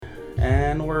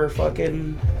and we're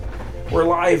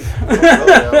live.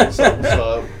 What's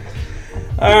up?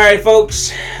 Alright,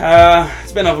 folks.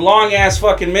 It's been a long-ass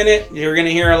fucking minute. You're gonna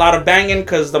hear a lot of banging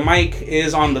because the mic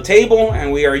is on the table,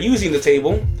 and we are using the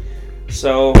table.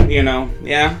 So,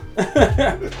 yeah.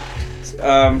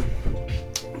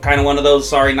 Kind of one of those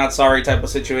sorry, not sorry type of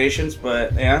situations,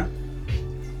 but yeah.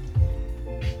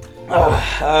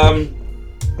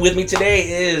 With me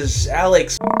today is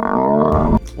Alex.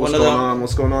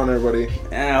 What's going on, everybody?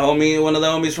 One of the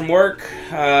homies from work.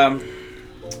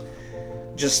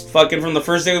 Just fucking from the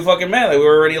first day we fucking met. Like, we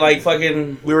were already We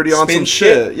were already on some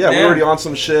shit. Yeah, we were already on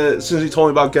some shit. As soon as he told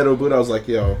me about Ghetto Buddha, I was like,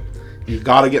 yo, you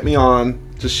gotta get me on.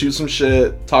 Just shoot some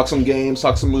shit, talk some games,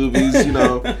 talk some movies,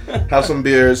 have some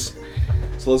beers.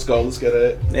 So let's go, let's get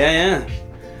it. Yeah.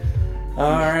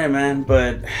 Alright, man,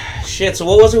 but shit, so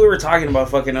what was it we were talking about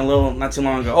fucking not too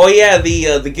long ago? Oh yeah,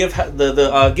 the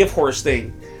gift horse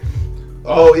thing.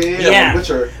 Oh yeah.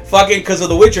 Witcher. Fucking because of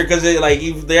The Witcher, because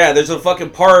there's a fucking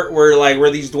part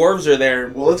where these dwarves are there.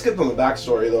 Well, let's get them the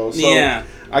backstory though. So yeah.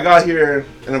 I got here,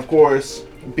 and of course,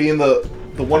 being the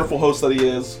wonderful host that he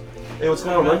is. Hey, what's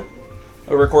going on, man?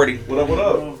 A recording. What up?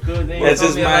 Oh, good. This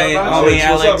is my homie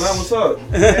Alex. What's up, man?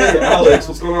 What's up? Hey, Alex,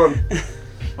 what's going on?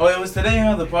 Oh, it was today,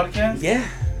 huh? The podcast? Yeah.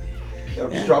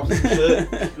 Just dropping some shit.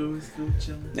 Still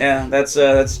chilling. Yeah,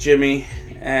 that's Jimmy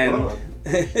and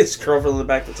his girlfriend in the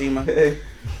back, Fatima. Hey.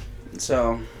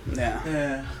 So yeah.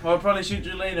 Yeah. Well, I'll probably shoot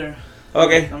you later.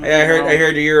 Okay. Yeah, I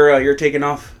heard you're taking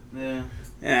off. Yeah.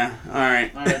 Yeah. All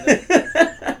right. All right. All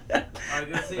right.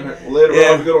 Good to see you. Well, later, bro.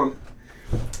 Have a good one.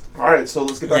 All right, so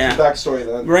let's get back to the backstory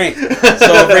then. Right.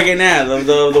 So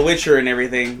freaking the Witcher and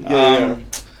everything. Yeah.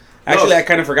 Actually, I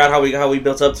kind of forgot how we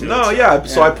built up to it.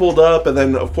 So I pulled up, and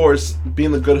then, of course,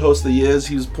 being the good host that he is,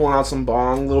 he was pulling out some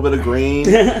bong, a little bit of green,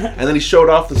 and then he showed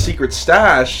off the secret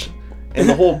stash, and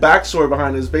the whole backstory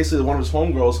behind it is basically one of his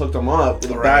homegirls hooked him up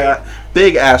with a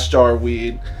big-ass jar of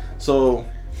weed. So,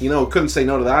 couldn't say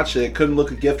no to that shit. Couldn't look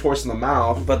a gift horse in the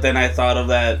mouth. But then I thought of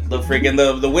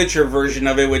the Witcher version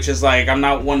of it, which is like, I'm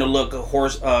not one to look a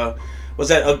horse... Was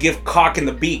that a gift cock in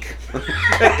the beak?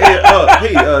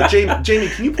 Jamie,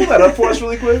 can you pull that up for us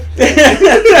really quick?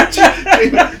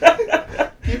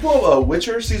 Can you pull up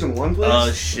Witcher season 1, please? Oh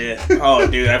shit! Oh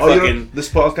dude, this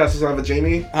podcast doesn't have a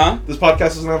Jamie? Huh? This podcast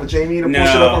doesn't have a Jamie to push it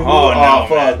up on Google? Oh,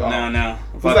 fuck! No.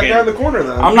 Who's that guy in the corner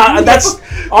then? I'm not.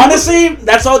 Honestly,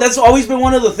 that's always been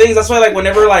one of the things. That's why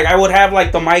whenever I would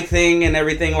have the mic thing and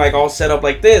everything all set up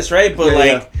like this, right?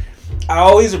 But I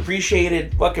always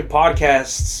appreciated fucking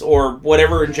podcasts or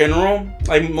whatever in general,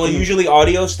 usually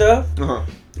audio stuff,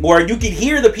 where you can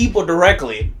hear the people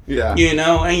directly. Yeah.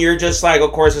 And you're just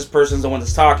of course, this person's the one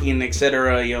that's talking,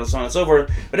 etc., so on and so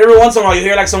forth. But every once in a while, you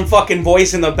hear some fucking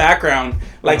voice in the background,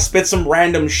 spit some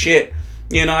random shit.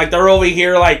 They're over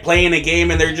here, playing a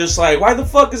game, and they're just why the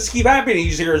fuck does this keep happening? You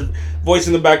just hear his voice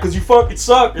in the back, because you fucking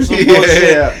suck, or some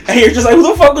bullshit. Yeah. And you're just who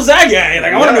the fuck was that guy?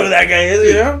 I want to know who that guy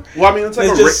is, Well, I mean, it's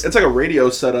like a radio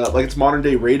setup. It's modern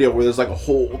day radio, where there's a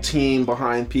whole team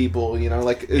behind people, It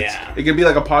could be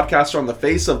a podcaster on the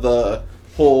face of the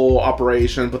whole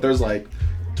operation, but there's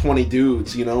 20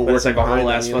 dudes, but working it's a behind whole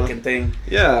ass them, fucking thing.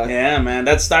 Yeah, man.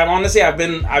 That's honestly, I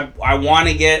want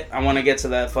to get to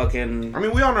that fucking. I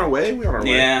mean, we on our way.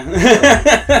 Yeah.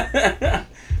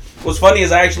 What's funny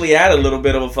is I actually had a little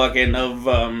bit of a fucking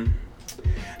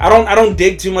I don't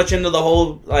dig too much into the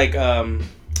whole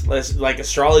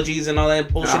astrologies and all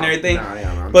that bullshit and everything.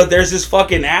 But there's this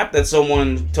fucking app that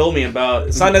someone told me about.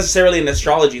 It's not necessarily an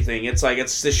astrology thing. It's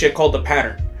this shit called The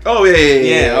Pattern. Oh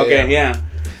yeah.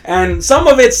 And some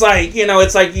of it's you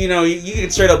can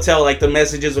straight up tell the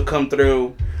messages will come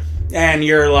through, and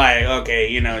you're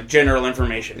okay, general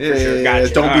information for sure.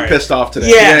 Gotcha. Don't be pissed off today.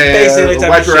 Yeah, basically type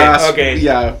wipe of your shit. ass. Okay.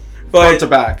 Yeah. But front to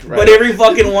back. Right. But every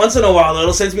fucking once in a while,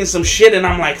 it'll send me some shit, and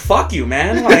I'm like, fuck you,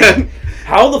 man.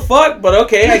 How the fuck? But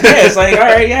okay, I guess. All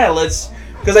right, yeah, let's.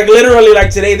 Because literally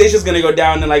today this is gonna go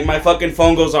down, and my fucking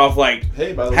phone goes off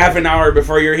hey, by the half way. an hour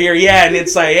before you're here. Yeah, and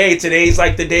it's hey, today's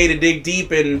the day to dig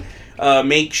deep and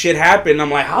make shit happen. I'm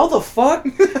like, how the fuck?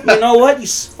 You know what?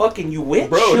 You witch.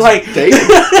 Bro, it's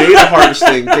data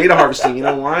harvesting. You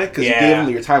know why? Because you gave them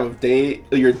your time of day,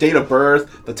 your date of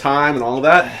birth, the time, and all of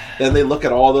that. Then they look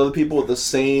at all the other people with the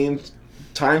same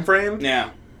time frame. Yeah.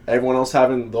 Everyone else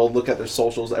they'll look at their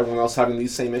socials. Everyone else having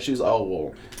these same issues. Oh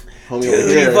well.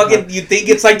 Dude, you think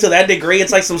it's to that degree?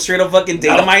 It's some straight up fucking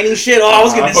data mining shit? Oh, I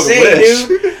was gonna say,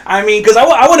 dude. I mean, because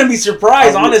I wouldn't be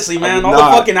surprised, honestly, man. All the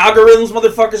fucking algorithms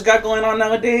motherfuckers got going on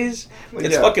nowadays.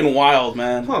 It's fucking wild,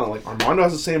 man. Armando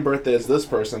has the same birthday as this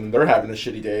person. They're having a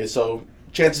shitty day, so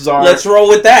chances are, let's roll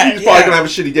with that. he's probably gonna have a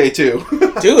shitty day too.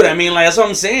 Dude, I mean, like, that's what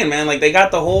I'm saying, man. Like, they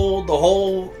got the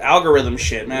whole algorithm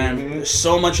shit, man. Mhm. There's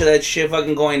so much of that shit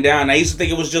fucking going down. I used to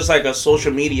think it was just like a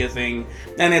social media thing,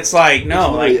 and it's like,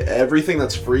 no, It's like everything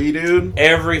that's free, dude.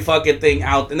 every fucking thing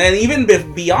out, and then even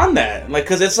beyond that, like,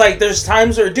 cause it's like there's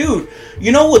times where, dude,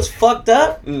 you know what's fucked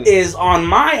up is on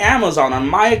my Amazon, on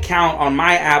my account, on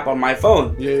my app, on my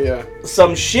phone, Yeah.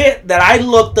 some shit that I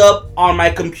looked up on my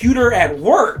computer at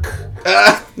work.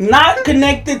 Not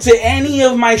connected to any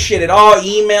of my shit at all,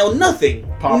 email, nothing.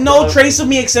 Popped No up. trace of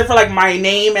me except for like my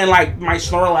name and like my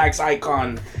Snorlax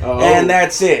icon. Oh. And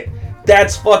that's it.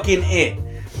 That's fucking it.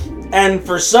 And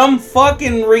for some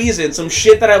fucking reason, some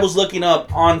shit that I was looking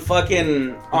up on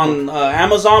fucking on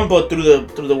Amazon, but through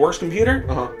the works computer,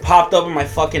 popped up on my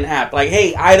fucking app. Like,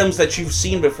 hey, items that you've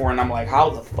seen before, and I'm like, how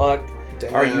the fuck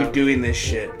are you doing this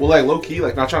shit? Well, like, low key,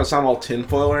 like, not trying to sound all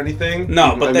tinfoil or anything.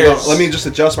 No, but let me just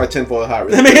adjust my tinfoil hat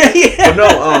really I mean, quick. yeah.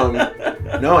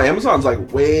 But no, Amazon's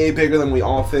like way bigger than we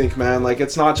all think, man. Like,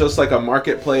 it's not just like a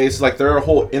marketplace. Like, they're a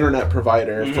whole internet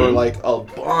provider for like a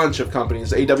bunch of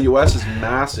companies. AWS is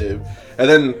massive, and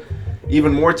then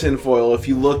even more tinfoil. If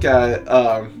you look at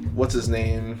what's his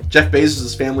name, Jeff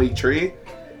Bezos' family tree.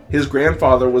 His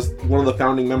grandfather was one of the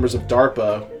founding members of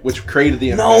DARPA, which created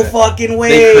the internet. No fucking way,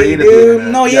 They created the dude.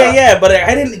 internet. No, yeah, but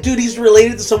I didn't, dude. He's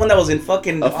related to someone that was in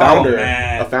fucking A founder. Oh,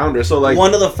 man. A founder. So, like,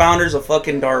 one of the founders of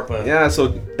fucking DARPA. yeah,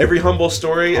 so every humble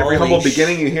story, every Holy humble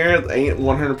beginning you hear ain't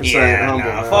 100% Yeah, humble.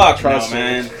 nah, man. fuck Trust no, me.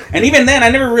 man. And even then, I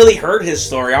never really heard his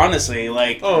story, honestly.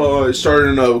 Like, Oh, it started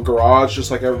in a garage just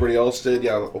like everybody else did.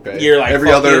 Yeah, okay. You're like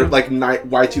every other fucking- like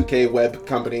Y2K web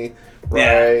company,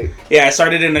 right? yeah, I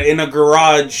started in a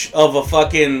garage of a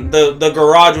fucking the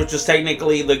garage, which is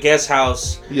technically the guest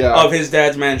house Yeah. of his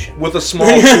dad's mansion. With a small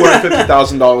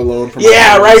 $250,000 loan from Yeah,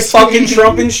 my right. parents. Fucking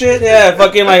Trump and shit. Yeah,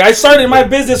 fucking like I started my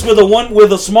business with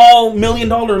a small $1 million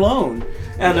loan,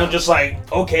 and I'm just like,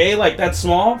 okay, like that's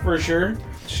small for sure.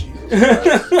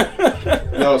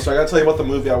 No, so I gotta tell you about the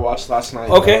movie I watched last night.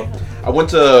 Okay. I went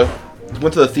to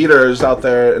the theaters out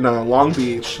there in Long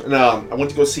Beach, and I went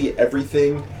to go see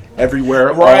Everything,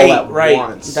 Everywhere, all at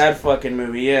once. That fucking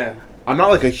movie, yeah. I'm not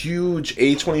like a huge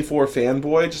A24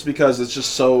 fanboy just because it's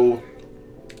just so...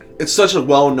 It's such a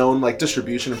well-known like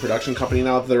distribution and production company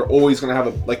now that they're always going to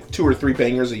have like 2 or 3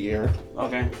 bangers a year.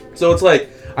 Okay. So it's like,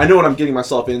 I know what I'm getting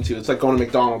myself into. It's like going to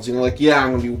McDonald's, you know, like, yeah,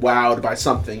 I'm going to be wowed by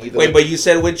something. Either Wait, but you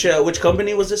said which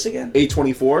company was this again?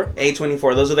 A24?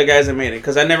 A24. Those are the guys that made it.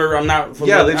 Because I'm not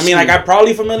familiar. Yeah, I they've mean, like, seen- I'm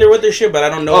probably familiar with their shit, but I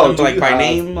don't know them do like you by have-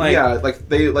 name. Like, yeah, like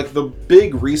they like the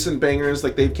big recent bangers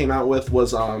like they came out with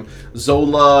was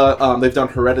Zola. They've done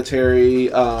Hereditary.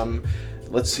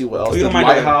 Let's see what else. Oh, you don't Did mind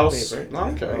Lighthouse. right? No,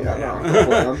 okay, Oh, yeah, yeah. no, go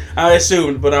for it, man. I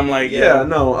assumed, but I'm like, Yeah,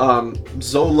 no,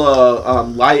 Zola,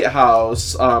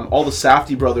 Lighthouse, all the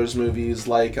Safdie brothers movies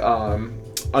like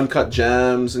Uncut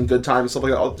Gems and Good Times, stuff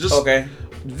like that. Just Okay.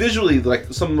 visually, like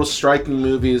some of the most striking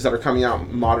movies that are coming out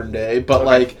modern day. But Okay.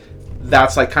 like,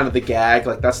 that's like kind of the gag.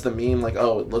 Like that's the meme. Like,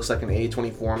 oh, it looks like an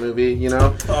A24 movie, you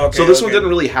know? Okay, So this one okay. didn't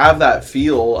really have that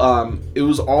feel. It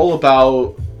was all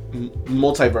about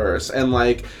multiverse and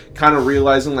like kind of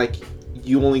realizing like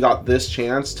you only got this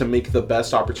chance to make the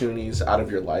best opportunities out of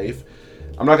your life.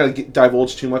 I'm not going to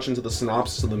divulge too much into the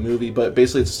synopsis of the movie, but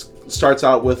basically it starts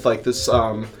out with like this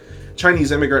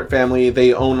Chinese immigrant family.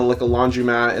 They own like a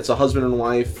laundromat. It's a husband and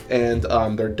wife and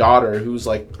their daughter, who's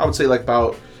like, I would say like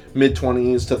about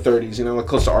mid-20s to 30s, you know, like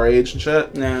close to our age and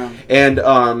shit. Yeah. And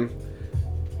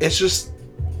it's just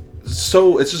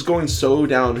going so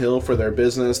downhill for their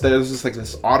business. There's just like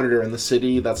this auditor in the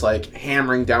city that's like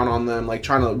hammering down on them, like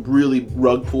trying to really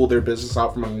rug pull their business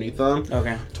out from underneath them.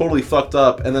 Okay. Totally fucked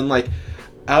up. And then like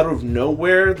out of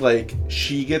nowhere, like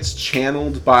she gets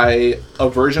channeled by a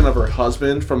version of her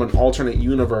husband from an alternate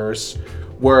universe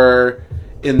where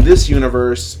in this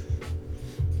universe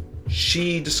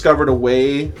she discovered a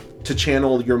way to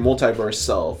channel your multiverse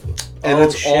self. And Oh,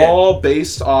 it's shit. all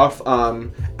based off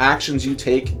actions you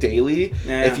take daily.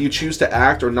 Yeah. If you choose to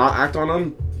act or not act on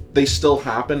them, they still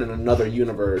happen in another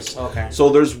universe. Okay. So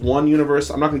there's one universe,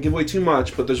 I'm not going to give away too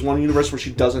much, but there's one universe where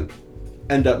she doesn't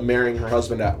end up marrying her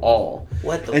husband at all.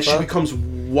 What the And fuck? she becomes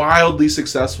wildly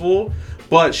successful,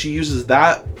 but she uses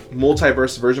that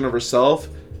multiverse version of herself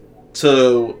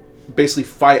to basically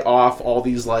fight off all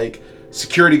these like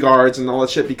security guards and all that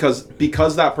shit because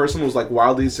that person was like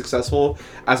wildly successful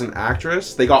as an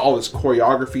actress. They got all this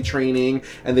choreography training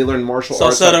and they learned martial So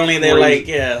arts. suddenly like, they're crazy. like,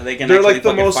 yeah, they can. They're actually like the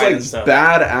fucking most fight like and stuff.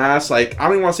 badass, like I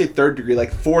don't even want to say 3rd degree,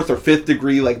 like 4th or 5th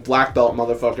degree, like black belt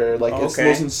motherfucker. Like it's the Okay.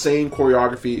 most insane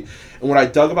choreography. And what I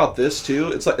dug about this too,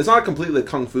 it's like it's not a completely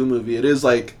kung fu movie. It is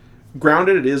like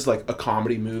Grounded, it is like a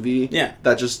comedy movie. Yeah.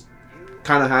 That just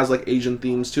kind of has like Asian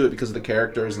themes to it because of the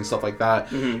characters and stuff like that.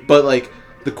 Mm-hmm. But like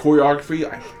the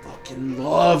choreography, I fucking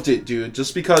loved it, dude.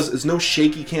 Just because it's no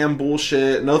shaky cam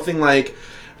bullshit, nothing like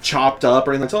chopped up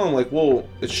or anything. I tell them like, well,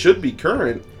 it should be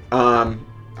current.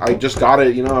 I just got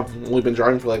it, you know, I've only been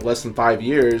driving for like less than 5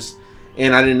 years,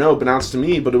 and I didn't know, announced to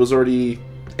me, but it was already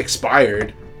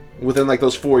expired within like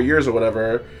those 4 years or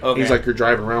whatever. Okay. He's like, you're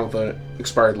driving around with an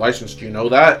expired license. Do you know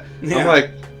that? Yeah. I'm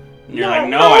like, You're like,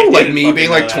 no, I didn't. Like me fucking being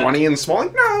know like that. 20 and small,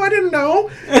 like, no, I didn't know.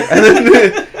 And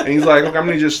then and he's like, look, I'm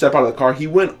gonna just step out of the car. He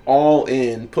went all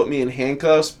in, put me in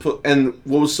handcuffs. And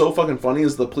what was so fucking funny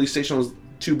is the police station was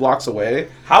 2 blocks away.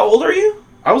 How old are you?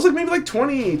 I was like maybe like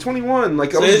 20, 21.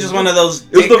 Like, So I it was was just one of those.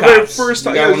 It was dick the very cops. first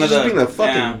time. You got Yeah, one he of was just the- being a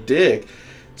fucking yeah. dick.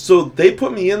 So they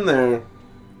put me in there.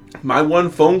 My one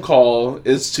phone call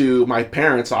is to my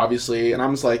parents, obviously, and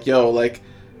I'm just like, yo, like,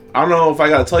 I don't know if I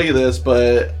gotta tell you this,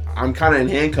 but I'm kind of in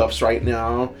handcuffs right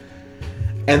now.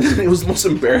 And then it was the most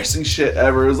embarrassing shit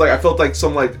ever. It was like, I felt like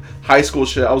some like high school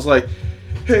shit. I was like,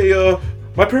 hey,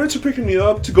 my parents are picking me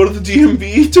up to go to the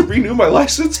DMV to renew my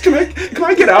license. Can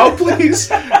I get out, please?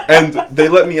 And they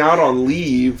let me out on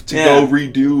leave to go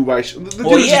redo my. The dude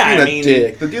was just being a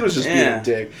dick. The dude was just being a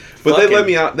dick. But they let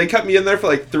me out. They kept me in there for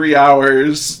like 3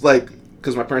 hours, like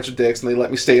because my parents are dicks, and they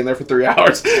let me stay in there for 3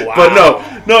 hours. Wow.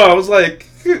 But no, I was like,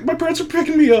 my parents are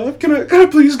picking me up. Can I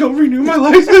please go renew my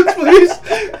license, please?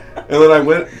 And then I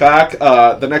went back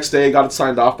the next day, got it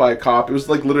signed off by a cop. It was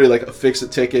like literally like a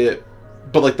fix-it ticket.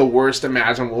 But like the worst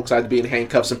imaginable, because I had to be in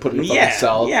handcuffs and put in a fucking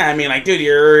cell. Yeah, I mean, like, dude,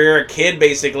 you're a kid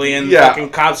basically, and fucking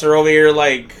cops are over here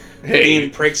like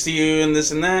being pricks to you and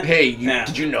this and that. Hey,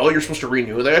 did you know you're supposed to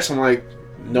renew this? I'm like,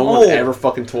 no one ever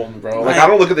fucking told me, bro. Like, I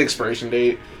don't look at the expiration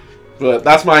date, but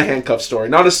that's my handcuff story.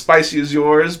 Not as spicy as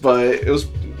yours, but it was.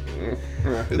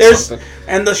 There's something.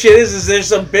 And the shit is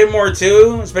there's a bit more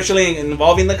too, especially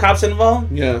involving the cops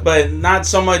involved. Yeah. But not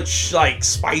so much like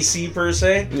spicy per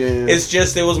se. Yeah. It's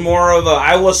just it was more of a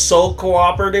I was so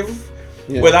cooperative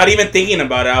without even thinking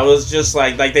about it. I was just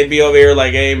like they'd be over here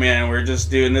like, hey man, we're just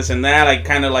doing this and that. Like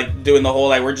kind of like doing the whole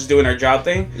like we're just doing our job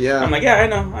thing. Yeah. I'm like, yeah, I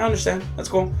know, I understand. That's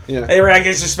cool. Yeah. They were I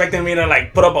guess expecting me to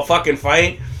like put up a fucking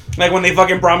fight. Like when they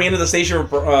fucking brought me into the station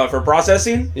for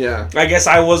processing. Yeah. I guess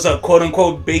I was a quote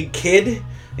unquote big kid,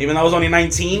 even though I was only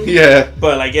 19. Yeah.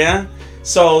 But like, yeah.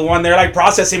 So when they're like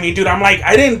processing me, dude, I'm like,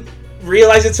 I didn't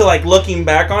realize it till like looking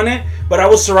back on it, but I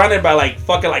was surrounded by like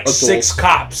fucking like Adults. 6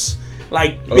 cops.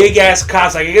 Like big ass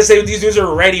cops. Like I guess these dudes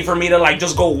are ready for me to like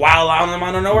just go wild on them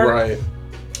out of nowhere. Right.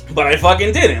 But I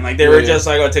fucking didn't. Like they were just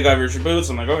like, oh, take off your boots.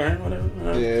 I'm like, okay, whatever.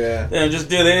 Yeah. Just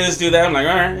do this, do that. I'm like,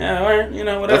 all right, yeah, all right, you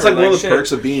know, whatever. That's like one of the shit.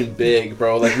 perks of being big,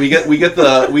 bro. Like we get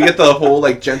the whole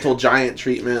like gentle giant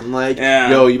treatment. Like,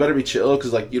 yo, you better be chill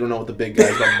because like you don't know what the big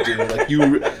guy's about to do. Like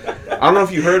I don't know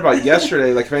if you heard about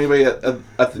yesterday. Like if anybody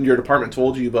at your department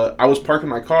told you, but I was parking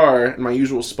my car in my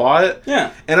usual spot.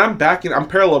 Yeah. And I'm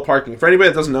parallel parking. For anybody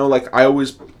that doesn't know, like I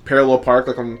always parallel park.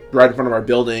 Like I'm right in front of our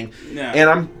building. Yeah. And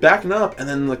I'm backing up, and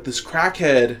then like this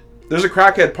crackhead. There's a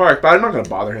crackhead parked, but I'm not gonna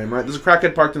bother him, right? There's a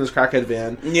crackhead parked in this crackhead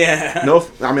van. Yeah. No,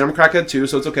 I mean I'm a crackhead too,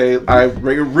 so it's okay. But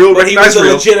he Recognize was a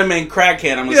real. legitimate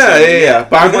crackhead. I'm Yeah.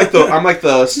 But I'm like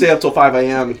the stay up till 5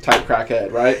 a.m. type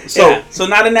crackhead, right? So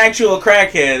not an actual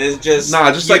crackhead. It's just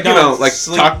just like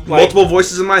talk multiple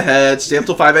voices in my head, stay up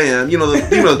till 5 a.m. You know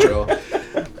the drill.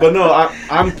 But no,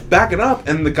 I'm backing up,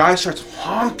 and the guy starts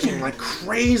honking like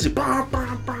crazy. Bah,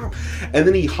 bah, bah. And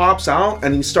then he hops out,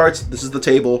 and he starts, this is the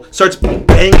table, starts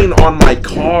banging on my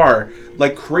car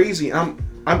like crazy. And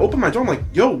I'm opening my door, I'm like,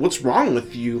 yo, what's wrong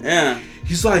with you? Yeah.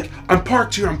 He's like, I'm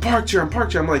parked here. I'm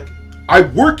like, I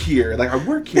work here. I'm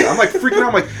like freaking out.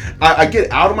 I'm like, I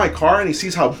get out of my car and he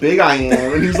sees how big I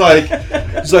am, and he's like,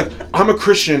 I'm a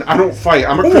Christian. I don't fight.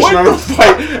 I'm a Christian. I don't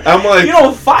fight. I'm like, you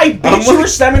don't fight, bitch. You were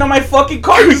slamming on my fucking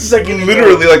car a second ago.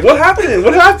 Literally, like, what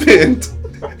happened?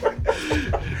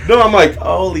 No, I'm like,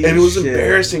 holy and it was shit.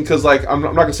 embarrassing because like I'm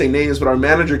not gonna say names, but our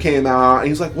manager came out and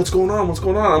he's like, what's going on?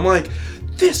 I'm like,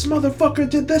 this motherfucker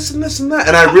did this and this and that,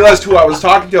 and I realized who I was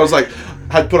talking to. I was like,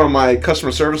 I had put on my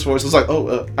customer service voice. I was like,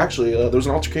 oh, actually, there was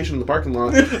an altercation in the parking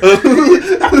lot.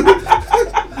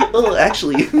 Oh,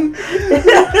 actually, a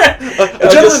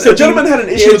gentleman had an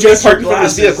issue with me parking from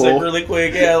his vehicle. Like, really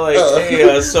quick, yeah, like,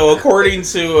 hey, so according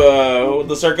to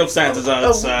the circumstances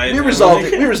outside, we resolved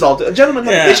it. A gentleman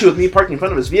had an issue with me parking in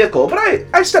front of his vehicle, but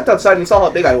I stepped outside and saw how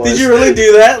big I was. Did you really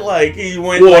do that? Like, you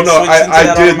went switched into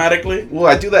that automatically? Well,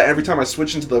 I do that every time I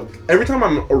switch every time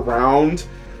I'm around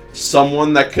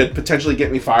someone that could potentially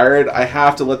get me fired. I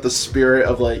have to let the spirit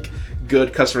of like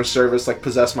good customer service like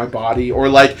possess my body, or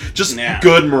like just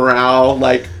good morale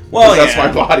like possess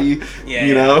my body.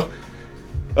 You know?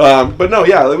 But no,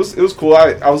 yeah, it was cool.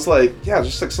 I was like, yeah,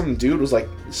 just like some dude was like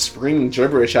screaming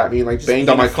gibberish at me and like Just banged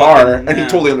on my being car, fucking- and he yeah.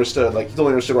 totally understood. Like he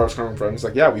totally understood where I was coming from. He's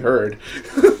like, yeah, we heard.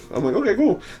 I'm like, okay,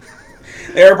 cool.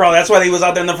 They're probably that's why he was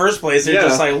out there in the first place. They're Yeah.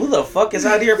 just like, who the fuck is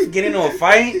out here getting into a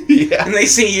fight? Yeah. And they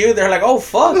see you, they're like, oh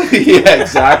fuck. Yeah,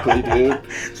 exactly, dude.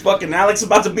 Fucking Alex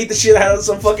about to beat the shit out of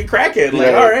some fucking crackhead. Like,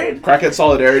 Yeah. alright. Crackhead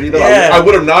solidarity, though. Yeah. I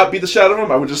would have not beat the shit out of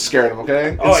him. I would just scared him, okay?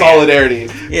 In Oh, yeah. solidarity.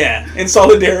 Yeah, in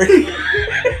solidarity.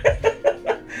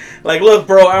 Like, look,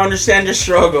 bro, I understand your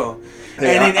struggle.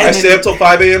 Hey, And I stay up till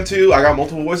 5 a.m. too. I got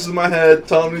multiple voices in my head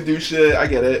telling me to do shit. I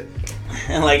get it.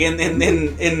 And like in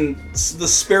the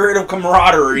spirit of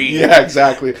camaraderie, Yeah,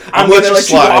 exactly. I'm gonna gonna let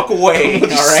you walk away. I'm All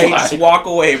gonna right, slide. just walk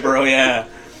away, bro. Yeah,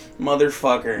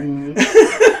 motherfucker.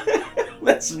 Mm-hmm.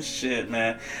 That's some shit,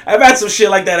 man. I've had some shit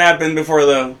like that happen before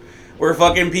though, where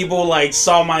fucking people like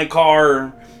saw my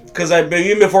car because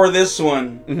even before this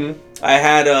one, Mhm. I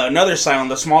had another Silent,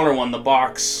 the smaller one, the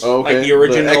box, Oh, okay. like the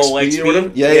original The XB or whatever?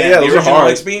 XB. Yeah, the those are original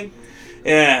hard. XB.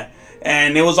 Yeah,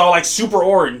 and it was all like super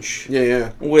orange. Yeah.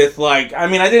 With like, I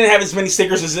mean, I didn't have as many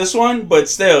stickers as this one, but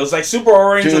still, it was like super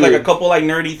orange with like a Dude. couple like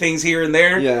nerdy things here and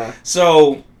there. Yeah.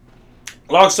 So,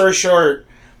 long story short,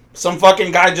 some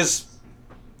fucking guy just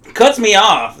cuts me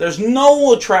off. There's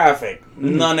no traffic,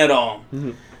 none at all.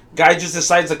 Mhm. Guy just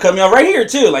decides to cut me off right here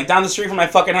too, like down the street from my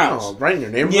fucking house. Oh, right in your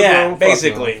neighborhood, Yeah, bro?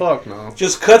 basically. Fuck no.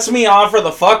 Just cuts me off for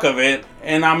the fuck of it,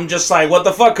 and I'm just like, what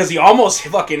the fuck? Because he almost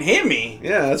fucking hit me.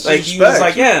 Yeah, that's Like, he was respect.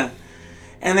 like, yeah.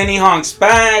 And then he honks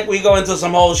back. We go into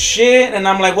some whole shit. And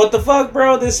I'm like, what the fuck,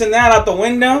 bro? This and that out the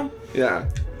window. Yeah.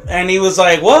 And he was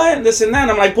like, what? This and that.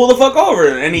 And I'm like, pull the fuck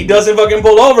over. And he doesn't fucking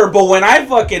pull over. But when I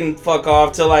fucking fuck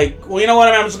off to like, well, you know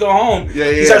what? I'm just going home. Yeah,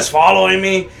 yeah, He starts following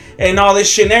me and all this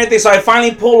shit and everything. So I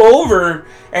finally pull over.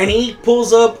 And he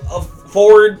pulls up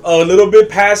forward a little bit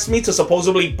past me to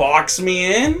supposedly box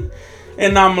me in.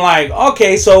 And I'm like,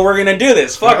 okay, so we're gonna do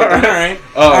this. Fuck it, all right.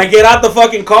 I get out the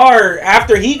fucking car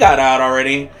after he got out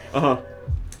already. Uh-huh.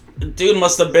 Dude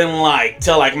must have been like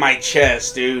to like my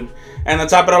chest, dude. And to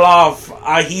top it all off,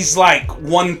 he's like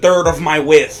 1/3 of my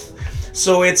width.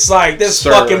 So it's like this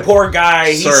Sir. fucking poor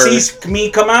guy. Sir. He sees me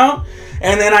come out,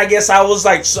 and then I guess I was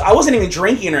like, I wasn't even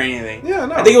drinking or anything. Yeah,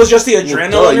 no. I think it was just the Well,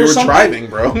 adrenaline duh, or you were something. driving,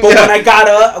 bro. But when I got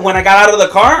out of the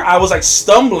car, I was like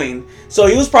stumbling. So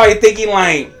he was probably thinking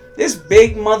like, this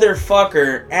big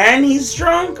motherfucker, and he's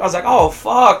drunk. I was like, oh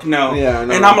fuck no. Yeah,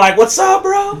 no. And I'm like, what's up,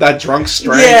 bro? That drunk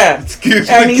strength. Yeah. Excuse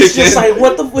And me, he's kick just in. like,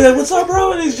 what's up,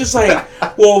 bro? And he's just like,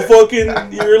 well,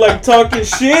 fucking, you're like talking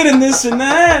shit and this and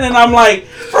that. And I'm like,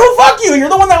 bro, fuck you. You're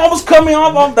the one that almost cut me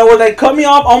off. That cut me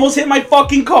off, almost hit my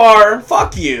fucking car.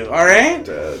 Fuck you, all right?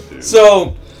 Dude.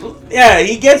 So, yeah,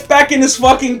 he gets back in his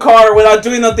fucking car without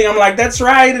doing nothing. I'm like, that's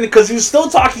right. And because he was still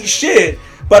talking shit.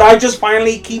 But I just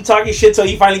finally keep talking shit till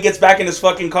he finally gets back in his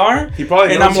fucking car. He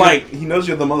probably and knows I'm you, like, he knows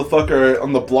you're the motherfucker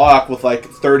on the block with like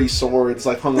 30 swords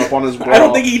like hung up on his wall. I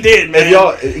don't think he did, man. If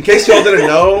y'all, in case y'all didn't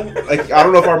know, like I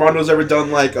don't know if Armando's ever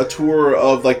done like a tour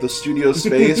of like the studio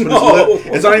space, but No.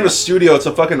 it's not even a studio; it's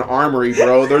a fucking armory,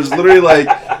 bro. There's literally like,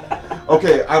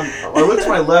 okay, I look to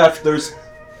my left. There's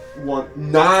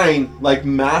 9 like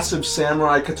massive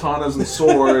samurai katanas and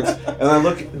swords, and I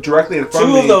look directly in front of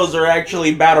 2 me. of those are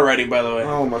actually battle ready, by the way.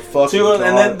 Oh my fucking 2 of, god!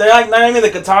 and then they're like not even the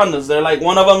katanas. They're like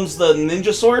one of them's the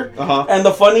ninja sword. Uh-huh. And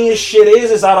the funniest shit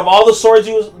is out of all the swords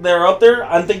they're up there,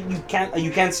 I think you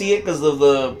can't see it because of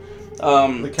the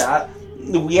cat,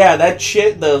 yeah, that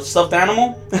shit, the stuffed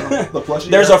animal. the plushie.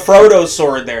 There's a Frodo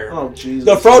sword there. Oh Jesus!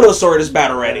 The Frodo sword is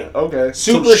battle ready. Okay.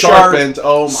 Super So sharp, sharpened.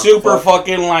 Oh my super fuck.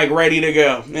 fucking like ready to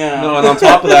go. Yeah. No, and on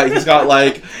top of that, he's got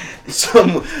like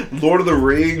some Lord of the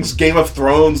Rings, Game of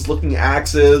Thrones looking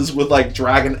axes with like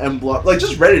dragon emblem, like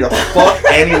just ready to fuck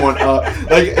anyone up.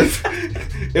 Like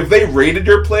if they raided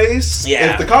your place,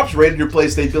 Yeah. if the cops raided your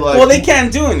place, they'd be like, well, they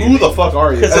can't do anything. who the fuck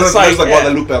are you? 'Cause And it's then there's like, like yeah.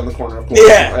 Guadalupe on the corner, of course.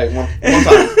 Yeah.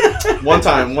 Right, one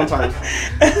time.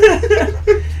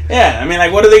 Yeah, I mean,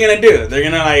 like, what are they gonna do? They're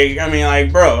gonna like, I mean,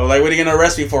 like, bro, like, what are you gonna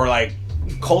arrest me for? Like,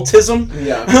 cultism?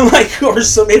 Yeah. Like, or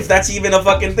some, if that's even a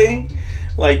fucking thing.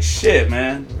 Like, shit,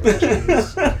 man.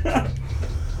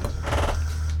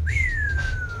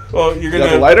 Well, you're You gonna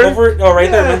got the lighter? go for it? Oh, right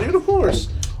Yeah, there, man. dude, of course.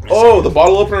 Oh, the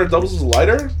bottle opener doubles as a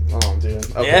lighter? Oh, dude.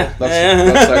 Okay, Yeah,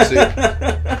 that's sexy.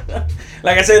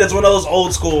 Like I said, it's one of those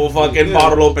old school fucking Yeah.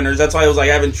 bottle openers. That's why I was like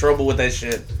having trouble with that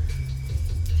shit.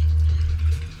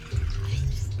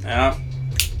 Yeah.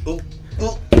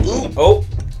 Oh.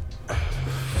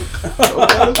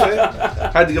 Okay.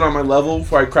 Had to get on my level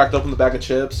before I cracked open the bag of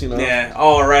chips, you know. Yeah.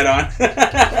 Oh, right on.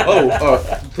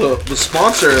 The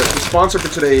sponsor for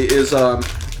today is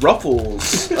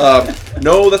Ruffles.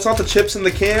 No, that's not the chips in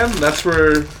the can. That's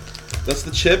for That's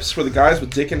the chips for the guys with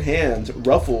dick in hand.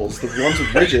 Ruffles, the ones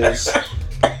with ridges.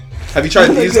 Have you tried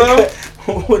these though?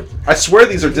 I swear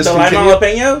these are discontinued. The lime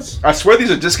jalapenos? I swear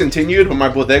these are discontinued, but my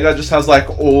bodega just has like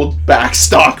old back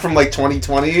stock from like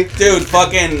 2020. Dude,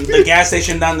 fucking the gas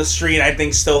station down the street, I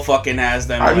think still fucking has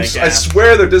them. I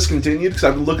swear they're discontinued because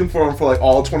I've been looking for them for like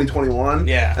all 2021.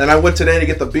 Yeah. And I went today to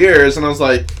get the beers, and I was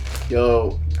like,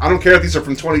 yo, I don't care if these are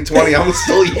from 2020. I'm gonna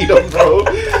still eat them, bro.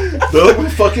 They're like my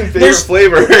fucking favorite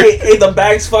flavor. Hey, the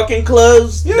bag's fucking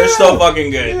closed. Yeah. They're still fucking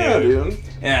good, dude.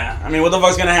 Yeah, I mean, what the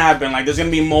fuck's gonna happen? Like, there's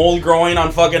gonna be mold growing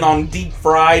on deep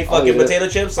fried fucking potato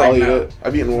chips? Like, no.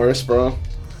 I've eaten worse, bro.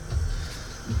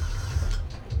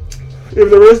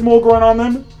 If there is mold growing on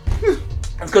them,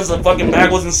 it's because the fucking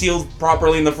bag wasn't sealed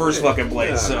properly in the first fucking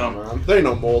place. So there ain't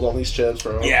no mold on these chips,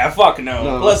 bro. Yeah, fuck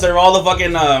no. Plus, they're all the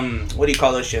fucking what do you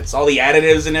call those shits? All the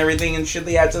additives and everything and shit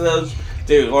they add to those,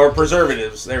 dude, or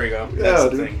preservatives. There we go. That's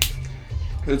the thing.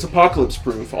 It's apocalypse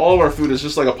proof. All of our food is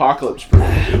just like apocalypse proof.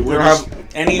 We don't have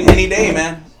any day,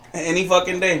 man. Any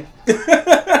fucking day.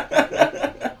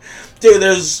 Dude,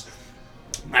 there's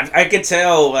I could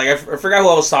tell, like, I forgot who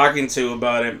I was talking to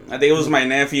about it. I think it was my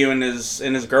nephew and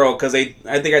his girl, because I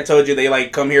think I told you they,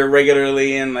 like, come here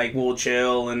regularly and, like, we'll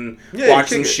chill and watch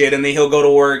some shit, and then he'll go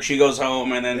to work, she goes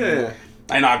home, and then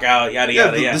I knock out, yada,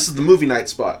 yada, This is the movie night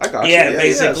spot. I got you. Yeah,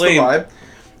 basically. Yeah, that's the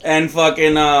vibe. And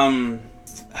fucking,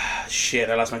 shit,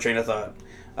 I lost my train of thought.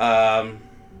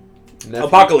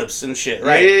 Apocalypse and shit,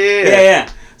 right? Yeah.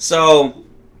 So,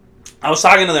 I was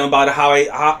talking to them about how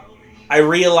I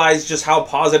realized just how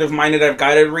positive-minded I've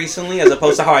gotten recently as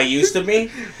opposed to how I used to be.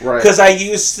 Right. Because I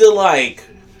used to, like...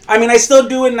 I mean, I still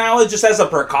do it now just as a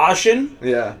precaution.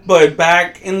 Yeah. But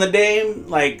back in the day,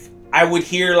 like, I would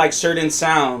hear, like, certain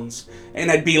sounds, and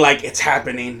I'd be like, it's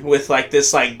happening, with, like,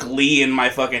 this, like, glee in my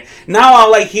fucking... Now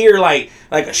I'll, like, hear, like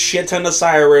a shit ton of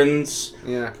sirens.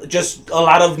 Yeah. Just a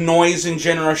lot of noise in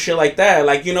general, shit like that.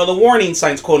 Like, you know, the warning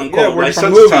signs, quote-unquote. Yeah, we're like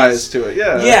desensitized to it,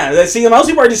 yeah. Yeah, see, most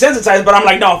people are desensitized, but I'm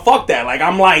like, no, fuck that. Like,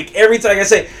 I'm like, every time, like I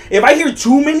say, if I hear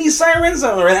too many sirens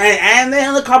and the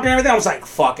helicopter and everything, I was like,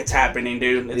 fuck, it's happening,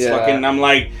 dude. It's fucking, I'm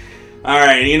like, all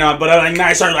right, you know, but like,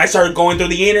 I started going through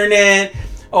the internet,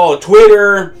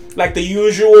 Twitter, like the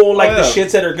usual, like the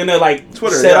shits that are gonna like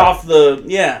Twitter, set off the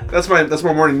That's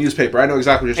my morning newspaper. I know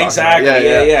exactly what you're talking about.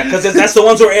 Yeah. Because that's the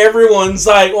ones where everyone's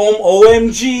like,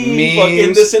 OMG, memes,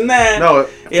 fucking this and that. No,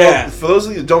 for those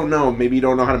of you who don't know, maybe you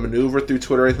don't know how to maneuver through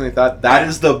Twitter or anything like that. That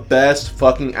is the best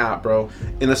fucking app, bro.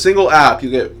 In a single app, you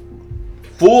get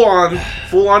full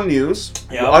on news,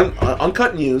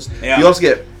 uncut news. Yep. You also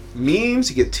get memes,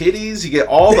 you get titties, you get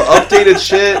all the updated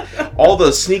shit, all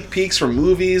the sneak peeks from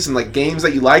movies and like games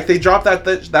that you like. They drop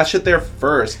that shit there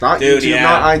first, not YouTube,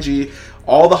 not IG.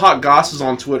 All the hot goss is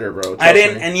on Twitter, bro.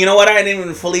 And you know what? I didn't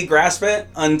even fully grasp it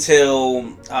until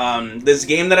this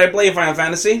game that I play, Final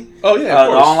Fantasy. Oh yeah,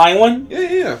 the online one.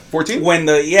 Yeah. 14. When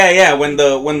the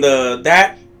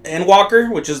that Endwalker,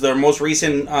 which is their most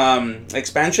recent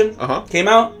expansion, came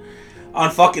out. On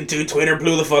fucking Twitter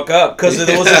blew the fuck up because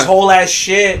there was this whole ass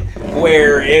shit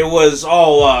where it was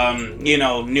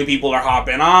new people are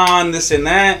hopping on this and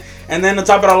that, and then to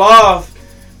top it all off,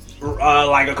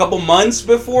 like a couple months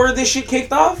before this shit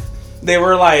kicked off, they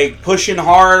were like pushing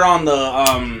hard on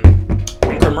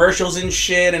the commercials and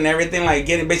shit and everything, like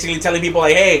basically telling people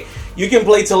like, hey, you can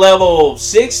play to level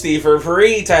 60 for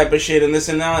free type of shit and this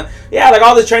and that. Yeah, like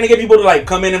all this trying to get people to like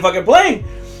come in and fucking play.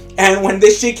 And when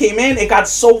this shit came in, it got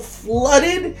so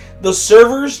flooded. The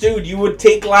servers, dude, you would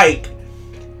take like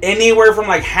anywhere from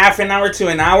like half an hour to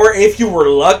an hour if you were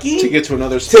lucky to get to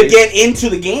another space. To get into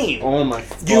the game. Oh my!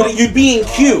 You'd be in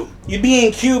queue. You'd be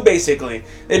in queue basically.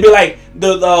 They'd be like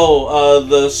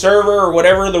the server or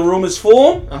whatever, the room is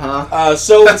full.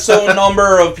 So and so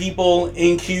number of people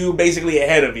in queue basically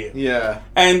ahead of you. Yeah.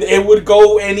 And it would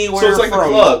go anywhere. So it's like the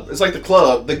club. It's like the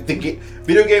club. The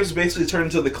video games basically turn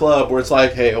into the club where it's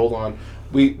like, hey, hold on.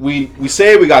 We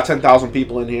say we got 10,000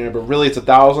 people in here, but really it's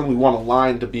 1,000. We want a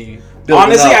line to be built.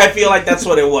 Honestly, I feel like that's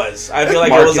what it was. I feel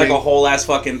like it was like a whole ass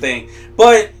fucking thing.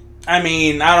 But I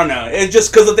mean, I don't know. It's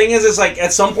just because the thing is, it's like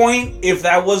at some point, if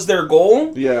that was their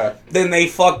goal, then they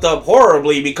fucked up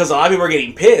horribly because a lot of people were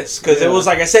getting pissed because it was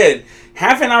like I said,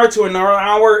 half an hour to an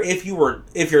hour if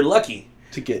you're lucky.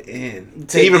 To get in.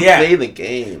 To even play the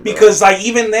game. Bro. Because, like,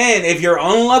 even then, if you're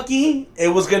unlucky, it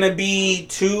was going to be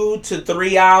 2 to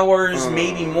 3 hours,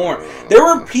 maybe more. There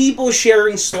were people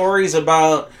sharing stories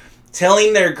about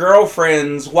telling their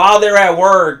girlfriends while they're at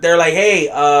work, they're like, hey,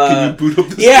 can you boot up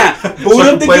the boot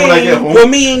up the game, put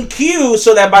me in queue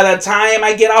so that by the time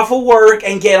I get off of work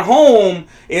and get home,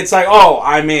 it's like, oh,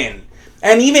 I'm in.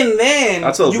 And even then...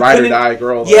 That's a ride or die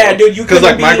girl. Yeah, dude, you couldn't because,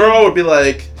 like, my girl would be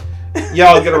like...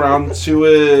 Yeah, I'll get around to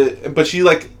it. But she's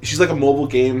like a mobile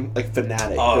game like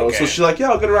fanatic, bro. Okay. So she's like, yeah,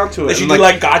 I'll get around to it. Does she And, do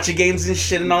like gotcha games and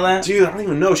shit and all that? dude, I don't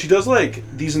even know. She does like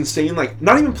these insane, like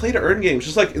not even play to earn games,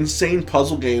 just like insane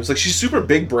puzzle games. Like she's super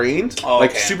big brained, Oh,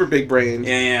 like okay. super big brained.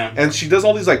 Yeah, yeah. And she does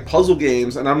all these like puzzle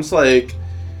games, and I'm just like,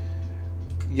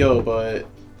 yo, but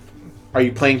are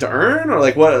you playing to earn or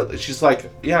like what? She's like,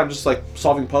 yeah, I'm just like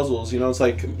solving puzzles. You know, it's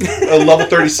like a level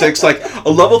 36. Like a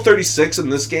level 36 in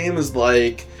this game is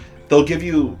like they'll give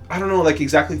you, I don't know, like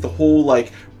exactly the whole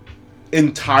like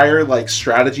entire like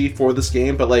strategy for this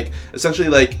game, but like essentially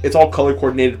like it's all color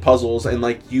coordinated puzzles and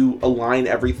like you align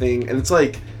everything, and it's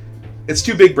like it's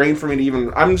too big brain for me to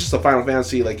even. I'm just a Final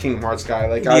Fantasy like Kingdom Hearts guy.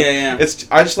 Like I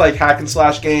just like hack and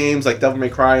slash games like Devil May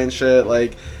Cry and shit.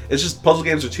 Like it's just puzzle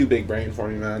games are too big brain for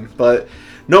me, man. But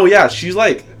no, yeah, she's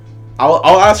like,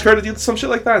 I'll ask her to do some shit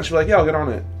like that, and she'll be like, yeah, I'll get on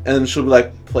it, and then she'll be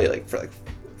like play like for like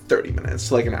 30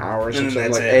 minutes, like an hour or something.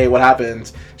 I'm like, hey, what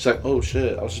happened? She's like, oh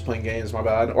shit, I was just playing games, my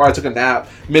bad. Or I took a nap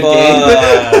mid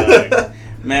game.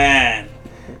 Man.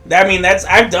 I mean,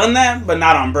 I've done that, but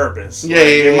not on purpose. Yeah, like,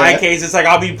 yeah, in my case, it's like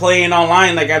I'll be playing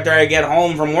online like after I get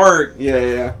home from work.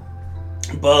 Yeah.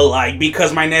 But like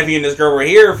because my nephew and this girl were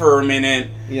here for a minute,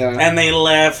 Yeah. and they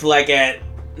left like at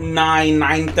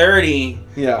 9:30.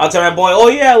 Yeah. I'll tell my boy, oh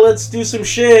yeah, let's do some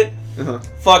shit. Uh-huh.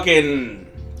 Fucking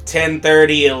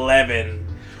 10:30, 11.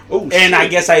 Oh, And shit. I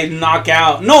guess I knock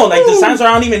out. No, like the times where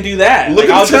I don't even do that. Look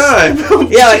like, at the time.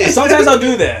 Yeah, like sometimes I'll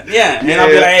do that. Yeah, and I'll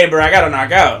be like, hey, bro, I gotta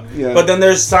knock out. Yeah. But then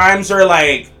there's times where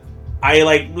like I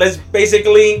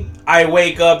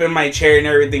wake up in my chair and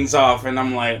everything's off, and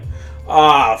I'm like,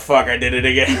 ah, fuck, I did it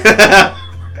again.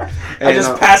 I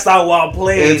just passed out while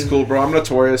playing. It's cool, bro. I'm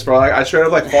notorious, bro. Like, I straight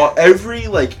up like fall every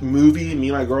like movie me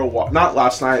and my girl not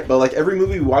last night, but like every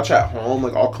movie we watch at home,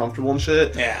 like all comfortable and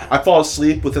shit. Yeah. I fall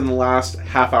asleep within the last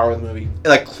half hour of the movie,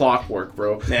 like clockwork,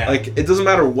 bro. Yeah. Like it doesn't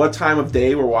matter what time of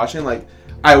day we're watching. Like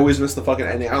I always miss the fucking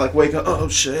ending. I like wake up. Oh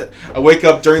shit! I wake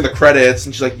up during the credits,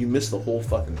 and she's like, "You missed the whole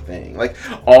fucking thing." Like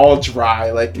all dry.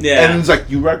 Like Yeah. and it's like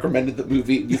you recommended the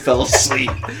movie, and you fell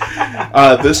asleep.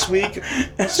 This week,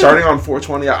 starting on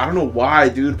 420. I don't know why,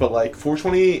 dude, but like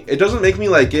 420, it doesn't make me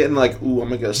like get in like ooh, I'm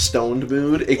like a stoned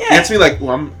mood. It gets me like ooh,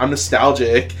 I'm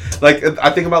nostalgic. Like I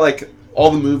think about like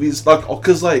all the movies, like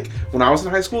because like when I was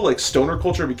in high school, like stoner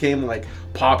culture became like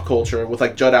pop culture with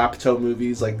like Judd Apatow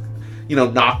movies, like. You know,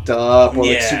 Knocked Up or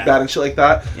like Superbad and shit like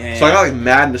that. Yeah, so I got like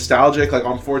mad nostalgic. Like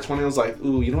on 420, I was like,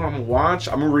 ooh, you know what I'm gonna watch?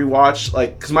 I'm gonna rewatch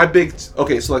like because my big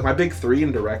my big three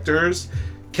in directors,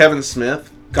 Kevin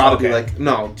Smith, gotta be like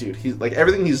no, dude, he's like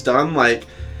everything he's done like.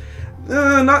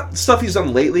 Not stuff he's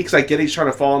done lately because I get he's trying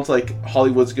to fall into like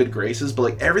Hollywood's good graces, but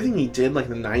like everything he did like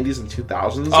in the 90s and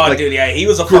 2000s. Oh, like, dude, yeah, he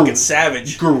was a fucking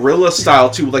savage. Guerrilla style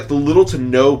too, like the little to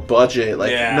no budget.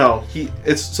 Like Yeah.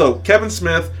 it's so Kevin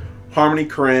Smith. Harmony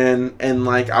Korine, and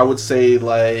like I would say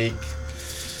like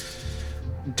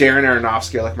Darren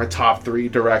Aronofsky are like my top three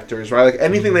directors, right? Like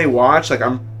anything they watch, like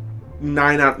I'm 10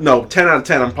 out of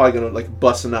 10 I'm probably gonna like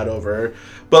bust a nut over.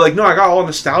 But like no, I got all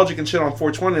nostalgic and shit on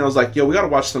 420 and I was like, yo, we gotta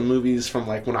watch some movies from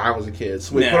like when I was a kid.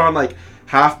 So we put on like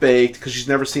Half Baked because she's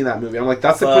never seen that movie. I'm like,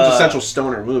 that's the quintessential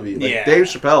stoner movie. Like Dave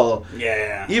Chappelle.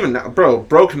 Yeah. Even now, bro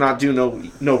cannot do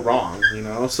no wrong, you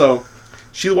know? So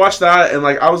she watched that and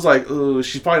like I was like, ooh,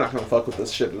 she's probably not gonna fuck with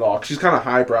this shit at all. She's kind of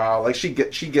highbrow. Like she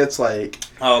gets like,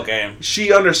 okay,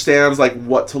 she understands like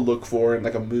what to look for in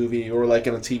like a movie or like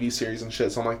in a TV series and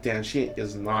shit. So I'm like, damn, she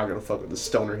is not gonna fuck with this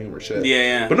stoner humor shit.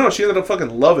 Yeah. But no, she ended up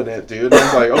fucking loving it, dude. And I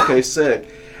was like, okay, sick.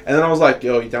 And then I was like,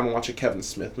 yo, you down to watch a Kevin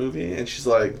Smith movie? And she's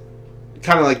like,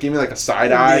 kind of like gave me like a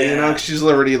side eye, you know? 'Cause she's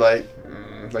already like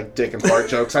dick and fart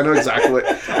jokes. I know exactly what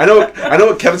I know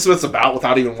what Kevin Smith's about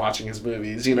without even watching his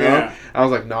movies, you know? Yeah. I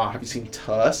was like, nah, have you seen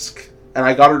Tusk? And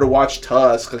I got her to watch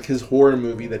Tusk, like his horror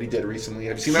movie that he did recently.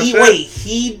 Have you seen that shit? Wait,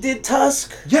 he did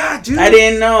Tusk? Yeah, dude. I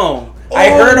didn't know. I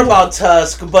heard about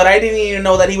Tusk, but I didn't even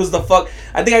know that he was the fuck.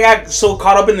 I think I got so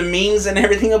caught up in the memes and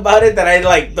everything about it that I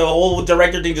like the whole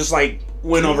director thing just like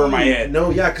went over my head.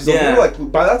 No, yeah, because we were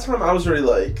like, by that time I was already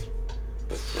like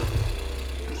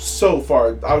so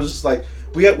far. I was just like,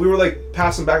 we were like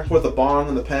passing back and forth the bong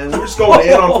and the pen. We were just going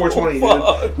in on 420,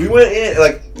 dude. We went in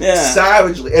like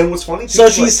savagely. And what's funny too, so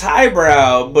she's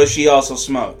highbrow, but she also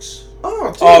smokes.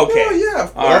 Oh, dude, okay. Bro, yeah.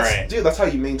 Alright. Dude, that's how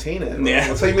you maintain it. Yeah.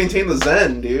 That's how you maintain the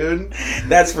zen, dude.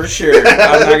 That's for sure. I'm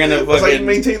not gonna fucking... That's how you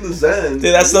maintain the zen.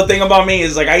 Dude, that's the thing about me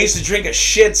is like I used to drink a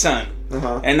shit ton.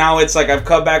 And now it's like I've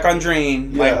cut back on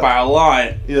drinking like by a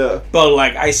lot. Yeah. But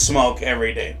like I smoke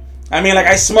every day. I mean, like,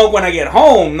 I smoke when I get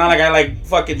home. Not like I, like,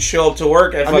 fucking show up to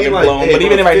work at fucking like, blown. hey, But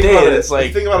even if I did, it's if like...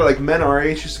 you think about it, like, men our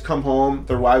age used to come home,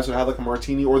 their wives would have, like, a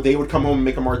martini, or they would come home and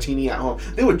make a martini at home.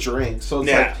 They would drink. So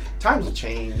it's like, times have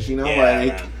changed, you know? Yeah, like,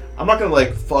 man. I'm not gonna,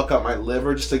 like, fuck up my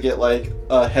liver just to get, like,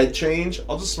 a head change.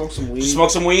 I'll just smoke some weed. Smoke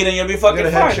some weed and you'll be fucking Get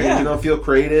a fine. head change, you know? Feel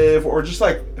creative, or just,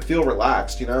 like, feel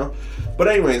relaxed, you know? But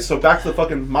anyway, so back to the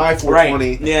fucking my 420.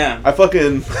 Right. Yeah. I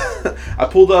fucking... I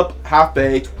pulled up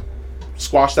half-baked.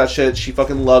 Squash that shit. She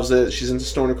fucking loves it. She's into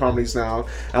stoner comedies now.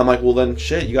 And I'm like, well then,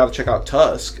 shit, you gotta check out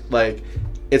Tusk. Like,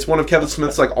 it's one of Kevin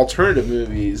Smith's, like, alternative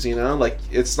movies, you know? Like,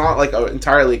 it's not, like, an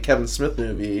entirely Kevin Smith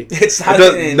movie. It's not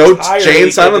no Jay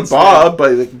and Silent Bob,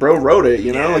 but, like, bro wrote it,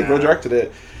 you know? Yeah. Like, bro directed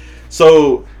it.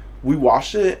 So, we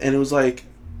watched it, and it was, like,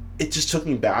 it just took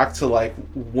me back to, like,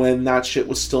 when that shit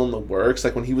was still in the works.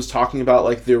 Like, when he was talking about,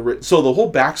 like, so the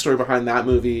whole backstory behind that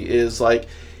movie is, like,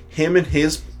 him and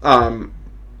his,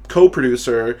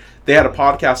 co-producer, they had a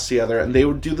podcast together, and they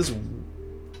would do this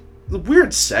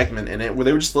weird segment in it where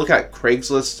they would just look at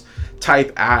Craigslist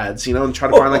type ads, you know, and try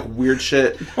to find like weird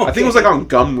shit. Okay. I think it was like on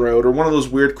Gumroad or one of those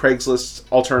weird Craigslist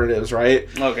alternatives, right?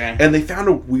 Okay. And they found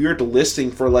a weird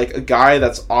listing for like a guy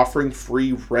that's offering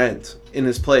free rent in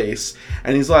his place,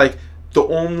 and he's like, the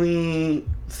only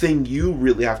thing you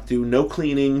really have to do, no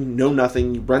cleaning, no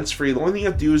nothing, rent's free. The only thing you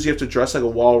have to do is you have to dress like a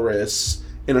walrus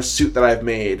in a suit that I've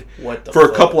made for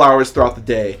a couple hours throughout the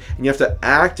day, and you have to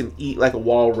act and eat like a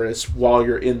walrus while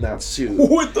you're in that suit.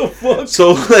 What the fuck?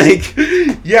 So like,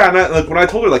 yeah, and like when I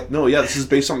told her like, no, yeah, this is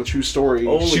based on a true story,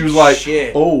 Holy she was like,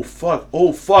 shit. oh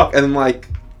fuck, and then like,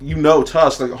 you know,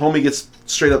 Tusk, like homie gets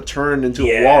straight up turned into a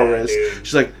Yeah, walrus. dude.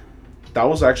 She's like, that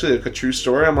was actually like a true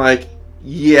story. I'm like,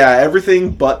 yeah,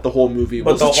 everything but the whole movie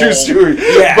was a true story.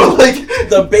 Yeah, but like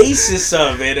the basis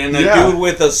of it and the Yeah. dude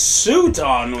with a suit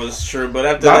on was true, but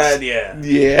after that, yeah.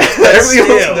 everything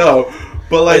else no.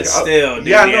 But like, But still, dude,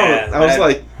 yeah, yeah, no, I was that-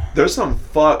 like, there's some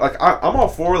fuck. Like, I'm all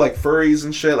for like furries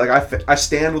and shit. Like, I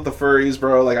stand with the furries,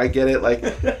 bro. Like, I get it. Like,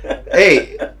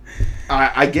 hey.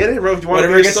 I get it, bro. If you want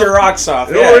Whatever to be gets your rocks off.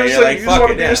 you Yeah, know, you're just, like, you just fuck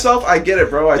want it, to be yeah. yourself. I get it,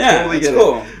 bro. I Yeah, totally that's get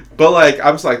cool. it. But like,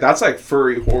 I'm just like, that's like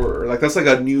furry horror. Like, that's like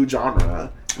a new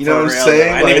genre. You know For what I'm real, saying?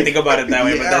 though. I didn't even think about it that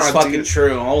way, but that's Yeah, fucking dude.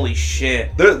 true. Holy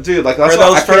shit. Dude, like that's For why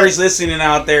those I can't- furries listening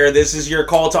out there, this is your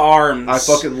call to arms. I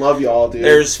fucking love y'all, dude.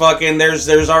 There's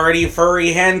already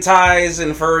furry hentais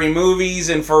and furry movies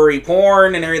and furry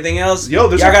porn and everything else. Yo,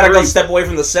 there's y'all a gotta go furry- step away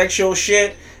from the sexual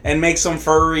shit and make some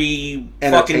furry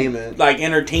Entertainment. fucking like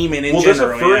entertainment in Well, general.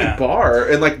 there's a furry yeah. bar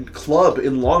and like club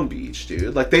in Long Beach,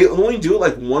 dude. Like they only do it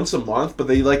like once a month, but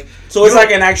they like So it's like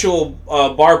an actual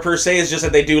bar per se. It's just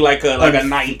that they do like a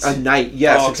night. A night,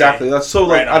 yes, Oh, okay. exactly. That's so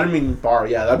like Right on. I didn't mean bar.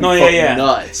 Yeah, that'd be No, fucking yeah.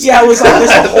 nuts. Yeah, I was like, there's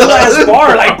a whole ass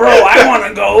bar. Like, bro, I want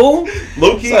to go.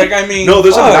 Low-key. It's like, I mean, no,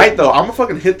 there's fuck. a night though. I'm gonna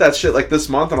fucking hit that shit like this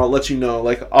month, and I'll let you know.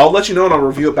 Like I'll let you know, and I'll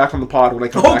review it back on the pod when I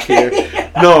come back here.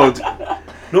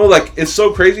 No, like it's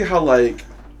so crazy how like.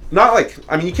 Not like,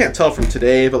 I mean, you can't tell from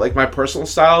today, but like my personal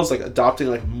style is like adopting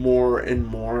like more and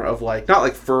more of like, not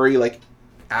like furry like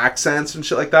accents and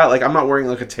shit like that. Like I'm not wearing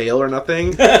like a tail or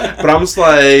nothing, but I'm just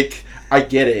like, I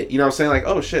get it. You know what I'm saying? Like,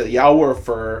 oh shit, yeah, I'll wear a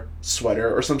fur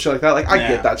sweater or some shit like that. Like I Yeah.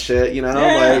 get that shit, you know?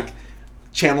 Yeah. Like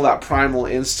channel that primal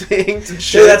instinct and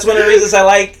shit. Dude, that's one of the reasons I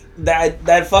like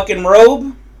that fucking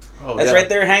robe. Oh, That's yeah. right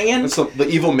there hanging. That's the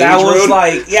evil mage That was road.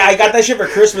 like, yeah, I got that shit for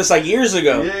Christmas like years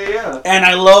ago. Yeah. And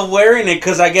I love wearing it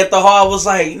because I get the whole. I was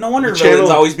like, no wonder You villains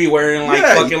channel- always be wearing like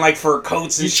Yeah, fucking like fur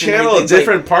coats and You shit. channel a It's like-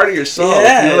 different part of yourself.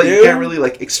 Yeah, you know, like you dude. can't really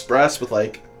like express with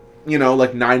like, you know,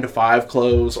 like 9 to 5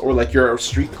 clothes or like your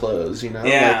street clothes. You know,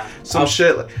 Yeah. like, some I'll-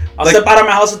 shit. Like, I'll step out of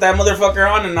my house with that motherfucker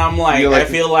on, and I'm like, you're I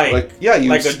feel like yeah, you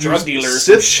like a drug dealer or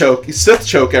some Sith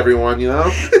choke everyone. You know,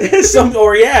 or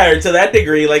to that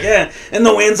degrry, like yeah, and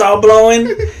the wind's all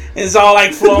blowing, it's all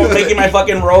like flowing, making my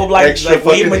fucking robe like extra like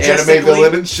wave fucking anime majestically.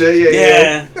 villain and shit.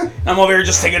 Yeah. Yeah, I'm over here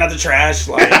just taking out the trash,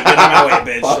 like get out of my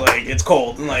way, bitch. Like it's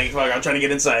cold, like fuck, I'm trying to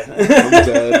get inside. I'm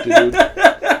dead, dude.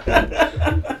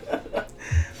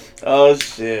 Oh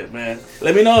shit, man.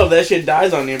 Let me know if that shit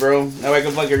dies on you, bro. Now I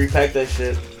can fucking repack that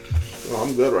shit. Oh,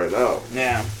 I'm good right now.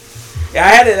 Yeah. Yeah, I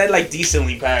had it like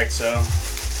decently packed, so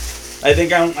I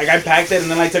think I packed it and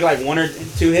then I took like 1 or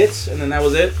 2 hits and then that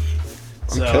was it.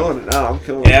 I'm So, killing it now. I'm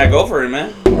killing it. yeah, go for it,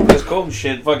 man. That's cool.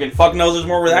 Shit, fucking fuck knows there's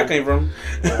more where that came from.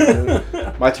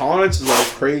 My tolerance is like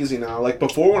crazy now. Like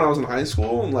before, when I was in high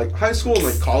school and like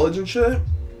college and shit,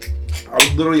 I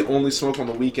would literally only smoke on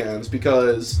the weekends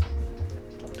because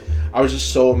I was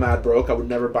just so mad broke. I would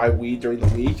never buy weed during the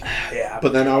week. Yeah.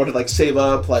 But then I would like save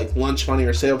up like lunch money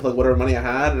or save up like whatever money I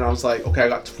had, and I was like, okay, I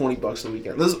got $20 a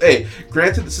weekend.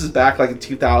 Granted, this is back like in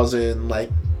 2000, like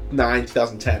 2009,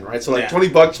 2010, right? So like Yeah.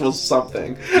 $20 was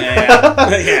something. Yeah.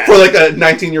 Yeah. For like a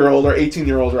 19-year-old or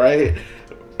 18-year-old, right?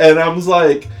 And I was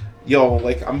like, yo,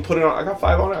 like I'm putting on, I got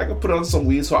 $5 on it, I could put on some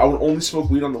weed, so I would only smoke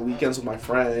weed on the weekends with my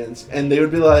friends, and they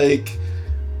would be like,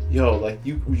 yo, like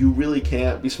you really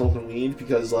can't be smoking weed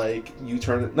because like you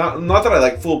turn it, not that I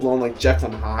like full blown like Jekyll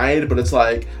and Hyde, but it's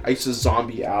like I used to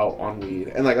zombie out on weed,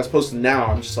 and like as opposed to now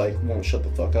I'm just like won't shut the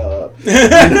fuck up, you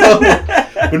know?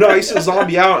 But no, I used to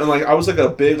zombie out, and like I was like a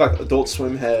big like Adult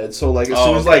Swim head, so like as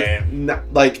soon as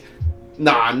like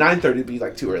 9:30 would be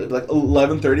like too early, but like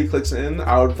 11:30 clicks in,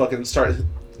 I would fucking start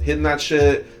hitting that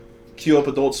shit. Queue up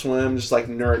Adult Swim, just like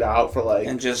nerd out for like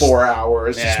And just 4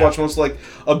 hours. yeah. Just watch most like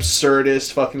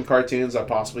absurdist fucking cartoons I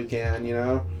possibly can, you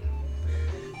know?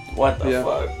 What the Yeah.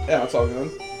 fuck? Yeah, it's all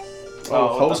good. Oh,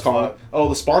 what host the calling. fuck? Oh,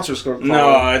 the sponsors going to call.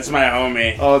 No, it's my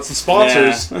homie. Oh, it's the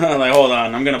sponsors. Yeah. Like, hold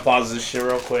on. I'm gonna pause this shit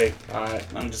real quick. Alright.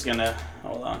 I'm just gonna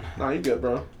hold on. No, you good,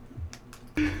 bro.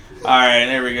 All right,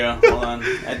 there we go. Hold on.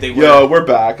 I think We're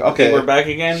back. Okay. we're back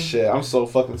again. Shit, I'm so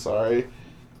fucking sorry.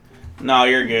 No,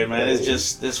 you're good, man. It's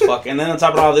just this fucking. And then on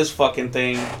top of all this fucking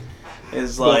thing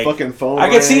is like the fucking phone I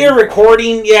could see rang. her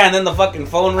recording, yeah, and then the fucking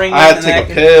phone ringing. I had to and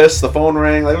take a then piss. The phone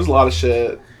rang. Like, there was a lot of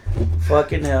shit.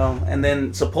 Fucking hell. And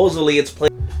then supposedly it's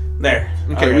played. There.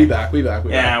 Okay, we back.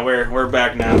 Yeah, we're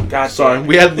back now. God Sorry, damn.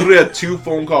 we had literally had 2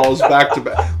 phone calls back to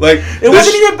back. Like It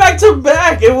wasn't even back to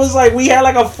back. It was like we had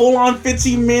like a full on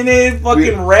 15-minute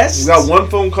fucking rest. We got one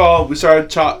phone call. We started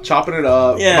chopping it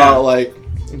up about like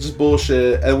just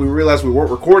bullshit, and we realized we weren't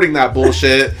recording that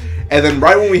bullshit. And then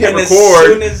right when we hit And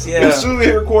record, as soon as we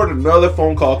hit record, another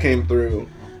phone call came through.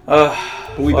 But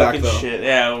we back fucking though. shit.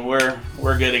 Yeah,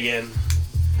 we're good again,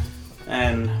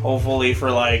 and hopefully for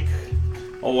like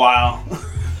a while.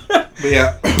 But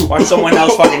yeah, Watch someone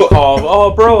else fucking call.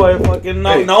 Oh, bro, I fucking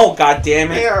no, Hey. no, god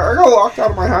damn it. yeah, I got locked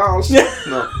out of my house.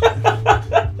 No,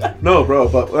 no, bro.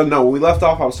 But no, when we left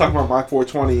off, I was talking about my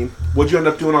 420. What'd you end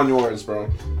up doing on yours, bro?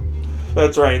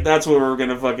 That's right. That's what we're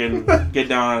gonna fucking get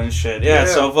down on and shit. Yeah. Yeah.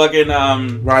 So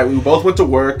fucking Right, we both went to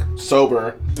work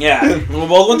sober. yeah. We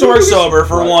both went to work sober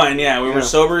for Right. one. Yeah, we were Yeah.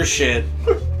 sober as shit.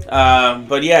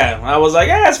 But yeah, I was like,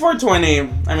 yeah, it's 420.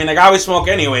 I mean, like I always smoke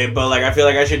anyway, but like I feel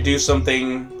like I should do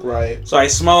something. Right. So I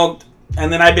smoked,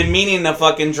 and then I've been meaning to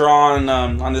fucking draw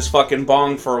on this fucking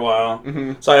bong for a while.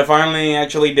 Mm-hmm. So I finally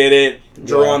actually did it.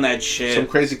 Drew on that shit. Some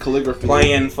crazy calligraphy.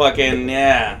 Playing fucking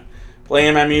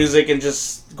playing my music and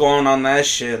just going on that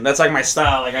shit. That's like my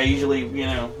style. Like I usually,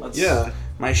 that's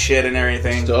my shit and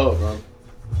everything. It's dope, bro.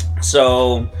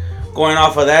 So going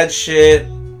off of that shit,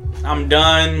 I'm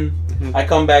done. Mhm. I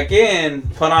come back in,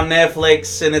 put on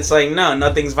Netflix, and it's like no,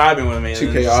 nothing's vibing with me. Too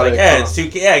And it's chaotic, Like, yeah, huh? it's too.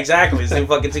 Yeah, exactly. It's too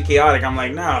fucking too chaotic. I'm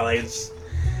like no, like it's.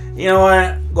 You know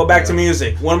what? Go back to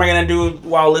music. What am I gonna do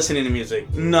while listening to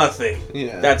music? Nothing.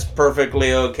 Yeah. That's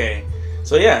perfectly okay.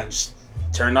 So yeah, just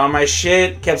turned on my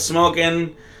shit, kept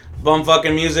smoking, bum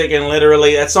fucking music, and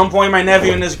literally at some point my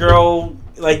nephew and this girl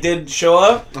like did show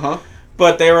up, Uh-huh.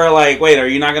 but they were like, "Wait, are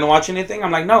you not gonna watch anything?"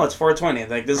 I'm like, "No, it's 420.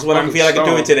 Like this is what I fucking feel like I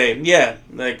do it stoned. today." Yeah,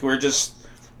 like we're just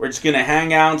gonna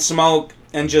hang out, smoke,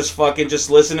 and just fucking just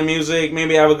listen to music.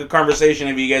 Maybe have a good conversation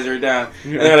if you guys are down.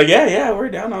 Yeah. And they're like, "Yeah, we're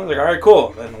down." I was like, "All right,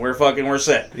 cool." And we're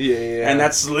set. Yeah. And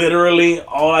that's literally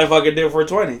all I fucking did for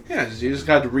 20. Yeah, you just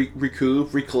got to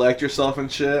recoup, recollect yourself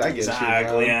and shit. I get you,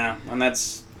 Exactly, man. yeah. And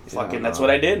that's fucking, that's no. what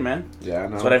I did, man. Yeah, I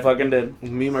know. That's what I fucking did.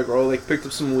 Me and my girl like picked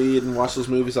up some weed and watched those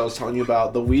movies I was telling you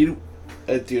about. The weed,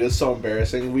 dude, it's so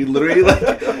embarrassing. We literally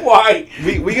like Why?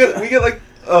 we get like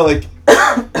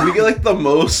we get like the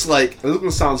most like, this is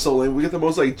gonna sound so lame. We get the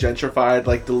most like gentrified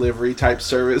like delivery type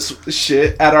service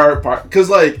shit at our apartment. Cause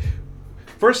like,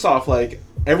 first off, like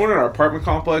everyone in our apartment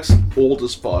complex old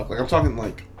as fuck. Like I'm talking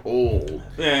like old,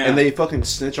 Yeah. and they fucking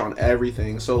snitch on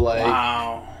everything. So like.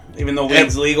 Wow. Even though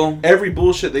weed's legal? Every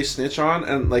bullshit they snitch on,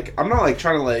 and like I'm not like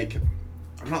trying to like,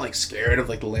 I'm not like scared of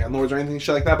like the landlords or anything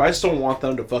shit like that, but I just don't want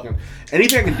them to fucking,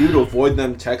 anything I can do to avoid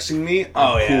them texting me,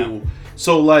 I'm cool.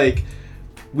 So like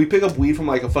we pick up weed from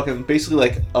like a fucking basically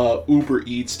like Uber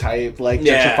Eats type like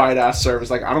gentrified ass service.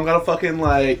 Like I don't gotta fucking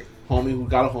like homie who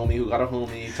got a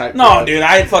homie type. No, shit. dude,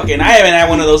 I haven't had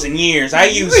one of those in years. I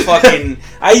use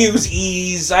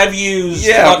Ease. I've used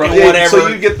fucking bro. Yeah, whatever. so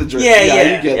you get the drift. Yeah,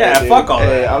 you get that, dude. fuck all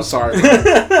hey, that. I'm sorry, bro.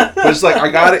 But it's like I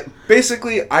got it.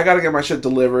 basically, I gotta get my shit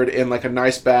delivered in like a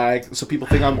nice bag so people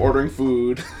think I'm ordering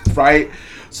food, right?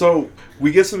 So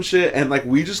we get some shit and like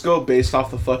we just go based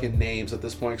off the fucking names at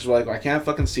this point because we're like, I can't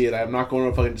fucking see it. I'm not going to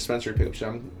a fucking dispensary to pick up shit.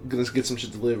 I'm gonna get some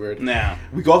shit delivered. Nah.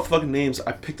 We go off the fucking names.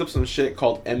 I picked up some shit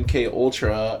called MK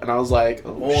Ultra and I was like,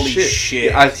 oh, holy shit.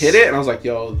 Yeah, I hit it and I was like,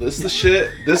 yo, this is the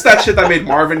shit. This is that shit that made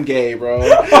Marvin gay, bro. Bro,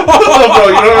 you know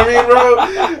what I mean, bro?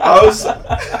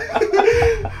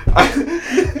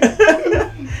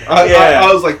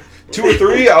 I was like 2 or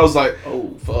 3. I was like, oh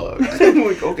fuck.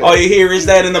 Like, okay. All you hear is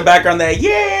that in the background. That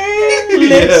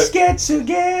let's get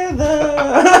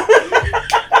together.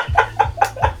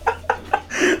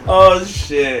 Oh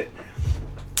shit.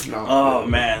 No, Oh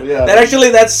man. Yeah,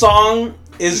 that song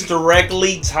is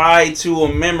directly tied to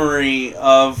a memory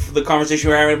of the conversation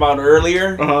we were having about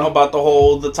earlier about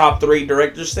the top 3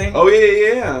 directors thing. Oh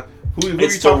yeah. Who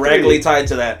it's directly tied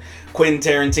to that. Quentin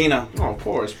Tarantino. Oh, of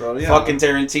course, bro. Yeah. Fucking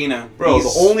Tarantino. Bro,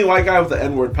 the only white guy with the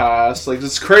N-word pass. Like,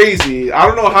 it's crazy. I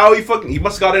don't know how he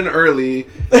must have got in early.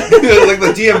 Like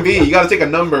the DMV, you gotta take a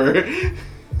number.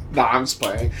 Nah, I'm just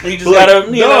playing. You just gotta,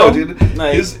 dude.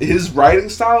 Like, his writing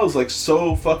style is like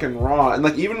so fucking raw. And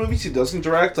like even movies he doesn't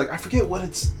direct, like I forget what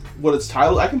it's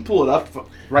titled. I can pull it up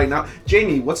right now.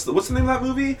 Jamie, what's the name of that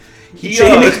movie?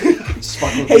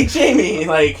 Hey Jamie,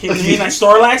 like you mean like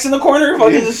Snorlax in the corner,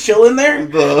 fucking just chilling there?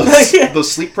 The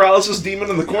sleep paralysis demon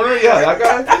in the corner, yeah, that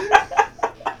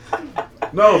guy.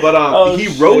 No, but he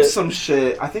wrote some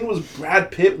shit. I think it was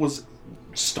Brad Pitt was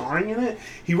starring in it.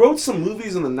 He wrote some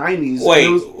movies in the 90s. Wait,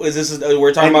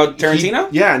 we're talking about Tarantino?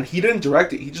 And he didn't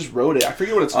direct it. He just wrote it. I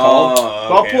forget what it's called.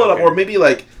 But I'll pull it up, or maybe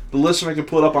like the listener can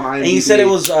pull it up on IMDb. And you said it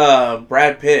was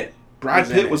Brad Pitt. Brad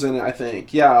Pitt was in it, I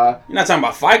think. Yeah. You're not talking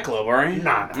about Fight Club, are you?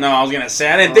 Nah. No, I was gonna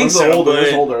say I didn't think so. It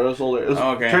was older.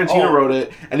 Okay. Tarantino wrote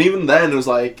it, and even then it was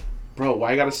like, bro, why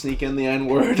you gotta sneak in the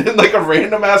N-word in like a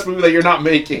random ass movie that you're not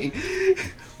making?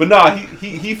 But nah,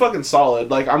 he fucking solid.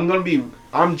 Like I'm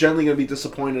generally gonna be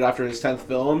disappointed after his 10th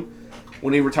film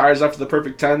when he retires after the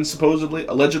Perfect 10,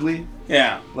 allegedly.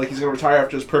 Yeah. Like he's gonna retire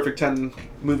after his Perfect 10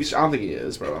 movies. I don't think he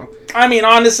is, bro. I mean,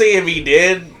 honestly, if he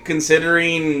did,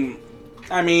 considering,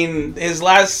 I mean, his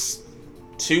last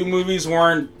 2 movies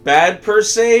weren't bad per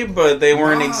se, but they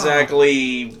weren't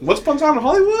exactly. What's Once Upon in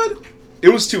Hollywood? It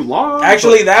was too long.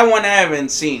 Actually, that one I haven't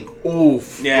seen.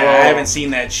 Oof. Yeah, bro. I haven't seen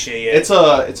that shit yet. It's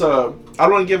a. I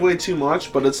don't want to give away too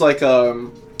much, but it's like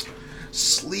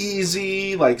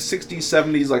sleazy, like 60s,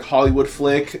 70s, like Hollywood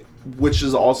flick, which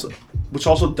also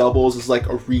doubles as like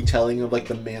a retelling of like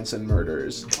the Manson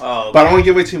murders. Oh, okay. But I don't want to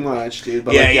give away too much, dude.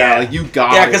 But like you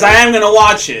got it. Yeah, because I am gonna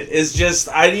watch it. It's just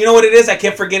you know what it is? I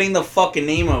kept forgetting the fucking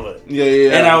name of it.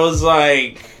 Yeah. And I was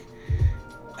like,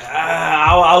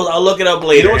 I'll look it up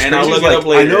later. You know what's crazy? I'll look it up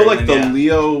later. I know like the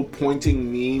Leo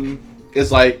pointing meme is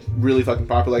like really fucking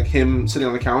popular. Like him sitting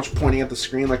on the couch pointing at the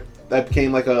screen, like that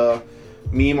became like a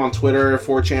meme on Twitter,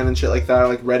 4chan and shit like that,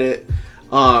 like Reddit.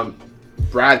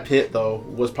 Brad Pitt though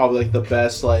was probably like the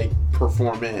best like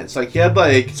performance. Like he had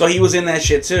like, so he was in that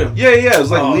shit too. Yeah, it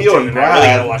was like Leo and Brad. I really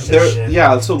gotta watch that shit.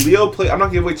 Yeah, so Leo played. I'm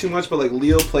not giving away too much, but like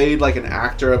Leo played like an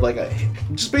actor of like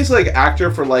just basically like actor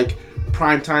for like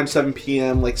primetime 7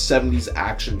 p.m. like 70s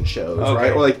action shows,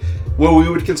 right? Or like what we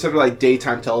would consider like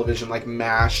daytime television, like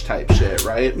MASH type shit,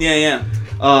 right? Yeah.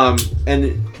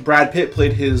 And Brad Pitt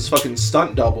played his fucking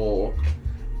stunt double.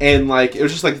 And, like, it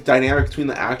was just, like, the dynamic between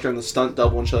the actor and the stunt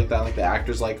double and shit like that. Like, the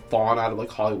actor's, like, fallen out of,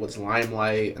 like, Hollywood's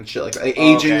limelight and shit like that. Like,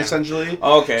 aging, essentially.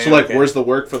 Okay. So, like, where's the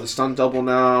work for the stunt double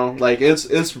now? Like,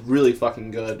 it's really fucking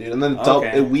good, dude. And then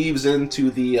it weaves into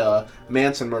the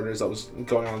Manson murders that was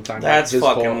going on at the time. That's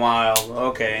fucking wild.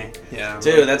 Okay. Yeah.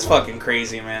 Dude, that's fucking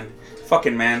crazy, man.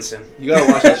 Fucking Manson. You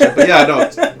gotta watch that shit. But yeah, no,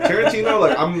 Tarantino,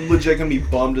 like, I'm legit gonna be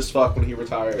bummed as fuck when he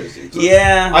retires, dude.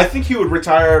 Yeah. I think he would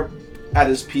retire at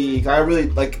his peak. I really,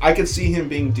 like, I could see him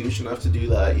being douche enough to do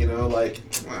that, you know? Like,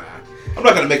 I'm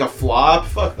not gonna make a flop.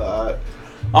 Fuck that.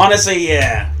 Honestly,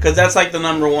 yeah. Because that's, like, the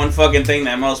number one fucking thing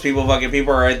that most people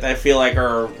are, I feel like,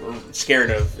 are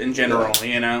scared of in general,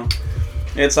 you know?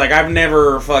 It's like, I've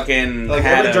never fucking like,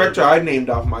 every director I named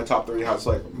off my top 3 has,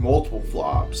 like, multiple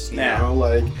flops, you know?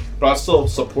 Like, but I still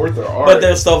support their art. But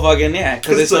they're still fucking,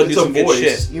 because they still do some good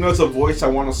shit. You know, it's a voice I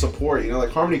want to support, you know? Like,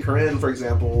 Harmony Korine, for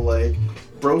example, like,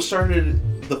 bro started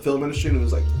the film industry when he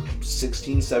was like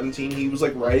 16, 17. He was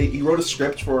like he wrote a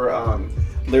script for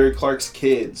Larry Clark's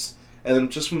Kids, and then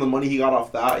just from the money he got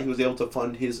off that, he was able to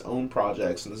fund his own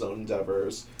projects and his own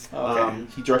endeavors.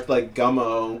 He directed like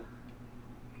Gummo,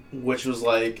 which was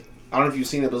like, I don't know if you've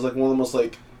seen it, but it was like one of the most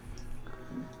like.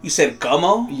 You said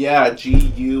Gummo? Yeah,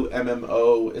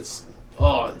 Gummo.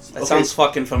 That sounds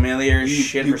fucking familiar.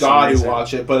 You gotta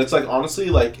watch it, but it's like honestly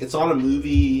like it's on a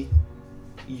movie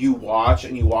you watch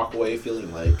and you walk away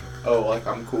feeling like, oh, like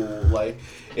I'm cool. Like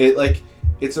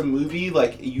it's a movie,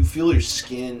 like you feel your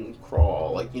skin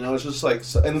crawl. Like, you know, it's just like,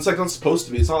 and it's like not supposed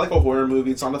to be. It's not like a horror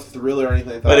movie. It's not a thriller or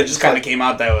anything like that. But it just kind of like, came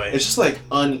out that way. It's just like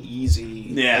uneasy.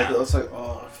 Yeah. Like, it's like,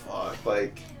 oh fuck,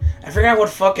 like. I forgot what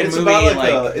fucking It's movie. about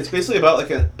like it's basically about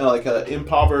like a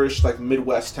impoverished like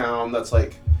Midwest town that's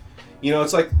like, you know,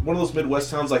 it's like one of those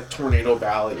Midwest towns like Tornado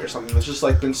Valley or something that's just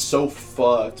like been so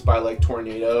fucked by like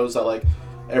tornadoes that like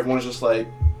everyone's just like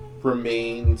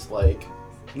remained like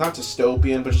not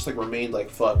dystopian but just like remained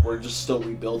like fuck, we're just still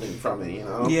rebuilding from it, you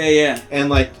know? Yeah. And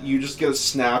like you just get a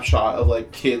snapshot of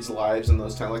like kids' lives in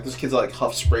those towns. Like there's kids that like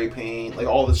huff spray paint, like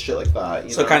all this shit like that.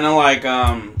 You know? Kind of like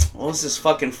what was this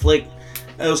fucking flick?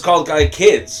 It was called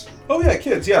Kids. Oh yeah,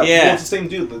 Kids. Yeah. Yeah. Well, it's the same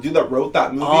dude. The dude that wrote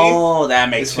that movie. Oh, that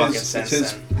makes fucking sense.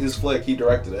 It's his flick. He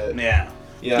directed it. Yeah.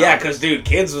 Yeah. Yeah, because dude,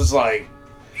 Kids was like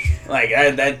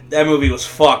that movie was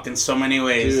fucked in so many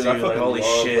ways. Dude, I Like, fucking holy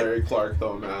love shit. Larry Clark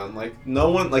though, man. Like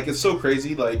no one, like it's so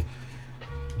crazy. Like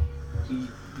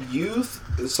youth,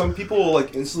 some people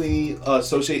like instantly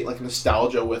associate like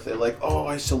nostalgia with it. Like, oh,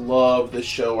 I used to love this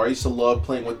show, or I used to love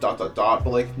playing with ... But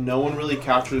like no one really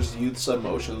captures youth's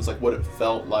emotions, like what it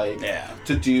felt like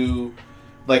to do.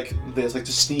 Like this, like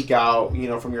to sneak out, you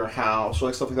know, from your house or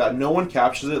like stuff like that. No one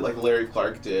captures it like Larry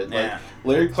Clark did. Like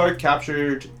Larry Clark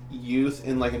captured youth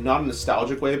in like not a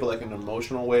nostalgic way, but like an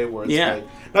emotional way where it's like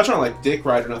not trying to like dick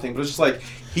ride or nothing, but it's just like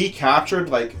he captured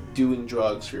like doing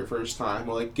drugs for your first time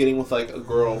or like getting with like a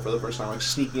girl for the first time, like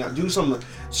sneaking out, do some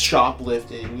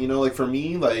shoplifting. You know, like for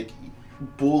me, like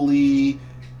Bully,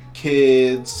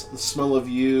 Kids, The Smell of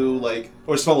You, like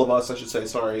or Smell of Us, I should say.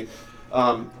 Sorry.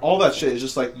 All that shit is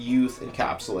just like youth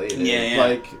encapsulated.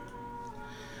 Like,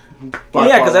 well,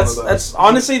 yeah, because that's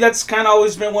honestly that's kind of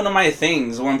always been one of my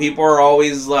things. When people are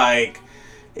always like,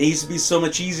 it used to be so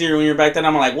much easier when you're back then.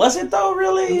 I'm like, was it though?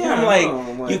 Really? Yeah,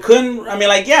 I'm like, you couldn't. I mean,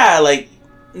 like, yeah, like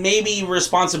maybe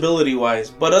responsibility wise,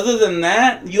 but other than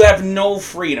that, you have no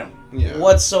freedom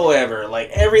whatsoever. Like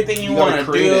everything you want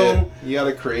to do, you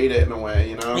gotta create it in a way,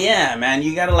 you know. Yeah, man,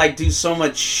 you gotta like do so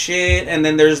much shit, and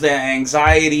then there's the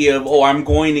anxiety of, oh, I'm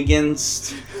going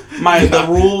against the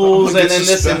rules, and then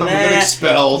this and that. I'm getting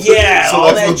expelled. Yeah, so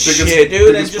all that shit,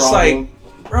 dude, and just problem.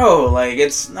 Like, bro, like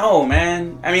it's no,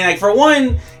 man. I mean, like for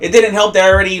one, it didn't help that I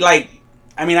already like.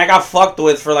 I mean, I got fucked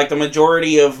with for, like, the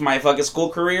majority of my fucking school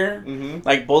career. Mm-hmm.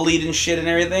 Like, bullied and shit and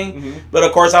everything. Mm-hmm. But,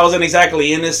 of course, I wasn't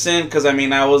exactly innocent because, I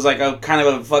mean, I was, like, a kind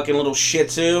of a fucking little shit,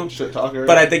 too. Shit talker.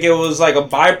 But I think it was, like, a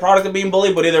byproduct of being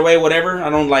bullied. But either way, whatever.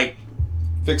 I don't, like...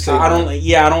 Fixate.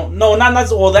 I don't... No, not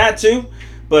well, that, too.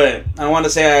 But I want to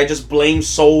say I just blame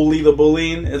solely the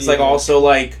bullying. It's, like, also,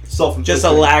 like... Just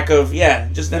a lack of... Yeah.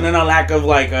 Just and then a lack of,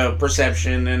 like,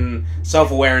 perception and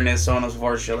self-awareness, so on and so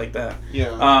forth, shit like that.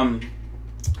 Yeah.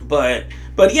 But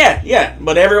yeah.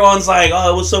 But everyone's like,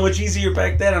 oh, it was so much easier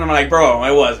back then. And I'm like, bro,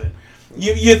 it wasn't.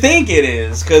 You think it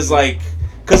is because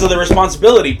of the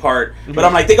responsibility part. Mm-hmm. But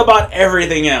I'm like, think about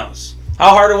everything else. How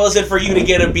hard was it for you to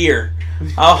get a beer?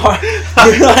 How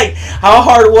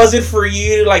hard was it for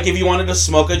you, like, if you wanted to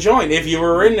smoke a joint, if you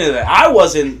were into that? I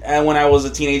wasn't when I was a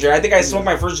teenager. I think I smoked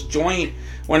my first joint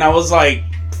when I was, like,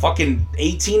 fucking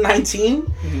 18, 19.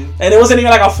 Mm-hmm. And it wasn't even,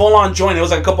 like, a full-on joint. It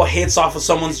was, like, a couple hits off of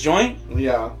someone's joint.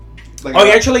 Yeah. Like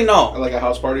actually, no. Like a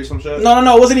house party or some shit?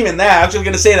 No, it wasn't even that. I was actually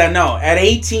going to say that, no. At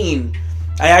 18,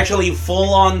 I actually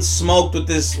full-on smoked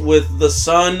with the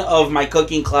son of my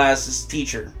cooking class's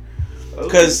teacher.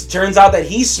 Because turns out that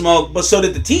he smoked, but so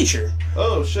did the teacher.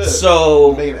 Oh, shit.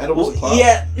 So... Making edibles in class?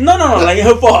 Yeah. No. Like,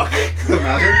 fuck.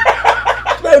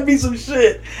 Imagine. That'd be some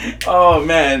shit. Oh,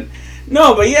 man.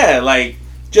 No, but yeah, like,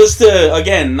 just to,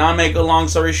 again, not make a long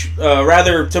story...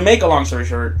 rather, to make a long story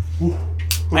short...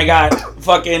 I got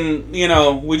fucking,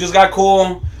 we just got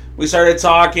cool. We started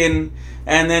talking,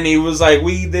 and then he was like,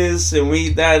 weed this and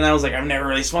weed that, and I was like, I've never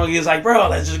really smoked. He was like, bro,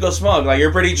 let's just go smoke. Like,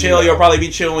 you're pretty chill. Yeah. You'll probably be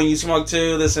chill when you smoke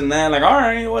too, this and that. Like, all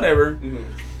right, whatever. Mm-hmm.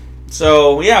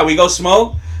 So, yeah, we go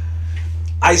smoke.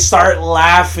 I start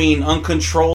laughing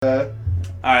uncontrollably. All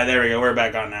right, there we go. We're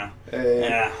back on now. Hey.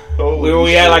 Yeah.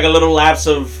 We had like a little lapse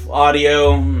of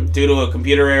audio due to a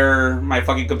computer error. My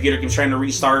fucking computer keeps trying to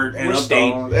restart and update.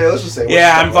 Stoned. Hey, let's just say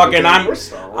I'm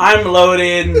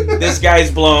loaded. This guy's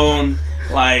blown.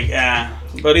 Like,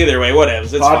 but either way,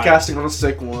 whatevs. It's podcasting fine. On a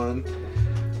sick one.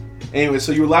 Anyway,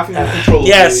 so you were laughing uncontrollably.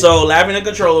 Yeah, so laughing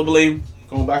uncontrollably.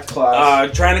 Going back to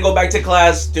class. Trying to go back to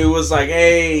class. Dude was like,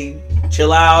 hey,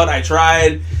 chill out. I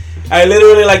tried. I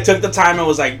literally, like, took the time and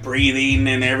was, like, breathing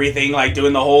and everything, like,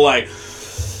 doing the whole, like,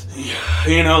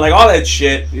 like, all that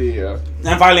shit. Yeah.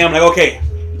 And finally, I'm like, okay,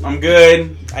 I'm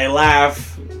good. I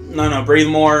laugh. No, breathe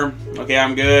more. Okay,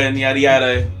 I'm good. Yada,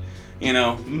 yada. You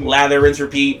know, lather, rinse,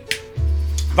 repeat.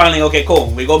 Finally, okay,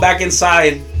 cool. We go back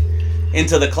inside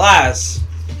into the class,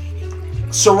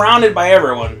 surrounded by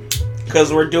everyone,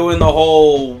 because we're doing the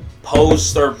whole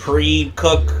post or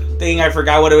pre-cook thing. I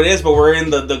forgot what it is, but we're in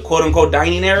the quote-unquote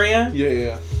dining area.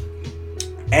 Yeah.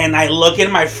 And I look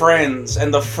at my friends,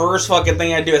 and the first fucking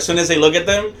thing I do, as soon as they look at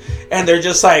them, and they're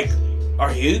just like,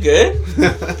 "Are you good?"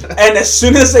 And as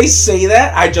soon as they say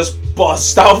that, I just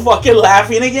bust out fucking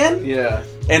laughing again. Yeah.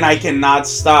 And I cannot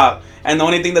stop. And the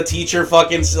only thing the teacher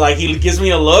fucking, like, he gives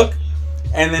me a look,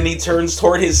 and then he turns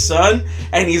toward his son,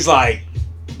 and he's like,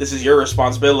 "This is your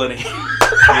responsibility." What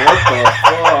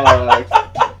the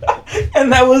fuck?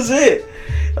 And that was it.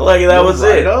 Like, that was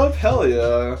it. Up? Hell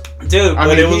yeah. Dude,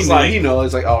 but it was like... He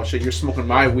knows, like, oh shit, you're smoking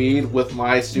my weed with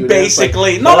my students.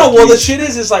 Basically. Like, well, the shit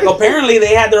is like, apparently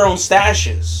they had their own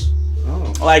stashes.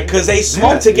 Oh. Like, because they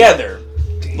smoked together.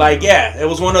 Damn. Like, yeah, it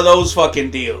was one of those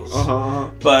fucking deals.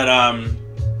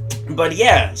 But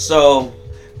yeah, so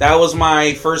that was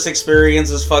my first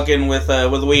experiences fucking with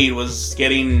weed, was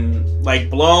getting, like,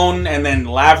 blown and then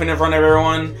laughing in front of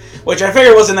everyone, which I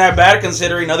figured wasn't that bad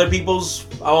considering other people's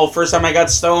first time I got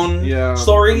stoned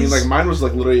stories. I mean, like, mine was,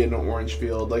 like, literally in an orange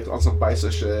field, like, on some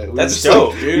bicep shit. That's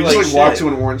dope, dude. We just, like, walked to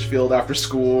an orange field after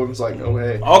school and it's like, oh,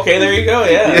 hey. Okay, there you go,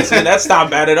 yeah. That's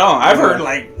not bad at all. I've heard,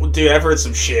 like, dude, I've heard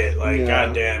some shit. Like,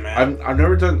 goddamn, man.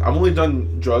 I've only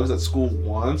done drugs at school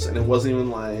once, and it wasn't even,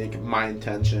 like, my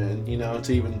intention, you know,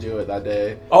 to even do it that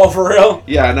day. Oh, for real?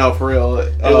 Yeah, no, for real.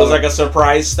 It was like a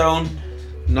surprise stone?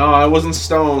 No, I wasn't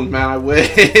stoned, man. I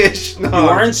wish. No. You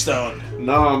weren't stoned?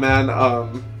 No, man.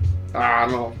 I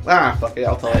don't know. Fuck it,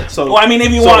 I'll tell it. So, well, I mean,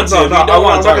 if you want to. No, if you don't I'm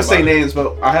want not to gonna say names,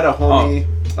 but I had a homie.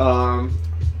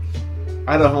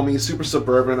 I had a homie, super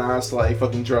suburban ass, like,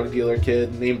 fucking drug dealer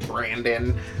kid named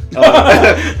Brandon.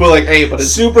 But like, hey, but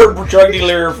it's super drug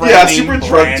dealer friend. Yeah, super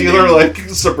drug dealer, like,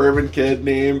 suburban kid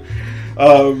name.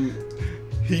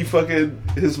 He fucking,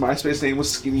 his MySpace name was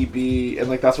Skinny B, and,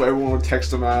 like, that's what everyone would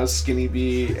text him as, Skinny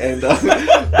B. And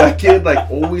that kid,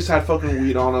 like, always had fucking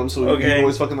weed on him, so he would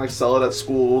always fucking, like, sell it at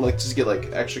school, like, just to get, like,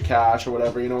 extra cash or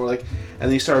whatever, you know, like, and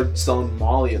then he started selling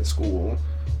Molly at school.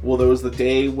 Well, there was the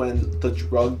day when the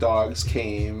drug dogs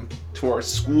came to our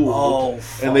school. Oh,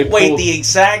 and they the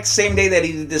exact same day that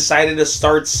he decided to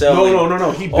start selling.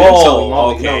 No. He'd been selling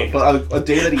Molly. Okay. No, but a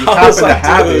day that he happened to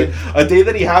have it, a day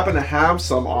that he happened to have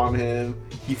some on him,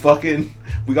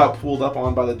 we got pulled up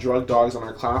on by the drug dogs in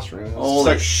our classroom.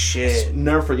 Holy shit!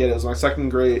 Never forget it. It was my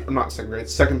second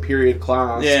period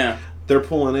class. Yeah. They're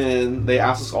pulling in. They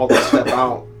asked us all to step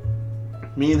out.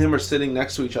 Me and him are sitting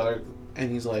next to each other, and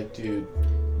he's like, "Dude,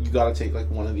 you gotta take, like,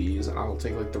 one of these, and I'll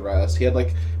take, like, the rest." He had,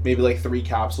 like, maybe, like, 3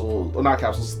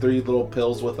 little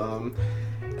pills with him,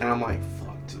 and I'm like,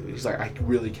 "Fuck, dude." He's like, "I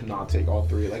really cannot take all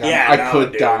 3. Like, I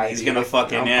could die. He's gonna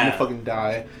fucking I'm gonna fucking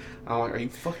die." I'm like, "Are you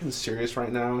fucking serious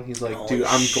right now?" And he's like, "Dude,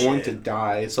 I'm going to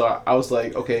die." So I was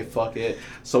like, "Okay, fuck it."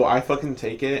 So I fucking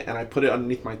take it, and I put it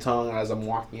underneath my tongue as I'm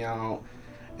walking out.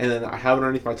 And then I have it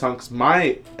underneath my tongue, because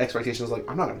my expectation is, like,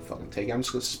 I'm not going to fucking take it. I'm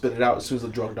just going to spit it out as soon as the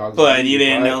drug dogs... But you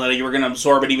didn't know that you were going to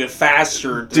absorb it even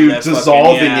faster. Dude,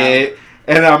 dissolving it.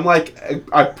 And I'm like,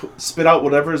 I spit out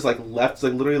whatever is, like, left.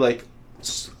 Like, literally, like,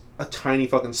 a tiny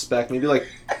fucking speck. Maybe, like,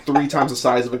 3 times the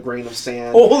size of a grain of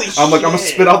sand. Holy shit. I'm like, I'm going to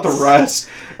spit out the rest.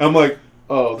 I'm like,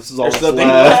 oh, this is all that's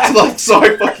left. Like, so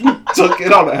I fucking took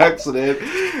it on accident.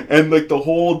 And, like, the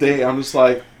whole day, I'm just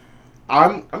like...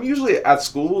 I'm usually at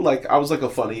school, like, I was, like, a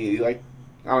funny, like,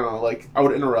 I don't know, like, I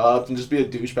would interrupt and just be a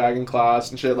douchebag in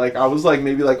class and shit. Like, I was, like,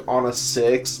 maybe, like, on a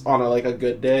 6 on a, like, a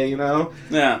good day, you know?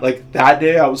 Yeah. Like, that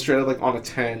day, I was straight up, like, on a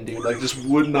 10, dude. Like, just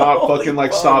would not fucking,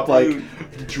 like, stop, dude.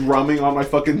 Like, drumming on my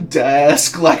fucking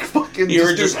desk, like, fucking... You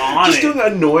were just on it. Just doing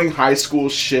annoying high school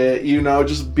shit, you know?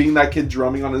 Just being that kid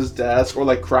drumming on his desk, or,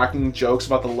 like, cracking jokes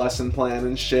about the lesson plan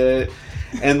and shit.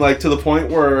 And, like, to the point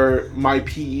where my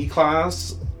PE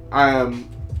class... I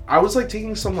was, like,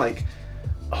 taking some, like,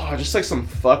 just, like, some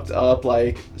fucked up,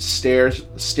 like, stair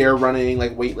running,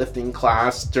 like, weightlifting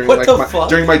class during,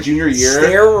 during my junior year.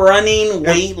 Stair running,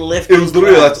 weightlifting. It was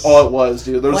literally, class. that's all it was,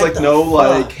 dude. There was, like, no,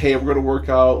 fuck? like, hey, we're gonna work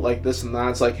out, like, this and that.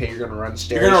 It's like, hey, you're gonna run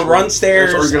stairs. You're gonna run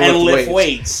stairs or you're gonna lift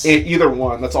weights. Either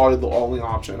one. That's all the only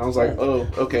option. I was like, oh,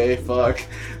 okay, fuck.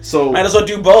 So might as well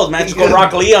do both, man. Just go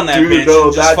Rock Lee on that dude, bitch.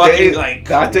 No,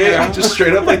 that day, I just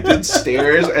straight up, like, did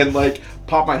stairs and, like,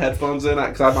 pop my headphones in,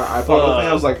 because I had my iPod with me.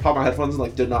 I was like, pop my headphones and,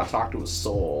 like, did not talk to a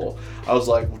soul. I was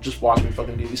like, just watch me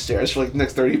fucking do these stairs for, like, the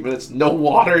next 30 minutes. No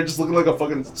water, just looking like a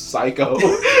fucking psycho.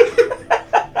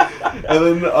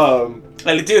 And then,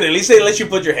 like, dude, at least they let you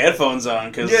put your headphones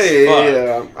on, because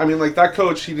yeah. I mean, like, that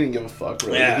coach, he didn't give a fuck,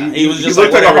 really. Yeah, he was just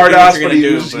looked like a hard ass, but he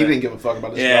didn't give a fuck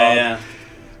about his job. Yeah.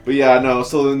 But yeah, no.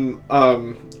 So then,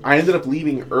 I ended up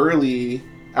leaving early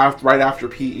right after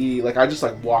PE. Like I just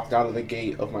like walked out of the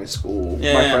gate of my school.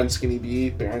 Yeah. My friend Skinny B,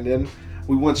 Brandon.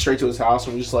 We went straight to his house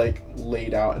and we just like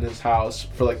laid out in his house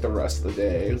for like the rest of the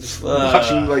day, just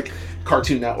watching like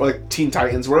Cartoon Network, like Teen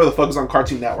Titans, whatever the fuck was on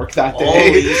Cartoon Network that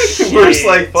day. We're just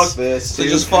like, fuck this. So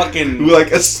just fucking. We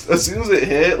like as soon as it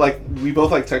hit, like we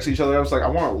both like texted each other. I was like, I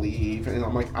want to leave, and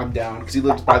I'm like, I'm down because he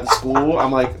lived by the school.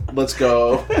 I'm like, let's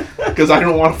go, because I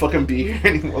don't want to fucking be here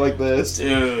anymore like this.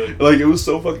 Dude. Like it was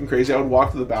so fucking crazy. I would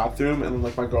walk to the bathroom and then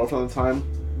like my girlfriend at the time,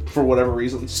 for whatever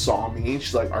reason, saw me.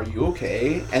 She's like, "Are you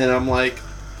okay?" And then I'm like,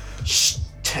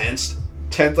 tense.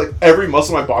 Like every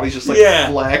muscle in my body's just like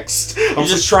flexed. I'm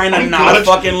just trying to not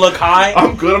fucking look high.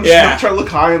 I'm good. I'm just trying to look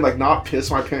high and like not piss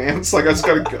my pants. Like I just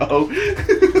gotta go.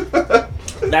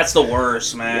 That's the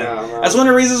worst, man. Yeah, man. That's one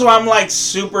of the reasons why I'm like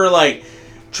super like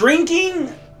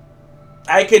drinking.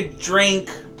 I could drink.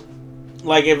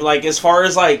 Like if like as far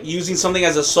as like using something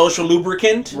as a social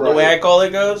lubricant, the way I call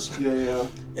it goes,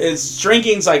 it's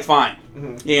drinking's like fine,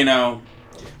 you know,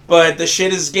 but the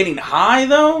shit is getting high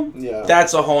though. Yeah,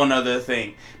 that's a whole nother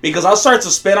thing because I'll start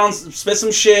to spit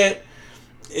some shit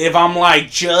if I'm like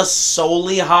just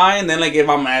solely high, and then like if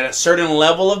I'm at a certain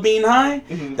level of being high,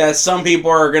 that some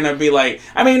people are gonna be like,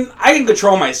 I mean, I can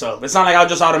control myself. It's not like I'll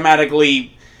just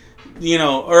automatically, you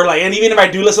know, or like, and even if I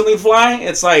do let something fly,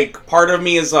 it's like part of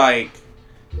me is like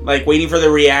waiting for the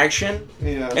reaction.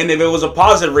 Yeah. And if it was a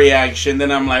positive reaction,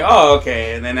 then I'm like, oh,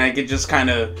 okay. And then I could just kind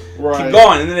of keep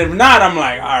going. And then if not, I'm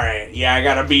like, all right, yeah, I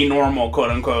gotta be normal, quote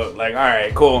unquote. Like, all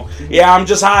right, cool. Yeah, I'm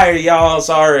just high, y'all.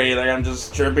 Sorry. Like, I'm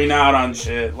just tripping out on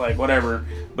shit. Like, whatever.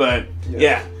 But,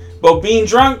 yeah. But being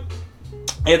drunk,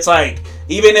 it's like,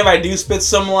 even if I do spit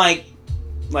some, like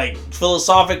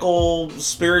philosophical,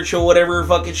 spiritual, whatever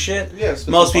fucking shit,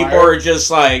 most people are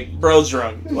just like, bro's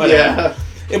drunk. Whatever. Yeah.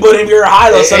 But if you're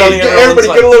high, though, suddenly everybody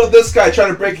like, get a load of this guy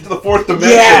trying to break into the fourth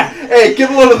dimension. Yeah. Hey, give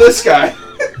a load of this guy.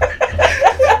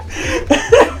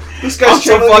 This guy's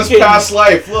channeling his past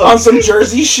life. Look. On some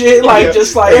Jersey shit, like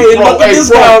just like, hey, look at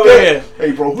this guy over here.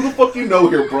 Hey, bro, who the fuck you know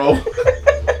here, bro?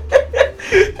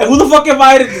 Hey, who the fuck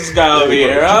invited this guy over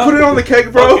here? Huh? Put it on the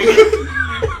cake, bro.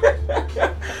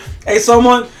 Hey,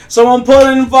 someone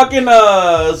putting fucking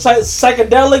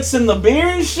psychedelics in the beer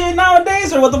and shit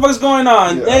nowadays, or what the fuck's going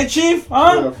on? Yeah. Hey, Chief,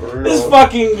 huh? Yeah, for real. This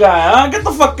fucking guy, huh? Get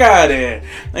the fuck out of here.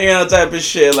 You know, type of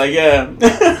shit. Like, yeah.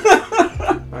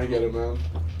 I get it, man.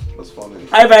 That's funny.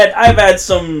 I've had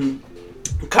some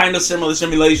kind of similar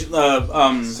simulations. Wow,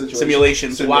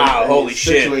 holy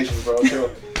shit. Situations, bro.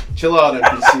 Chill out,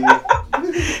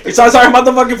 NPC. You start talking about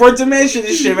the fucking fourth dimension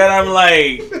and shit, man. I'm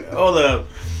like, hold up.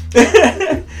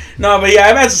 No, but yeah,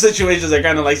 I've had some situations that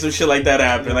kind of like some shit like that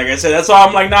happen. Like I said, that's why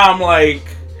I'm like, now I'm like,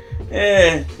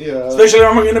 yeah. Especially when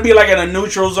I'm gonna be like in a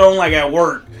neutral zone, like at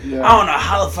work. Yeah. I don't know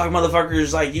how the fuck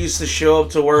motherfuckers like used to show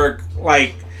up to work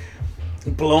like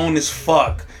blown as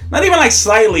fuck. Not even like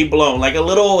slightly blown, like a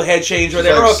little head change or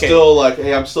whatever. Like okay. Still like,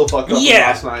 hey, I'm still fucked up from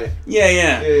last night.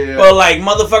 Yeah. But like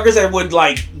motherfuckers that would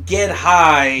like get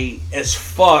high as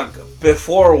fuck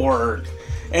before work.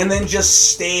 And then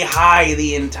just stay high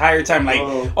the entire time. Like,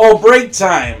 break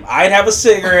time. I'd have a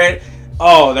cigarette.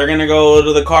 Oh, they're gonna go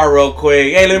to the car real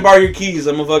quick. Hey, let me borrow your keys.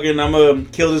 I'm gonna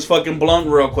kill this fucking blunt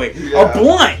real quick. Yeah. A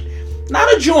blunt.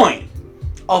 Not a joint.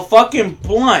 A fucking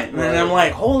blunt. Right. And I'm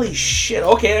like, holy shit.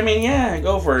 Okay, I mean, yeah,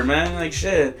 go for it, man. Like,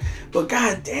 shit. But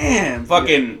goddamn.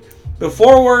 Fucking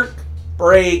before work,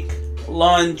 break.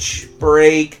 Lunch,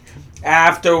 break.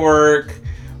 After work.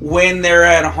 When they're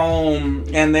at home,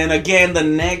 and then again the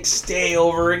next day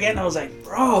over again. I was like,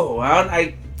 bro,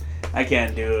 I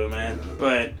can't do it, man.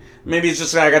 But maybe it's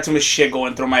just that I got too much shit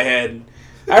going through my head.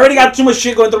 I already got too much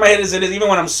shit going through my head as it is, even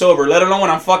when I'm sober. Let alone when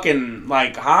I'm fucking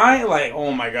like high. Like,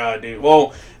 oh my god, dude.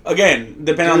 Well, again,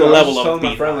 depending on the level of beat.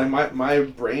 My friend, like my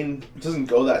brain doesn't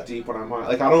go that deep when I'm high.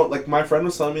 Like I don't like. My friend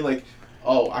was telling me like,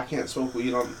 oh, I can't smoke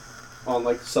weed on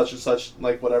like such and such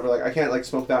like whatever. Like I can't like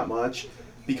smoke that much.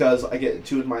 Because I get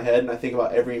too in my head and I think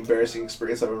about every embarrassing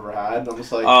experience I've ever had, and I'm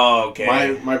just like, oh,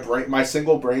 okay. My brain, my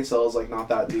single brain cell is like not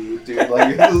that deep, dude.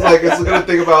 Like it's gonna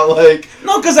think about like,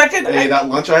 no, because I could. Hey, that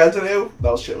lunch I had today,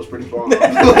 that shit was pretty bomb.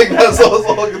 Like that's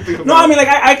all I can think about. No, I mean like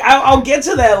I'll get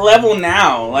to that level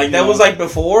now. Like that was like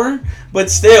before, but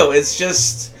still, it's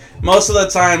just most of the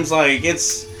times like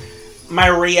it's my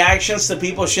reactions to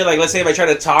people shit. Like let's say if I try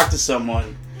to talk to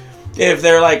someone. If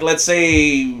they're like, let's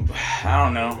say, I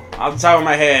don't know, off the top of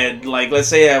my head, like, let's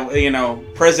say,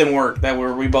 prison work that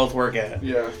we both work at.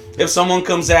 Yeah. If someone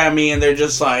comes at me and they're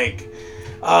just like,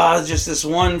 Just this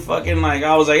one fucking, like,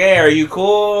 I was like, hey, are you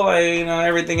cool? Like, you know,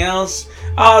 everything else.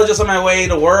 I was just on my way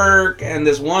to work, and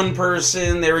this one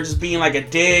person, they were just being like a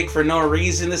dick for no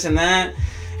reason, this and that.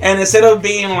 And instead of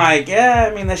being like, yeah,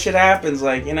 I mean, that shit happens,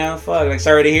 like, you know, fuck, like,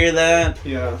 sorry to hear that.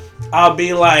 Yeah. I'll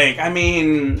be like, I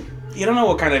mean, you don't know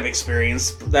what kind of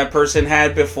experience that person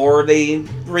had before they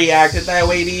reacted that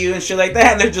way to you and shit like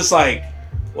that. And they're just like,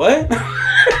 what?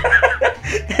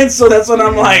 And so that's when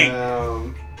I'm like,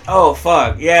 oh,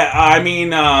 fuck. Yeah, I mean,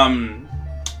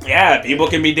 yeah, people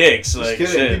can be dicks. Like,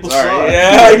 kidding, shit. people Sorry. suck.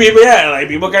 Yeah, like,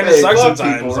 people kind of suck fuck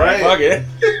sometimes. people, Like, right? fuck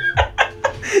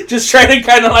it. Just try to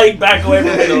kind of, like, back away from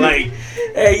it. Like,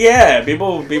 hey, yeah,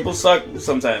 people suck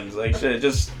sometimes. Like, shit,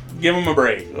 just give them a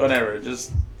break. Whatever.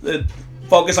 Just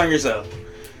focus on yourself.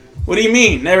 What do you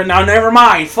mean? Never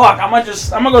mind. Fuck, I'm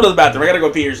gonna go to the bathroom. I gotta go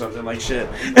pee or something. Like, shit.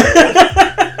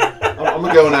 I'm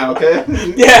gonna go now, okay?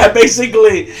 Yeah,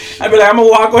 basically. I'd be like, I'm gonna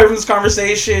walk away from this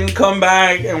conversation, come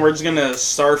back, and we're just gonna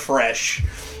start fresh.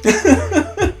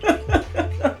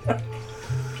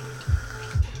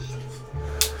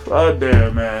 God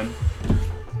damn, man.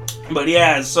 But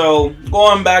yeah, so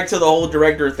going back to the whole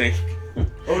director thing.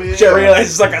 Oh yeah. Which I realize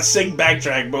it's like a sick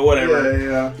backtrack, but whatever.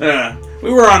 Yeah.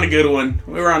 We were on a good one.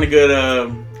 We were on a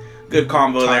good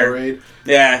combo Tirade.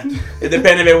 there. Yeah. It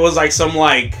depended if it was like some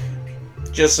like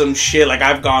just some shit like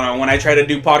I've gone on when I try to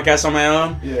do podcasts on my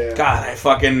own. Yeah. God,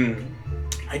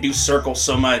 I do circles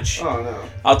so much. Oh no.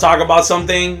 I'll talk about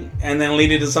something and then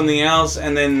lead it to something else,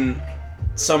 and then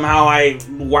somehow I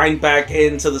wind back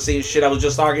into the same shit I was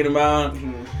just talking about.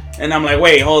 Mm-hmm. And I'm like,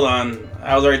 wait, hold on.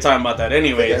 I was already talking about that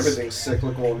anyways. Everything's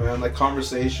cyclical, man. Like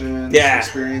conversations, Yeah.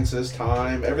 experiences,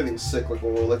 time. Everything's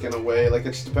cyclical. Like in a way, like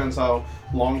it just depends how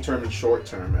long term and short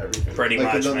term everything. Pretty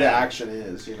like, much, the man. action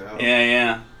is, you know.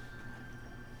 Yeah.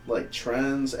 Like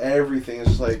trends, everything is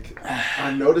just like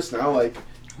I notice now. Like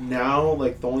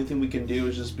the only thing we can do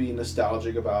is just be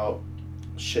nostalgic about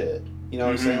shit. You know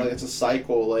what I'm saying? Like it's a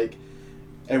cycle. Like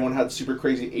everyone had super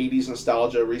crazy 80s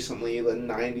nostalgia recently, the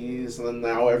 90s, and then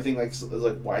now everything like is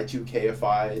like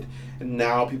Y2Kified, and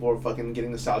now people are fucking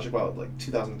getting nostalgic about like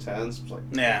 2010s. It's like,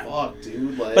 Yeah. fuck,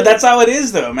 dude. Like, But that's how it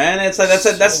is, though, man. It's like that's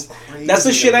the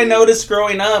crazy, shit I dude. noticed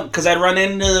growing up, because I'd run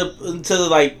into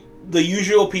like the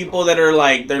usual people that are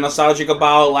like they're nostalgic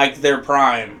about like their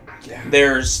prime, Yeah.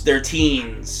 their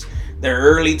teens, their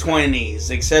early 20s,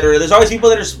 etc. There's always people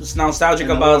that are nostalgic And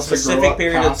no one about a wants to grow specific up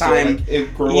period of past it, time. like,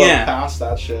 it grew Yeah. up past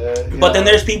that shit. But then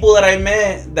Yeah. there's people that I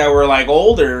met that were like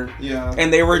older, Yeah.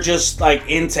 and they were just like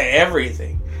into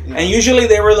everything. Yeah. And usually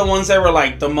they were the ones that were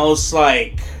like the most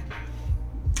like,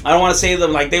 I don't want to say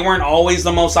them like they weren't always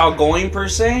the most outgoing per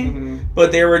se, Mhm.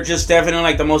 but they were just definitely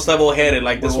like the most level-headed.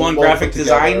 Like this Well, one well graphic put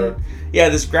design, together. yeah,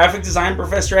 this graphic design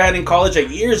professor I had in college like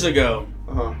years ago.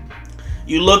 Uh-huh.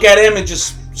 You look at him and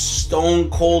just stone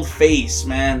cold face,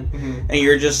 man, Mhm. and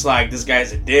you're just like, this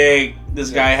guy's a dick. This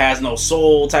Yeah. guy has no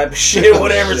soul, type of shit,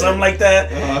 whatever, Shit. something like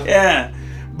that. Uh-huh. Yeah,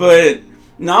 but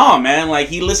no, man, like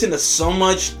he listened to so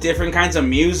much different kinds of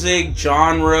music,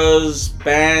 genres,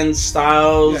 bands,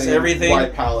 styles, Yeah, everything.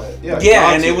 Wide palette. Yeah. Yeah,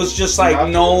 got and to. it was just You like have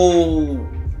to.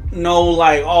 no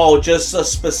like, oh, just a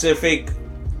specific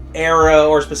era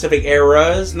or specific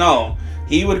eras. No,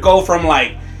 he would go from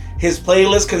like, his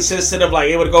playlist consisted of like,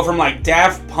 it would go from like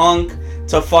Daft Punk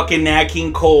to fucking Nat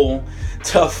King Cole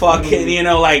to fucking, you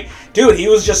know, like, dude, he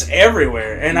was just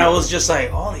everywhere. And I was just like,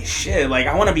 holy shit, like,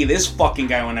 I want to be this fucking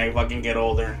guy when I fucking get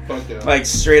older. Fuck yeah. Like,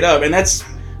 straight up. And that's,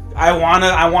 I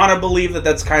wanna believe that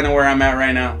that's kind of where I'm at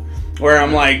right now. Where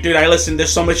I'm like, dude, I listen,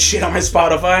 there's so much shit on my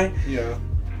Spotify. Yeah.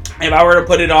 If I were to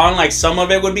put it on, like, some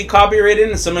of it would be copyrighted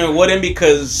and some of it wouldn't,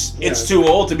 because it's Yeah. too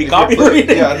old to be If your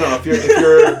copyrighted. yeah, no.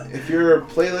 If your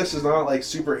playlist is not like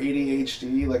super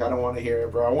ADHD, like I don't want to hear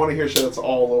it, bro. I want to hear shit that's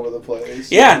all over the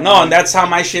place. Yeah, You know? no, and that's how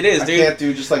my shit is, I dude. can't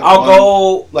do just like I'll one-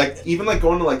 go like even like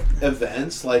going to like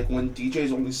events, like when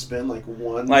DJs only spin like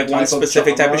one like one type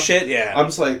specific type genre, of shit, yeah. I'm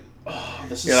just like, oh,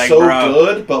 this is You're like, so bro.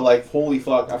 good, but like holy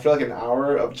fuck, after like an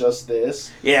hour of just this,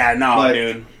 Yeah, no, like,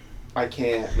 dude. I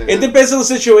can't. Man. It depends on the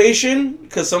situation,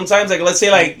 because sometimes, like, let's say,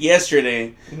 like,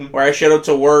 yesterday, Mhm. where I showed up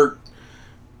to work,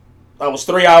 I was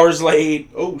 3 hours late,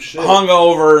 Oh shit.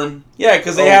 hungover. Yeah,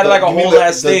 because they Oh, had, like, a you mean whole the,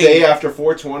 ass the thing. day after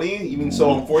 420. You mean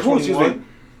so on Excuse 421? me.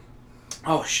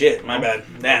 Oh, shit, my bad.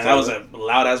 Damn, that was a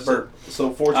loud-ass burp.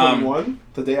 So 421,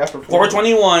 the day after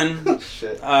 421,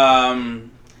 Shit.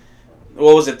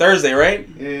 what was it, Thursday, right?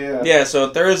 Yeah. Yeah, so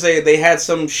Thursday, they had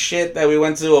some shit that we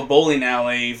went to a bowling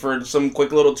alley for some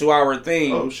quick little 2-hour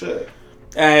thing. Oh shit.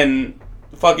 And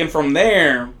fucking from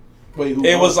there, Wait, who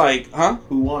it won? was like, huh?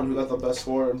 Who won? Who got the best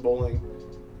score in bowling?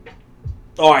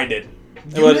 Oh, I did.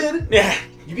 You did? Yeah.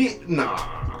 You beat? Nah.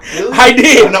 Really? I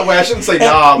did. No, I shouldn't say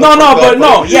nah. No,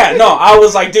 I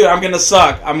was like, dude, I'm gonna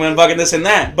suck. I'm gonna fucking this and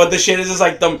that. But the shit is just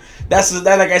like that's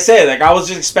like I said, like I was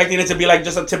just expecting it to be like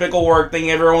just a typical work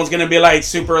thing. Everyone's gonna be like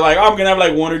super like, oh, I'm gonna have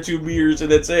like 1 or 2 beers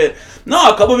and that's it.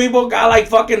 No, a couple people got like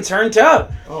fucking turned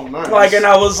up. Oh, nice. Like, and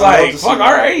I was like, fuck,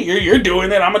 all right, you're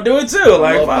doing it, I'm gonna do it too.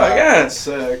 Like, fuck, that. yeah. That's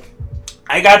sick.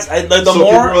 I got the so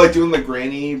more people were like doing the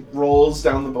granny rolls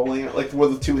down the bowling, like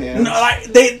with the 2 hands. no, like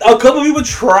a couple people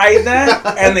tried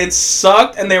that and it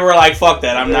sucked, and they were like, "Fuck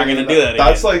that! I'm not gonna do that."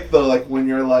 That's again. like when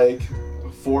you're like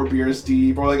 4 beers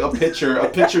deep, or like a pitcher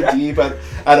deep at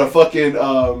a fucking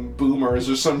Boomers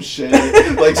or some shit.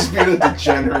 Like just being a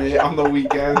degenerate on the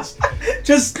weekends.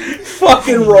 Just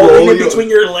fucking rolling in between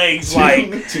your legs,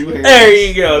 like 2 hands. there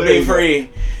you go, be free.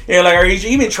 Yeah, like, are you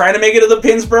even trying to make it to the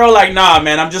pins, bro? Like, nah,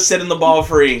 man, I'm just setting the ball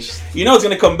free. You know it's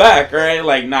gonna come back, right?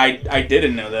 Like, nah, I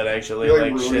didn't know that actually. You're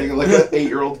like ruining shit. like an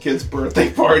 8-year-old kid's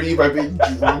birthday party by being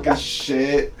drunk as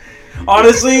shit.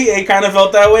 Honestly, it kind of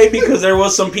felt that way because there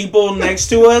was some people next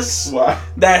to us Wow.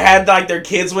 that had like their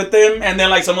kids with them, and then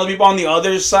like some other people on the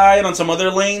other side on some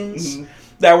other lanes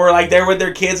that were like there with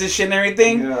their kids and shit and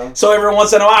everything. Yeah. So every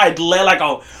once in a while, I'd let like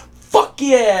a fuck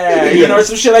yeah, you know, or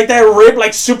some shit like that rip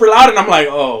like super loud, and I'm like,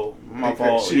 oh, my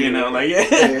fault, you know, like yeah.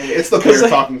 It's the beer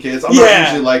talking kids. I'm not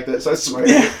usually like this. I swear.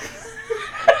 Yeah.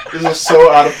 This is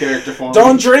so out of character for me.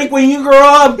 Don't drink when you grow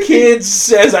up, kids.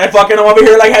 Says I fucking am over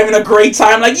here like having a great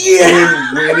time, like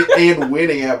yeah. And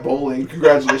winning at bowling.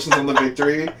 Congratulations on the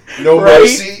victory. No Right?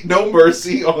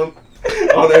 mercy on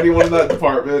anyone in that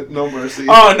department. No mercy.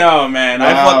 Oh no, man!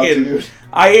 Wow, dude.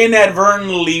 I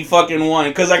inadvertently fucking won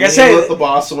because, like I You said, let the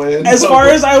boss win. as far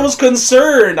as I was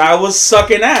concerned, I was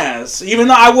sucking ass. Even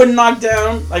though I wouldn't knock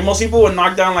down, like most people would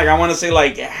knock down, like I want to say,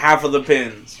 like half of the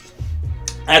pins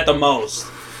at the most.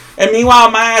 And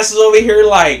meanwhile, my ass is over here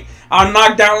like I'll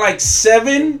knock down like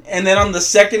 7, and then on the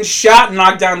second shot,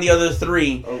 knock down the other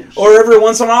 3. Oh, shit. Or every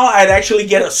once in a while, I'd actually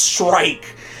get a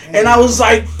strike, and I was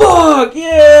like, "Fuck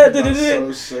yeah!" That's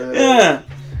so sad. Yeah.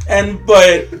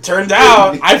 But turned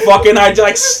out I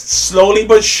like slowly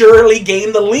but surely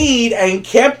gained the lead and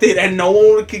kept it, and no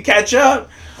one could catch up.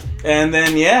 And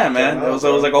then yeah, man, it was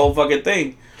like a whole fucking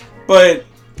thing. But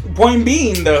point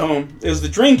being though is the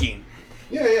drinking.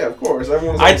 Yeah, of course.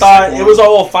 Everyone's I thought it was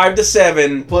all 5 to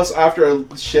 7. Plus, after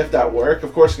a shift at work,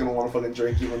 of course you're going to want to fucking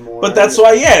drink even more. But that's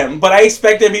why, yeah. But I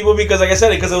expected people because, like I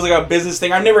said, because it was like a business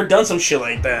thing. I've never done some shit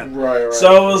like that. Right.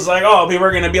 So it was like, oh, people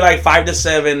are going to be like 5 to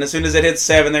 7. As soon as it hits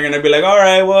 7, they're going to be like, all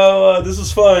right, well, this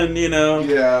was fun, you know.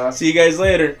 Yeah. See you guys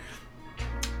later.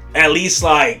 At least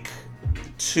like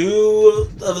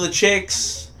 2 of the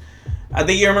chicks. I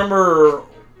think you remember.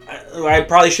 I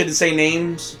probably shouldn't say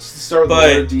names. Start with the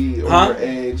letter D or your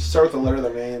age. Start with the letter of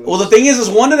their names. Well, the thing is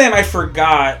one of them I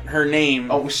forgot her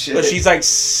name. Oh shit! But she's like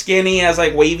skinny, has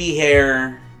like wavy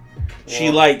hair.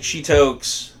 She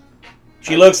tokes.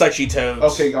 She looks like she tokes.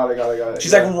 Okay, got it.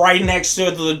 She's like right next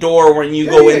to the door when you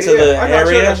go into the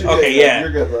area. Okay, yeah.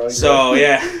 You're good, bro. So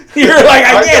yeah, you're like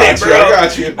I get it, bro. I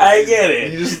got you. I get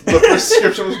it. The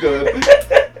prescription was good.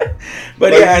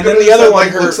 But like, yeah, and then the other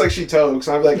one looks like she tokes.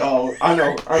 I'm like, oh, I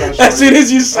know. As soon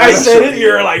as I said it,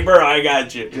 you're like, bro, I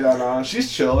got you. Yeah, nah,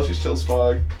 she's chill. She's chill as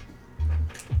fuck.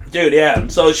 Dude, yeah.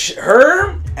 So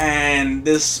her and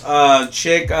this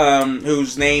chick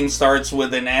whose name starts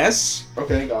with an S.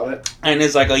 Okay, got it. And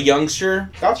is like a youngster.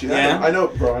 Got you. Yeah, I know,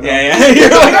 bro. I know. Yeah. You're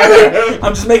like,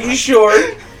 I'm just making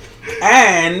sure.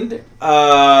 And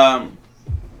our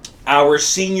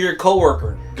senior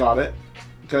coworker. Got it.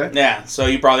 Okay. Yeah, so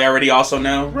you probably already also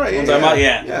know right, what I'm talking about?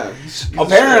 Yeah. He's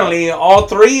apparently, all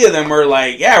 3 of them were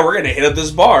like, yeah, we're going to hit up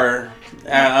this bar.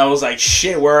 And I was like,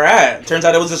 shit, where we're at? Turns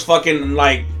out it was this fucking,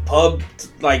 like, pub,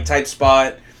 like, type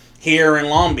spot here in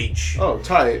Long Beach. Oh,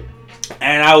 tight.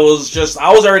 And I was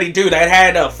already, dude, I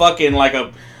had a fucking, like,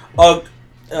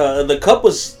 the cup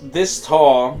was this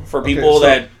tall for people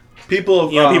that... People,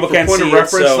 people can't point see of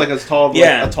reference, so, like as tall,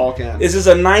 like a tall can. This is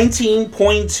a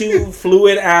 19.2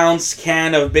 fluid ounce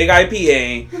can of Big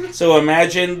IPA. So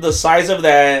imagine the size of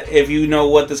that if you know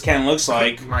what this can looks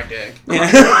like. My dick.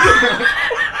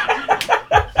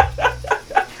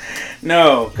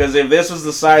 No, because if this was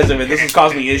the size of it, this would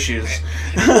cause me issues.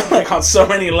 Like on so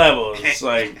many levels.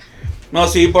 Like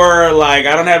most people are like,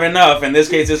 I don't have enough. In this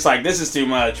case, it's like, this is too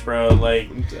much, bro. Like,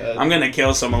 I'm gonna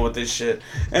kill someone with this shit.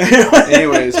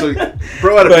 Anyway, so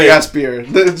bro had a big ass beer.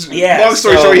 Yeah. Long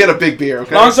story short, he had a big beer.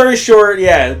 Okay. Long story short,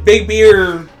 yeah, big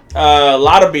beer, a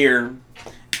lot of beer,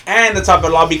 and to top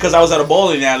it all, because I was at a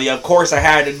bowling alley, of course I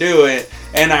had to do it,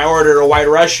 and I ordered a White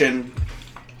Russian.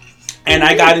 And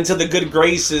I got into the good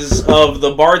graces of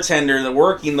the bartender that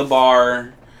working the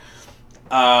bar.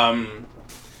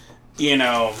 you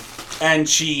know, and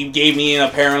she gave me an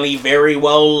apparently very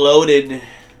well loaded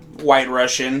White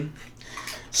Russian.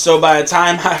 So by the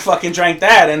time I fucking drank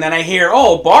that, and then I hear,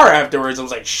 bar afterwards, I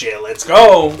was like, shit, let's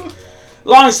go.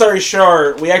 Long story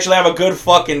short, we actually have a good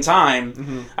fucking time.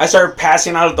 Mm-hmm. I started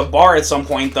passing out at the bar at some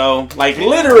point, though. Like,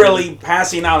 literally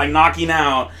passing out, like, knocking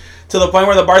out. To the point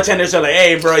where the bartenders are like,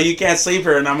 hey, bro, you can't sleep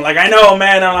here. And I'm like, I know,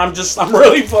 man. And I'm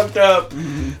really fucked up.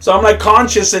 Mm-hmm. So I'm, like,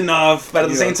 conscious enough, but at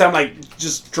the same time, like,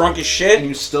 just drunk as shit. And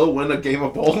you still win a game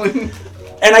of bowling?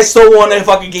 And I still won a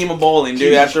fucking game of bowling,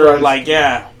 dude. Jesus after, Christ. Like,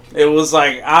 yeah. It was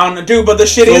like, I don't know, dude, but the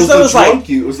shit so is, though, it's like...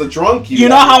 It was the drunk you. You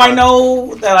know how I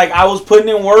know that, like, I was putting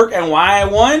in work and why I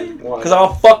won? Because how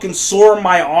fucking sore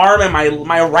my arm and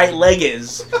my right leg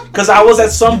is. Because I was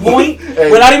at some point,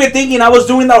 without even thinking, I was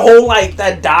doing the whole, like,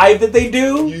 that dive that they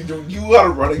do. You got a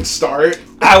running start.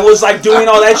 I was, like, doing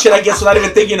all that shit, I guess, without even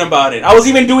thinking about it. I was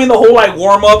even doing the whole, like,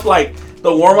 warm-up, like,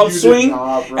 the warm-up swing.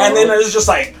 And then it was just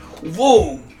like,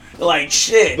 whoa. Like,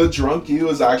 shit. The drunk you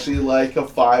is actually like a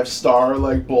 5-star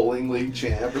like bowling league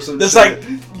champ or something. It's like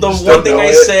the one thing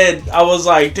I said, I was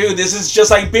like, dude, this is just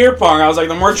like beer pong. I was like,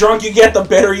 the more drunk you get, the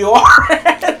better you are.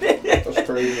 That's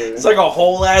crazy. It's like a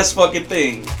whole ass fucking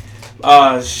thing.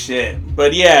 Shit.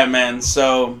 But yeah, man,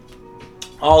 so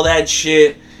all that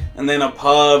shit, and then a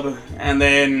pub, and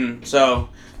then so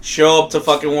show up to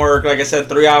fucking work, like I said,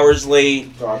 3 hours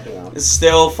late. It's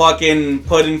still fucking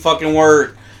putting fucking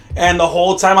work. And the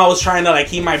whole time I was trying to, like,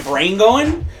 keep my brain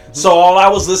going. So all I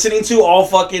was listening to all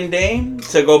fucking day,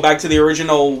 to go back to the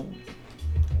original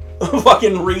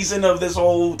fucking reason of this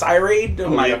whole tirade,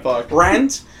 of my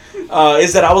rant,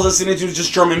 is that I was listening to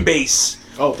just drum and bass.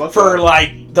 Oh, fuck for, that.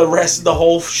 like, the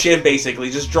whole shit, basically.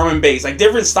 Just drum and bass. Like,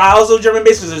 different styles of drum and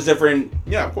bass, because there's different...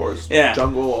 Yeah, of course. Yeah.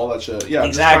 Jungle, all that shit. Yeah,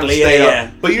 exactly, yeah.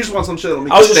 But you just want some shit that'll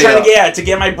make I was you just stay trying up. to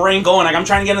get my brain going. Like, I'm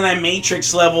trying to get in that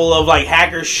Matrix level of, like,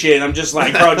 hacker shit. I'm just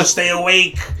like, bro, just stay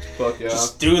awake. Fuck yeah.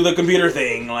 Just do the computer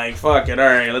thing. Like, fuck it.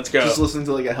 Alright, let's go. Just listening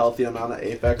to, like, a healthy amount of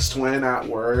Aphex Twin at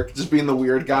work. Just being the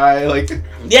weird guy, like...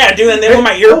 Yeah, dude, and then with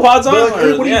my earpods on? Like,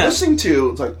 hey, what are you listening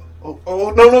to? It's like...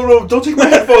 Oh, no, don't take my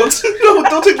headphones. No,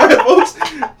 don't take my headphones.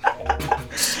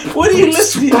 What are you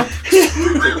listening to? You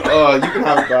can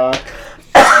have it back.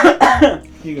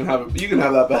 You can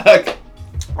have that back.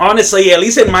 Honestly, at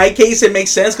least in my case, it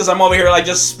makes sense because I'm over here, like,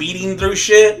 just speeding through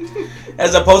shit.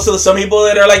 As opposed to some people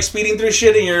that are, like, speeding through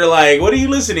shit and you're like, what are you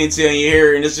listening to? And you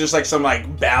hear, and it's just, like, some,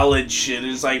 like, ballad shit.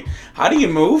 It's like, how do you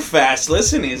move fast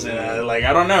listening to that? Like,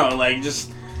 I don't know. Like,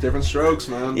 just... Different strokes,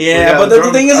 man. Yeah, but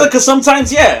the thing is, because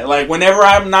sometimes, like, whenever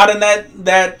I'm not in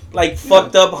that like,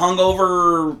 fucked up,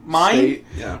 hungover mind,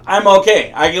 I'm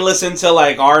okay. I can listen to,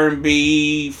 like,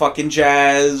 R&B, fucking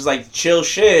jazz, like, chill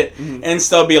shit, and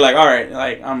still be like, alright,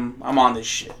 like, I'm on this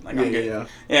shit. Like, I'm good.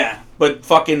 Yeah, but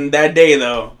fucking that day,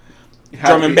 though,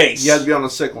 drum and bass. You had to be on a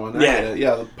sick one. Yeah,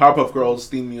 the Powerpuff Girls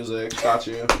theme music. Got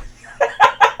you.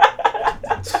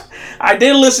 I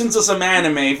did listen to some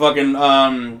anime, fucking,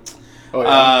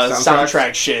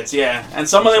 soundtrack shits, yeah. And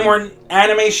some of them weren't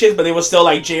anime shit, but they were still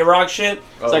like J-Rock shit.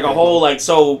 It's like a whole, like,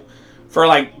 so for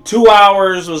like 2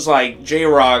 hours was like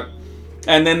J-Rock,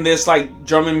 and then this like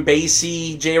drum and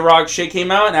bassy J-Rock shit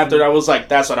came out, and after that I was like,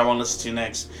 that's what I want to listen to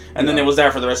next. And then it was there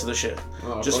for the rest of the shit.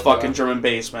 Just fucking drum and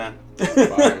bass, man.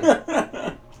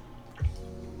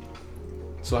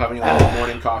 So having a little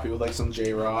morning coffee with like some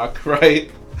J-Rock,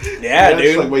 right? Yeah, dude.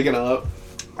 Just like waking up.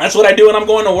 That's what I do when I'm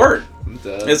going to work.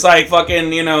 Duh. It's like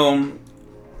fucking,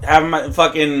 have my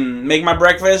fucking, make my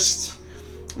breakfast,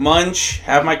 munch,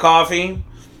 have my coffee,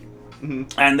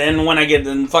 and then when I get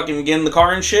in the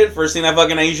car and shit, first thing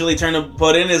I usually turn to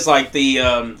put in is like the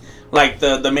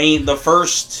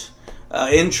first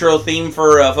intro theme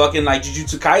for fucking like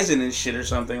Jujutsu Kaisen and shit or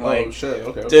something. Like, oh shit,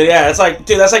 okay. Dude, yeah, that's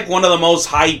like one of the most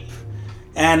hype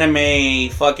anime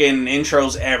fucking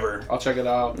intros ever. I'll check it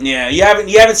out. Yeah, you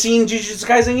haven't seen Jujutsu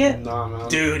Kaisen yet? Nah, man.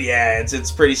 Dude, yeah,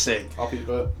 it's pretty sick. I'll keep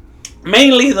it.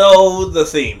 Mainly though, the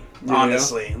theme. Yeah.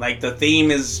 Honestly, like the theme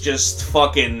is just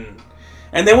fucking.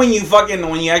 And then when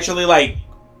you actually like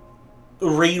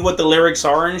read what the lyrics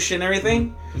are and shit and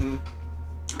everything,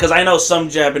 because I know some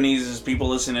Japanese people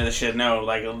listening to this shit know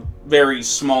like a very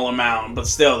small amount, but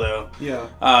still though,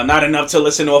 not enough to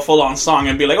listen to a full on song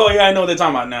and be like, oh yeah, I know what they're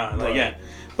talking about now. Like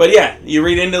but yeah, you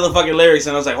read into the fucking lyrics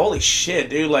and I was like, holy shit,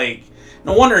 dude, like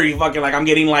no wonder you fucking like I'm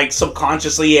getting like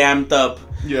subconsciously amped up.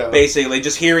 Yeah, basically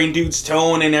just hearing dude's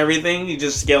tone and everything, you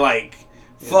just get like.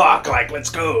 Fuck, like, let's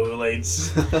go. Like,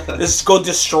 let's go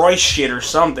destroy shit or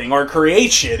something. Or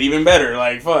create shit, even better.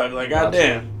 Like, fuck, like,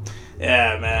 goddamn.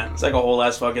 Yeah, man. It's like a whole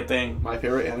ass fucking thing. My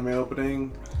favorite anime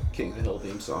opening, King of the Hill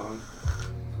theme song.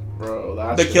 Bro,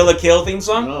 that's... The Kill la Kill theme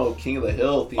song? No, King of the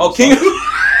Hill theme song. Oh, King of...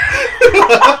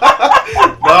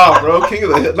 Nah, bro, King of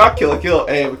the Hill, not Kill la Kill.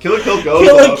 Hey, but Kill la Kill goes.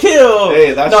 Kill la though. Kill.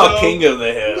 Hey, that's no King of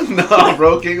the Hill. Nah,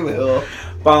 bro, King of the Hill.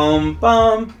 Bum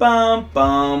bum bum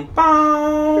bum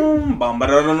bum bum.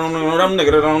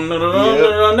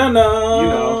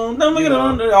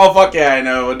 Oh fuck yeah, I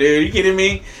know, dude. You kidding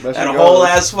me? That whole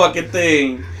ass fucking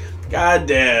thing. God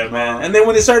damn, man. And then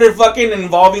when they started fucking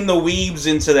involving the weebs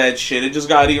into that shit, it just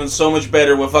got even so much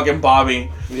better with fucking Bobby.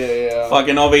 Yeah.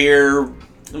 Fucking over here,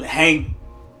 Hank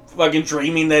fucking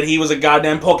dreaming that he was a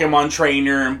goddamn Pokemon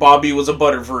trainer and Bobby was a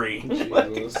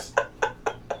Butterfree. Jesus.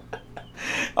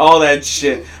 All that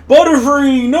shit.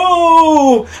 Butterfree,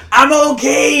 no! I'm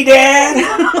okay, Dad!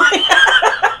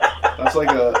 That's like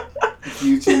a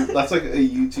YouTube. That's like a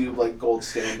YouTube like gold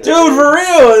standard. Dude, for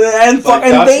real! And like,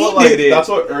 fucking they did it. That's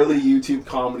what early YouTube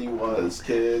comedy was,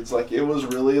 kids. Like it was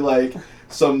really like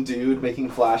some dude making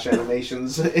flash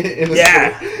animations in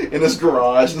his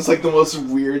garage. And it's like the most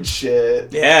weird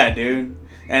shit. Yeah, dude.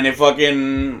 And it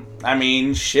fucking, I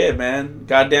mean, shit, man.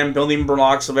 Goddamn building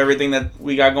blocks of everything that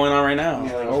we got going on right now.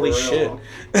 Yeah, holy shit.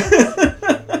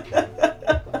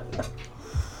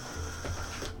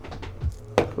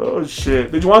 Oh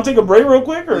shit! Did you want to take a break real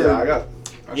quick, or?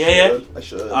 Yeah, I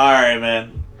should. All right,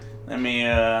 man. Let me.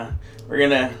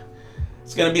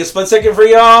 It's gonna be a split second for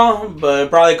y'all, but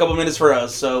probably a couple minutes for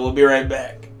us. So we'll be right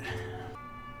back.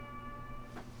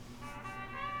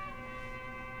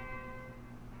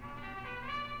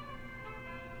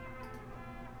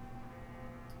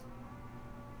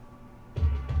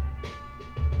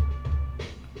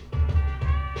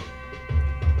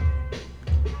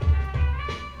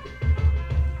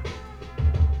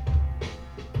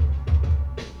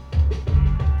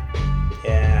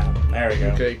 There we go.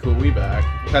 Okay, cool. We back.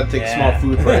 Had to take a small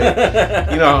food break.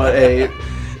 You know,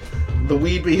 the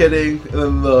weed be hitting, and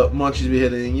then the munchies be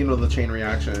hitting. You know the chain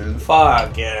reaction.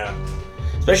 Fuck yeah.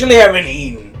 Especially having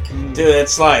eaten, dude.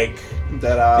 It's like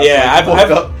that. Yeah,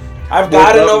 like, I've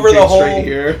gotten over the whole. Straight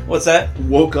here. What's that?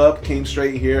 Woke up, came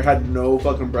straight here, had no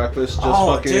fucking breakfast. Just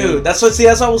fucking. Dude, that's what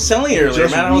I was telling you earlier,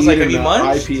 man. I was like, have you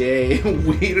munched? IPA,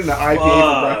 weed and an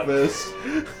IPA for breakfast.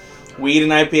 Weed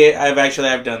and IPA.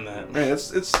 I've done that. Man,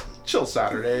 it's chill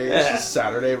Saturday. Yeah. It's just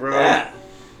Saturday, bro. Yeah.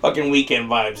 Fucking weekend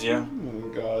vibes, yeah. Oh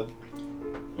god.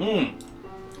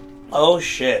 Oh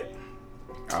shit.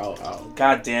 Ow.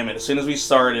 God damn it! As soon as we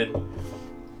started,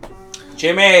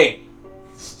 Jimmy.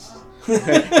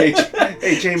 hey,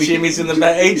 Jamie. Jimmy's in the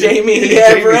back. Hey, Jamie.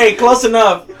 Yeah, Jamie. Right. Close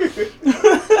enough.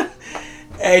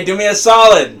 Hey, do me a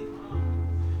solid.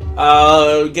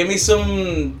 Give me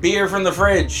some beer from the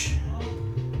fridge.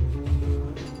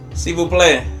 S'il vous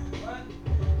plaît.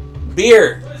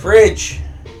 Beer. Fridge.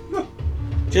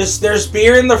 Just, there's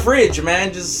beer in the fridge,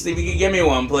 man. Just, if you could give me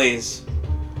one, please.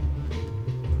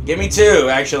 Give me two,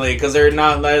 actually, because they're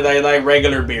not like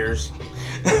regular beers.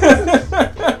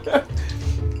 They're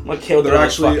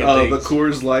actually the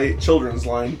Coors Light children's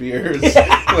line beers.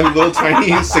 Like little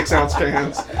tiny 6-ounce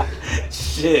cans.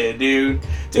 Shit, dude.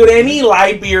 Dude, any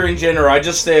light beer in general, I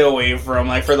just stay away from.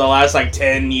 Like, for the last,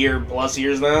 10 plus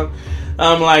years now.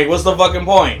 I'm like, what's the fucking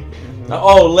point? Mm-hmm.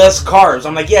 Oh, less carbs.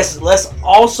 I'm like, yes, less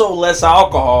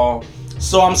alcohol.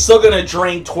 So I'm still going to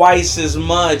drink twice as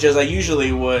much as I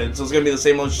usually would. So it's going to be the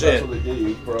same old shit. That's what they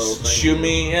do, bro. Shoot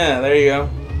me. Yeah, there you go.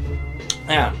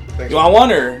 Yeah. Thanks. You want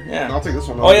one or? Yeah. I'll take this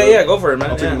one. Oh, yeah, go for it,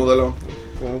 man. I'll take a little.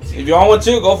 If you want one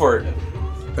too, go for it.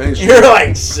 Thanks. You're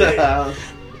like sick.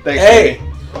 Thanks, hey.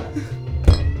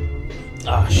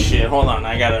 Oh shit! Hold on,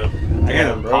 I gotta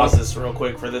pause this real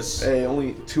quick for this. Hey,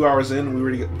 only 2 hours in, we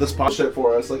already get this pot shit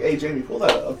for us. Like, hey, Jamie, pull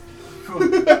that up.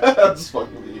 I'm just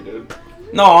fucking with you, dude.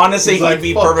 No, honestly, he'd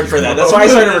be perfect for that. That's why I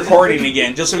started recording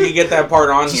again, just so we could get that part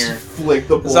on here. Flick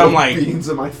the bowl of beans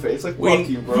in my face. Like, fuck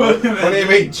you, bro. My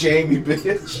name ain't Jamie,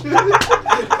 bitch.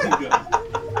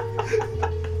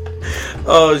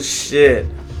 Oh shit!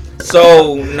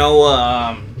 So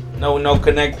no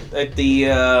connect at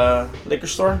the liquor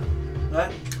store.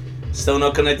 What? Still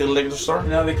no connect at the liquor store.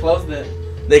 No, they closed it.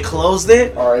 They closed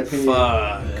it. R.I.P.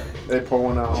 Fuck. They pour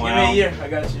one out. Give me a year. I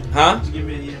got you. Huh? Just give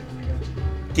me a year.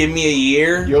 Give me a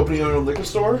year. You opening your own liquor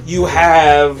store? You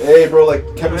have. Hey, bro, like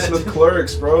Kevin Smith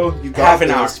Clerks, bro. You got half an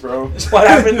this, hour, bro. What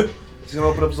happened? He's gonna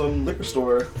open up his own liquor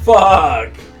store. Fuck.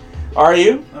 Are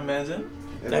you? Imagine.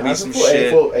 That'd be some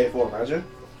shit. Hey, imagine.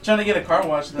 Trying to get a car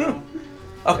wash now.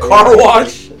 A car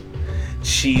wash?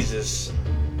 Jesus.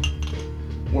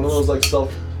 One of those like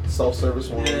self-service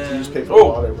ones. Yeah. You just pay for the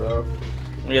water, bro.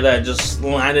 Look at that, just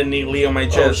landed neatly on my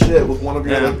chest. Oh shit, with one of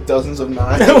your like dozens of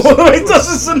knives.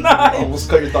 Dozens of knives. Almost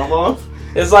cut your thumb off.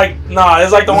 It's like,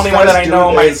 it's like the only one that I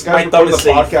know. My thumb is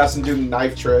safe. Podcast and do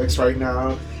knife tricks right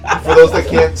now. For those that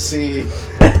can't see.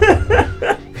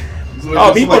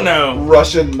 Oh, people know.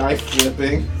 Russian knife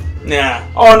flipping. Yeah.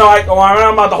 Oh no, I'm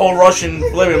not about the whole Russian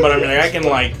flipping, but I mean, like, I can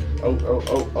like.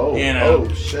 Oh. You know.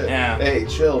 Oh shit. Yeah. Hey,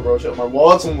 chill, bro. Chill. My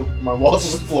wallet's on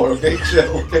the floor. Okay,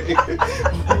 chill. Okay.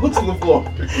 My wallet's on the floor.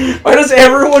 Why does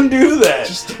everyone do that?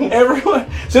 Just don't. Everyone.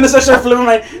 As soon as I start flipping,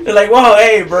 they're like, "Whoa,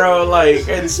 hey, bro! Like,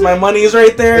 it's my money's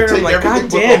right there." Take I'm like, everything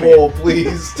 "God but damn the it!" hole,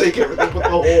 please. Take everything but the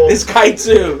hole. This guy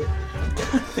too.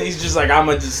 He's just like, I'm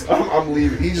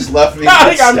leaving. He just left me.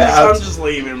 I'm just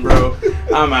leaving, bro.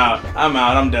 I'm out.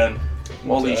 I'm done.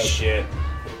 Holy dead. shit.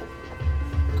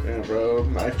 Yeah, bro.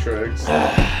 Knife tricks.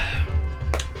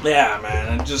 Yeah,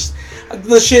 man. And just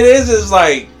the shit is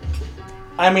like,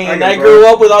 I mean, I I get grew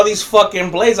bored. up with all these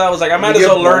fucking blades. I was like, I might as You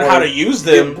well get learn how to bored. use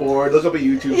You get them. bored. Look up a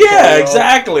YouTube. Yeah, tutorial.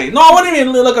 exactly. No, I wouldn't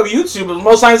even look up YouTube. But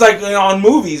most times, like, on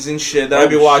movies and shit that I'd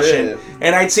be Oh, watching, shit.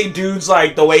 and I'd see dudes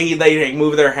like the way they like,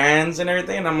 move their hands and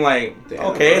everything. And I'm like, Damn,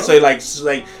 okay, bro. so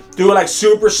like do it like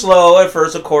super slow at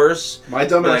first, of course. My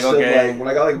dumbass Like, did okay. like when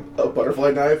I got like a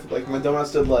butterfly knife. Like my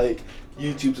dumbass did like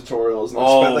YouTube tutorials, and I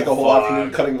Oh, spent like a whole fuck.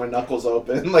 afternoon cutting my knuckles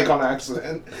open, like on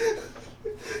accident.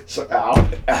 So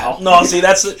ow. No, see,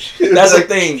 that's the Like,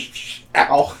 thing.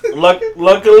 Ow.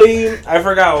 Luckily, I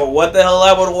forgot what the hell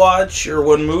I would watch or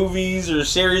what movies or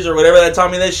series or whatever that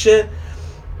taught me this shit.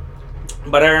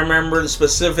 But I remember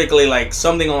specifically like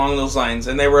something along those lines,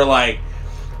 and they were like,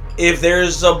 if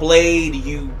there's a blade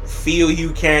you feel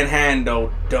you can't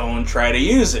handle, don't try to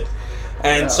use it.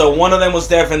 And Yeah. so one of them was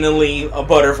definitely a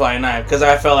butterfly knife, because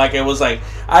I felt like it was like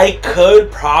I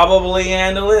could probably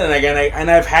handle it, and again,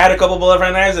 I've had a couple butterfly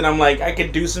knives, and I'm like I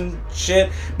could do some shit,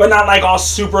 but not like all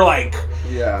super like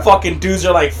Yeah. fucking dudes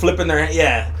are like flipping their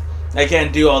I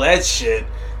can't do all that shit.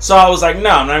 So I was like,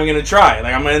 no, I'm not even gonna try.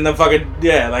 Like I'm in the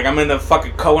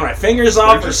fucking cutting my fingers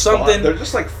off or just something. Fun. They're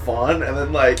just like fun, and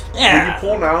then like when you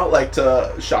pull them out like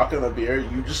to shotgun a beer,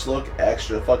 you just look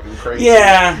extra fucking crazy.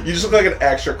 Yeah. You just look like an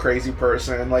extra crazy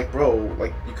person. Like, bro,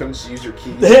 like you couldn't just use your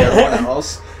keys like everyone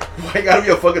else. Why you gotta be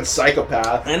a fucking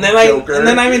psychopath? And then Joker?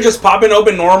 I mean just pop it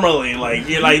open normally, like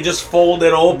you like just fold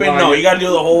it open. No, you gotta do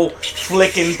the whole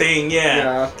flicking thing,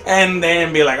 Yeah. and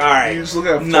then be like, all right. You just look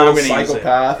like a No, I'm total gonna use it.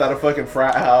 psychopath at a fucking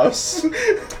frat house.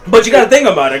 But you gotta think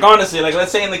about it, honestly. Like,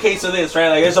 let's say in the case of this, right?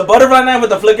 Like, there's a butterfly knife with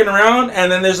the flicking around, and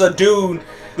then there's a dude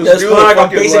This that's dude pulling like a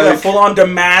fucking, basically a like- full-on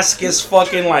Damascus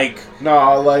fucking like.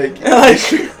 Nah, like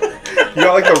Like- you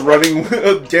got like the running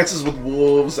Dances with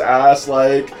Wolves ass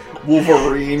like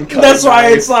Wolverine. cutting That's why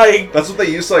knife. it's like. That's what they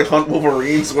used to like hunt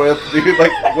Wolverines with, dude.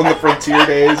 Like when the frontier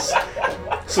days.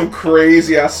 Some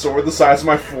crazy ass sword the size of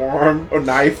my forearm, or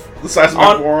knife the size of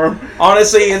my forearm.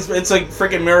 Honestly, it's a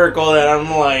freaking miracle that I'm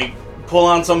like pull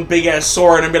on some big ass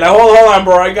sword and be like, hold on,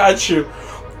 bro, I got you.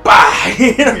 Bye.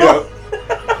 You know?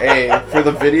 Yeah. Hey, for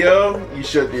the video, you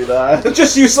should do that.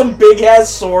 Just use some big ass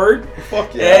sword.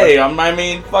 Fuck yeah. Hey, I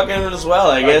mean, fucking as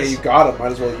well, I guess. Okay, you got it.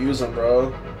 Might as well use them,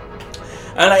 bro.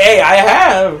 And hey,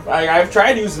 I've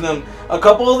tried using them. A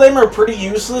couple of them are pretty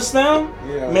useless now.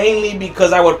 Yeah. Mainly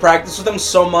because I would practice with them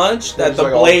so much that It's the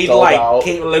like all blade dulled out.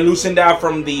 came loosened out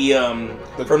from the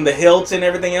hilt and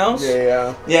everything else.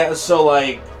 Yeah. Yeah, so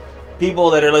like people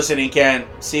that are listening can't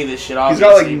see this shit. He's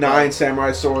Obviously, got like 9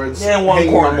 samurai swords Yeah, in one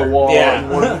hanging on corner. the wall.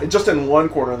 Yeah. Just in one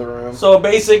corner of the room. So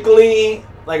basically,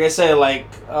 like I said,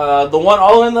 like the one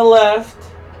all in the left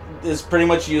is pretty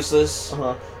much useless.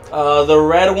 Uh-huh. The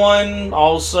red one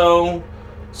also.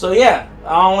 So yeah,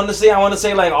 I want to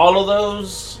say like all of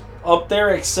those up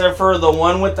there except for the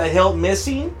one with the hilt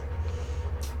missing,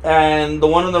 and the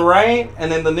one on the right,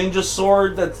 and then the ninja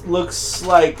sword that looks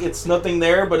like it's nothing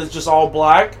there, but it's just all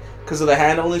black because of the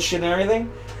handle and shit and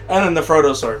everything, and then the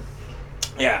Frodo sword.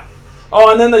 Yeah.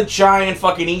 Oh, and then the giant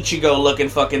fucking Ichigo looking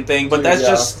fucking thing, but that's Yeah.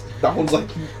 just. That one's like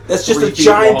That's just 3 a feet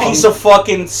giant long. piece of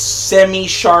fucking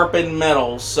semi-sharpened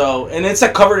metal. So, and it's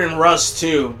like covered in rust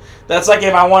too. That's like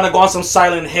if I want to go on some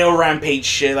Silent Hill rampage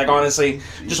shit. Like honestly,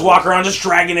 just walk around, just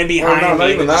dragging it Oh, behind no, me. not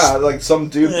even and just- that. Like some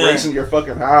dude Yeah. breaks into your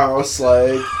fucking house.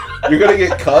 Like you're gonna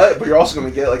get cut, but you're also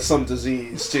gonna get like some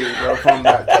disease too, bro, from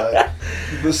that cut.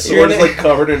 The sword is gonna- like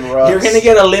covered in rust. You're gonna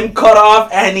get a limb cut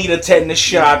off and need a tetanus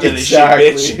shot after this shit,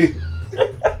 bitch.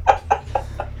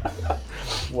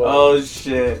 Well, Oh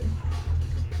shit.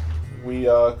 we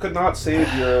could not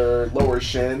save your lower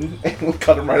shin, and we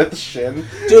cut him right at the shin.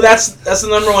 Dude, that's the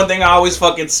number one thing I always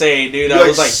fucking say, dude. You, I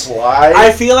was like, slide.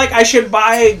 I feel like I should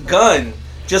buy a gun.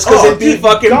 Just because Oh, it'd be dude, you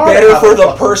fucking gotta better have for a the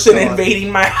fucking person gun.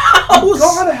 invading my You house.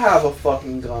 gotta have a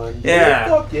fucking gun. Dude. Yeah.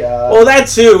 Fuck yeah. Well, that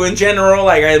too. In general,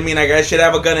 like I mean, like I should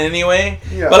have a gun anyway.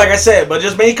 Yeah. But like I said, but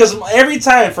just maybe because every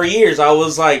time for years I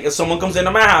was like, if someone comes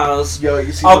into my house, Yo,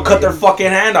 you see I'll the cut their meme? fucking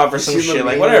hand off or You some see the shit,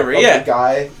 like meme whatever. of Yeah. The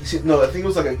guy. You see, no, I think it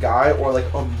was like a guy or like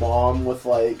a mom with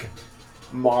like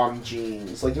mom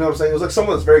jeans. Like, you know what I'm saying? It was like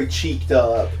someone that's very cheeked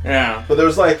up. Yeah. But there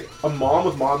was like a mom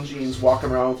with mom jeans walking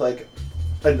around with like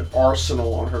an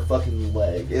arsenal on her fucking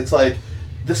leg. It's like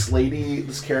this lady,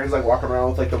 this Karen's like walking around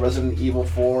with like the Resident Evil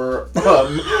 4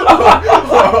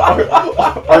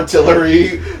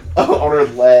 artillery on her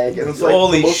leg, and it's like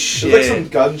holy shit. It's like some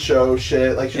gun show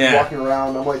shit. Like she's Yeah. walking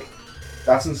around. I'm like,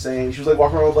 that's insane. She was like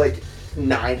walking around with like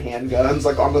 9 handguns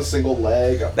like on a single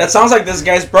leg. That sounds like this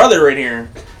guy's brother right here.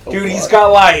 Oh, Dude, fuck.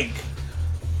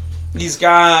 he's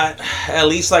got at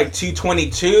least like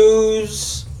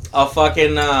 222s, a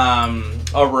fucking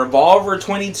a revolver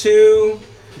 22,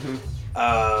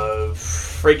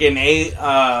 freaking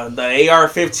the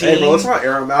AR-15. Hey, bro, let's not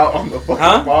air them out on the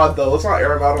fucking pod, though. Let's not air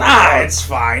them out on the pod. It's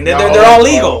fine. No, They're all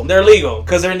bro. legal. They're legal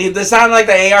because it's not like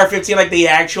the AR-15, like the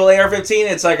actual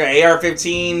AR-15. It's like an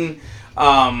AR-15.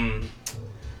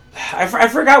 I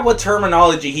forgot what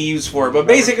terminology he used for it, but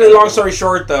basically, long story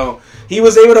short, though, he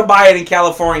was able to buy it in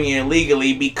California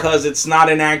illegally because it's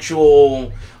not an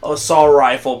actual assault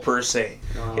rifle per se.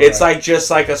 It's right. like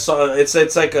just like it's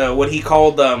like a what he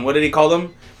called what did he call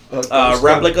them? Ghost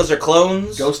Replicas gun. or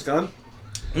clones? Ghost gun?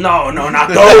 No, not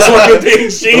those fucking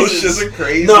things. Those Jesus. shits are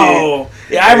crazy. No,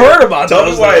 yeah, I've heard about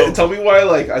those. Tell me why.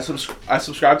 Like I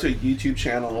subscribe to a YouTube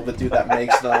channel of the dude that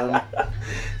makes them.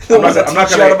 I'm not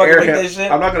gonna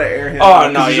air him. Oh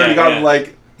no, he's yeah, already gotten yeah.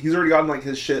 like he's already gotten like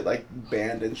his shit like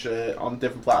banned and shit on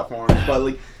different platforms. But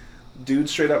like, dude,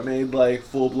 straight up made like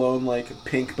full blown like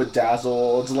pink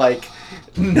bedazzled like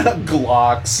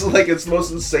Glocks. Like it's the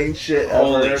most insane shit ever.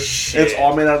 Holy shit. It's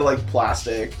all made out of like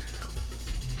plastic.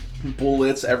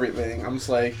 Bullets, everything. I'm just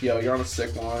like, yo, you're on a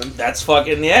sick one. That's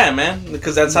fucking yeah, man.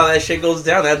 Because that's how that shit goes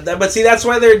down. But see, that's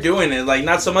why they're doing it. Like,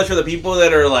 not so much for the people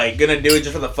that are like gonna do it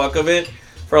just for the fuck of it,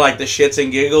 for like the shits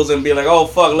and giggles and be like, oh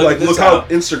fuck, look Like, at this. look how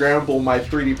Instagrammable my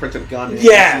 3D printed gun is.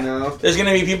 Yeah. You know? There's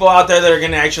gonna be people out there that are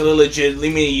gonna actually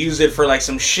legitimately use it for like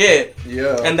some shit.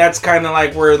 Yeah. And that's kind of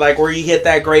like where you hit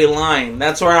that gray line.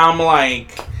 That's where I'm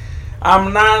like,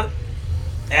 I'm not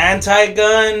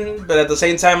anti-gun, but at the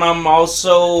same time, I'm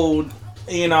also,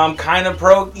 I'm kind of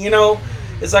pro.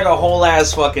 It's like a whole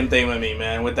ass fucking thing with me,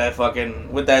 man. With that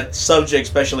subject,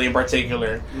 especially in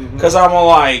particular, because I'm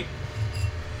like,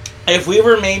 if we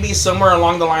were maybe somewhere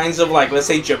along the lines of like, let's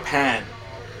say Japan,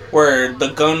 where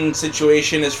the gun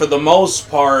situation is for the most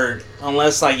part,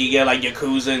 unless like you get like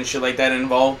Yakuza and shit like that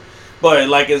involved, but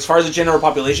like as far as the general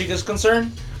population is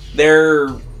concerned,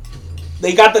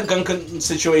 they got the gun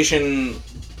situation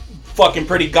fucking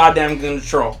pretty goddamn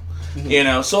control,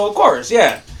 So of course,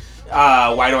 yeah.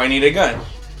 Why do I need a gun?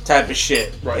 Type of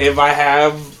shit. Right. If I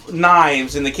have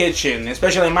knives in the kitchen,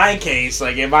 especially in my case,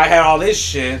 like if I had all this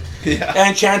shit,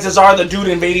 and chances are the dude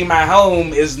invading my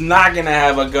home is not gonna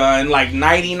have a gun. Like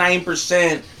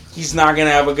 99%, he's not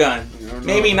gonna have a gun.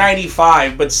 Maybe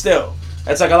 95, but still,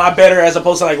 that's like a lot better as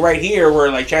opposed to like right here where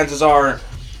like chances are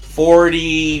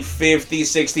 40, 50,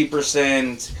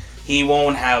 60%. He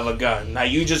won't have a gun. Now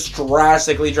you just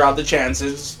drastically drop the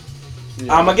chances.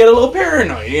 Yeah. I'm gonna get a little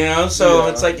paranoid, So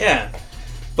it's like, yeah.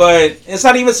 But it's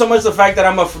not even so much the fact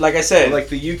that like I said. Like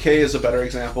the UK is a better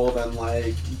example than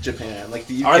like Japan. Like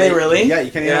the UK. Are they really? Yeah,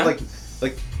 you can't even have like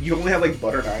you only have like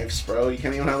butter knives, bro. You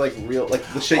can't even have like real like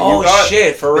the shit you got. Oh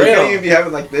shit, for real. They can't even be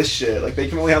having like this shit. Like they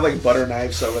can only have like butter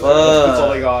knives over there. That's all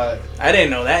they got. I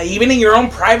didn't know that. Even in your own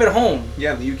private home.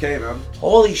 Yeah, in the UK, man.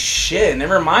 Holy shit!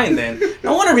 Never mind then.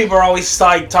 No wonder people are always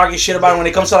like talking shit about it when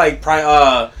it comes to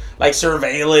like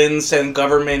surveillance and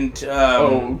government.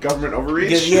 Government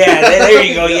overreach. Yeah, there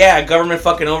you go. Yeah, government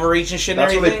fucking overreach and shit.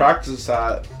 That's and where everything. they practice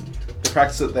that. They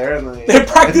practice it there, and they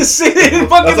practice it in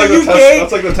fucking like the UK.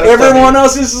 That's like the test. Everyone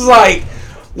else is just like,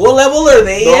 what level are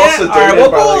they at? All right, we'll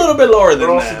go a little bit lower than that.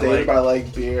 They're also dated by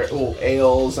like beer,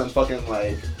 ales, and fucking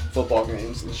like football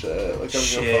games and shit. Like,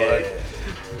 shit.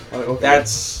 Like, okay.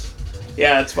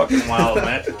 That's fucking wild,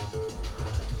 man.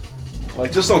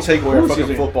 Like, just don't take away our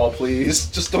fucking football, please.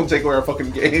 Just don't take away our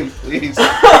fucking game, please. Do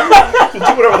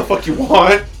whatever the fuck you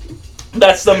want.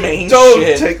 That's the main shit.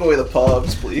 Don't take away the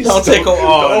pubs, please. Don't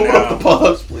open up the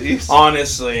pubs, please.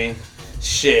 Honestly.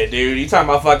 Shit, dude. You talking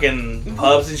about fucking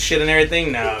pubs and shit and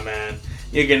everything? Nah, man.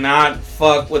 You cannot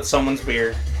fuck with someone's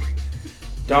beer.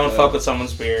 Don't fuck with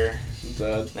someone's beer.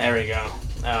 There we go.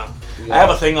 Oh. Yeah. I have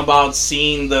a thing about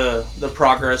seeing the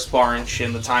progress bar and shit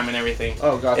and the time and everything.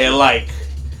 Oh, gotcha.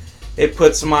 It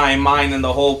puts my mind in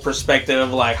the whole perspective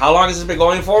of like, how long has this been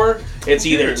going for? It's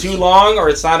either too long or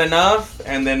it's not enough,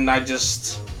 and then I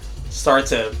just start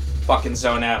to fucking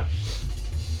zone out.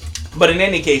 But in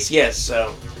any case, yes,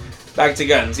 so back to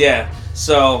guns, yeah.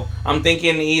 So I'm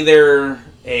thinking either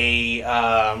a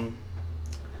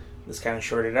let's kind of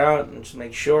short it out and just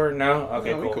make sure. No?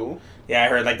 Okay, That'd be cool. Yeah, I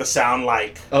heard like the sound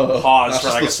like Oh, pause that's for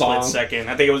like a just the split song. second.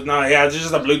 I think it was it's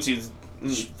just a Bluetooth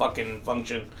fucking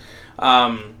function.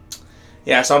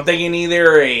 Yeah, so I'm thinking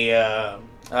either a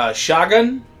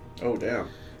shotgun. Oh damn.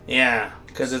 Yeah,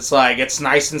 because it's like it's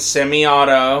nice and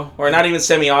semi-auto, or not even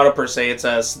semi-auto per se. It's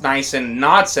a nice and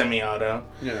not semi-auto,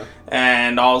 Yeah.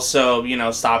 and also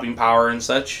stopping power and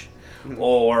such,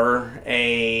 or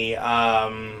a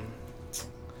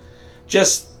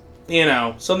just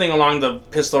something along the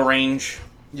pistol range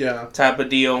Yeah. type of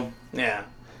deal. Yeah,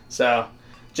 so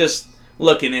just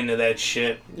looking into that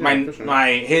shit. Yeah, for sure. My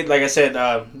hit, like I said,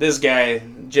 this guy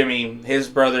Jimmy, his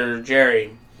brother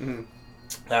Jerry. Mhm.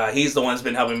 He's the one that's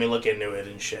been helping me look into it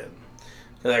and shit.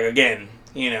 Like, again,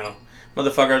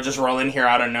 motherfucker just roll in here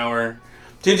out of nowhere.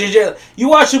 Dude, you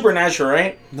watch Supernatural,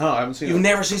 right? No, I haven't seen You've it.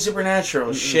 never seen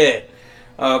Supernatural. Shit.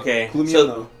 Okay. Clue me So- in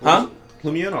though. Huh?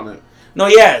 Clue me in on it. No,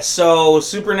 yeah. So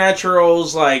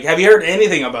Supernatural's like, have you heard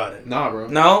anything about it? Nah, bro.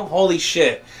 No? Holy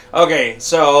shit. Okay,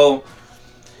 so...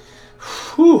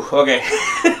 Whew, okay.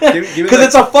 me Because that-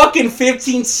 it's a fucking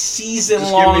 15 season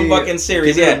Just long give me- fucking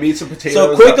series. give me Yeah. the meats and potatoes.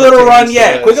 So quick that little pertains run, to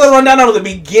yeah. this. Quick little rundown of the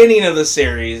beginning of the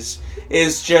series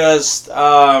is just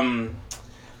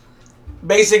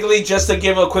basically just to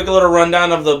give a quick little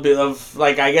rundown of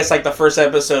the first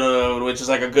episode, which is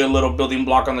like a good little building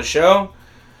block on the show.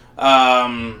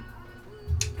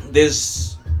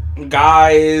 This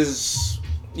guy is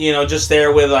just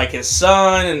there with like his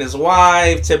son and his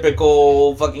wife,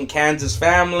 typical fucking Kansas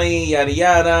family, yada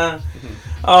yada.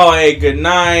 Oh, hey, good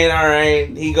night. All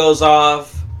right, he goes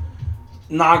off,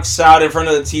 knocks out in front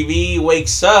of the TV,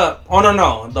 wakes up. Oh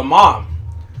no, the mom.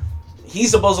 He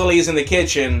supposedly is in the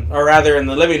kitchen, or rather in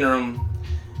the living room,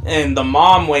 and the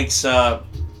mom wakes up,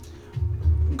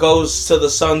 goes to the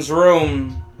son's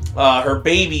room. Her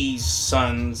baby's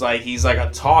son's like he's like a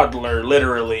toddler,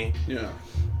 literally. Yeah.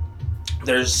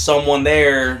 There's someone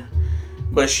there,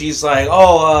 but she's like,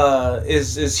 "Oh,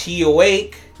 is he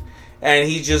awake?" And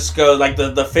he just goes like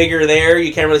the figure there.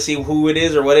 You can't really see who it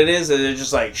is or what it is. And they're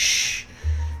just like, "Shh."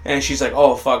 And she's like,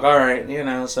 "Oh fuck, all right,"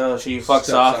 So she fucks Steps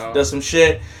off, out. does some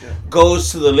shit, Yeah.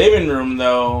 goes to the living room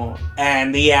though,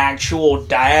 and the actual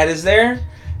dad is there.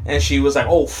 And she was like,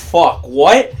 "Oh fuck,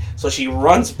 what?" So she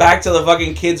runs back to the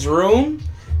fucking kid's room.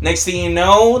 Next thing you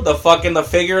know, the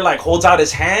figure like holds out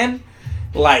his hand,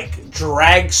 like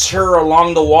drags her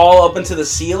along the wall up into the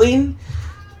ceiling.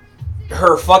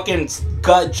 Her fucking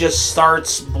gut just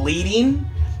starts bleeding,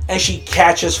 and she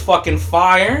catches fucking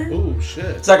fire. Ooh, shit.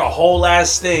 It's like a whole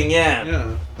ass thing, yeah.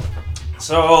 Yeah.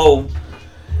 So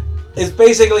it's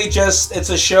basically it's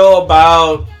a show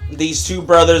about these two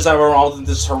brothers that were all in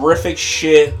this horrific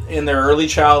shit in their early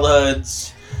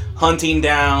childhoods, hunting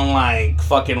down like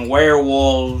fucking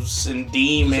werewolves and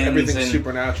demons. Everything and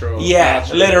supernatural. yeah,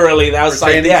 Gotcha. literally. That was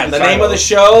like Pertaining to the the name of the title.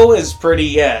 show is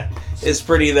pretty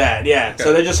that. Yeah. Okay.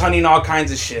 So they're just hunting all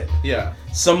kinds of shit. Yeah.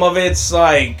 Some of it's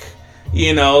like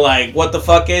like what the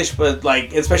fuck ish, but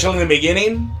like especially in the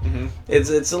beginning, Mm-hmm.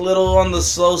 it's a little on the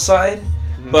slow side,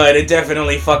 but it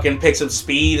definitely fucking picks up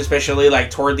speed, especially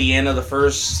like toward the end of the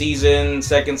first season,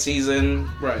 second season.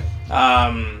 Right.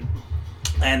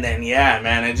 And then yeah,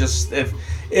 man, it just if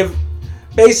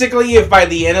basically if by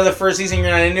the end of the first season you're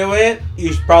not into it,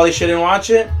 you probably shouldn't watch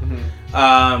it.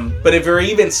 But if you're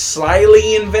even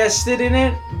slightly invested in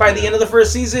it by the end of the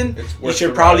first season, It's you worth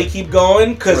should the probably ride. keep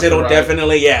going because Worth the it'll ride.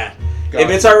 definitely If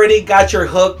it's already got your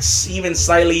hooks even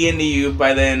slightly into you,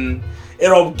 by then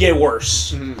it'll get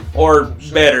worse or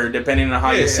better depending on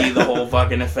how you Yeah. see the whole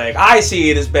fucking effect. I see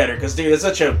it as better because dude, it's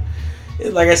such a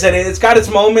like I said, it's got its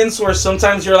moments where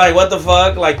sometimes you're like, what the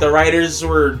fuck? Like the writers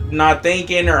were not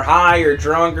thinking or high or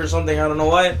drunk or something. I don't know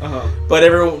what.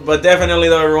 But definitely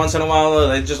though, every once in a while,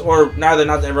 they just not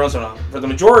every once in a while, for the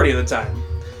majority of the time,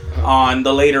 on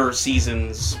the later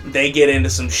seasons, they get into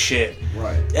some shit.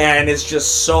 Right. And it's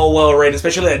just so well written,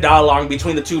 especially the dialogue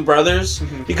between the two brothers.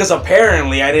 Because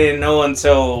apparently, I didn't know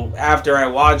until after I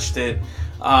watched it.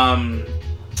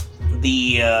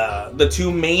 The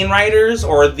two main writers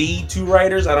or the two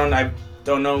writers, I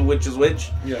don't know which is which.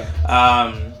 Yeah.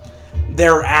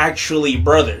 They're actually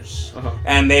brothers,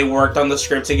 and they worked on the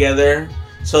script together.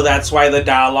 So that's why the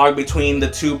dialogue between the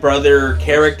two brother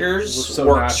characters Was so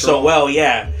works so natural. well.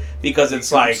 Yeah, because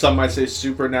it's like Some might say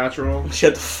supernatural.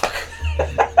 shut the fuck.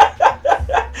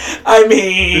 I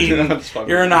mean, I'm just fucking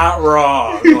you're with not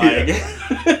wrong. Like,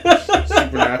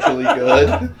 Supernaturally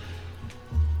good.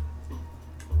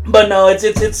 but no,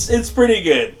 it's pretty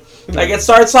good. Like it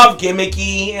starts off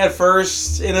gimmicky at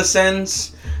first, in a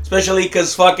sense, especially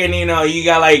because fucking you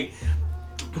got like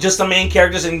just the main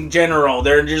characters in general.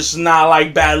 They're just not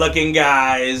like bad looking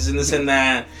guys and this and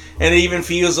that, and it even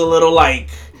feels a little like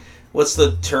what's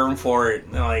the term for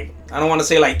it? Like, I don't want to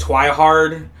say like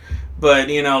twihard, but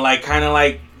you know, like kind of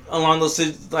like along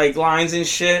those like lines and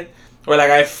shit. Where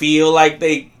like I feel like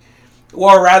they,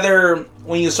 or rather,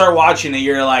 when you start watching it,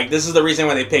 you're like, this is the reason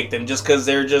why they picked them, just because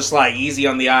they're just like easy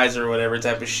on the eyes or whatever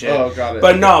type of shit. Oh, got it.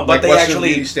 But no, but like they Western actually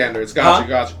beauty standards.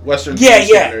 Gotcha. Western yeah,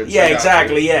 beauty standards. yeah,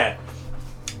 exactly, yeah.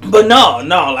 But no,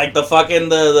 like the fucking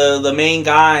the main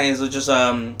guys are just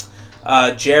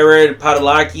Jared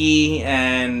Padalecki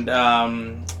and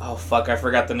oh fuck, I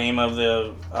forgot the name of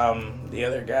the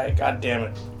other guy. God damn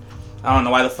it. I don't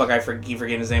know why the fuck I keep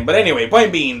forgetting his name. But anyway,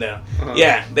 point being though,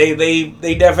 yeah,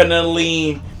 they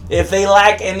definitely, if they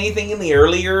lack anything in the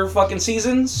earlier fucking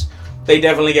seasons, they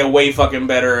definitely get way fucking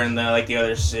better in the the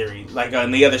other series,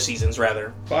 in the other seasons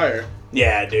rather. Fire.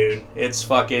 Yeah, dude, it's a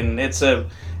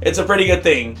pretty good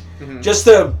thing. Mm-hmm. Just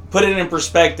to put it in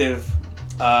perspective,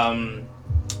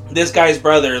 this guy's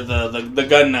brother, the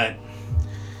gun nut,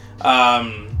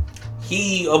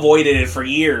 he avoided it for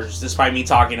years, despite me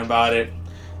talking about it.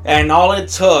 And all it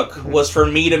took was for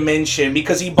me to mention,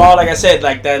 because he bought, like I said,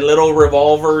 like that little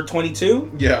revolver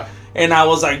 22. Yeah. And I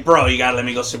was like, bro, you gotta let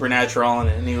me go Supernatural on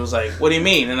it. And he was like, what do you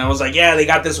mean? And I was like, yeah, they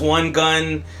got this one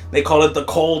gun. They call it the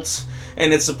Colt.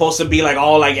 And it's supposed to be like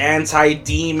all like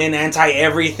anti-demon,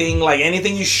 anti-everything. Like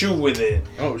anything you shoot with it,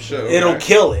 oh shit, okay. It'll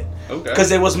kill it. Okay.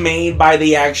 Because it was made by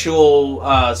the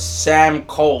actual Sam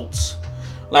Colt.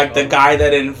 Like the guy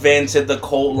that invented the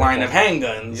Colt line of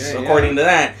handguns, according to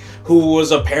that. Who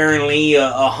was apparently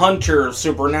a hunter of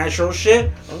supernatural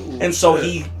shit. Oh, and so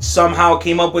he somehow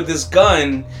came up with this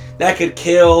gun that could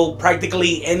kill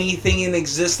practically anything in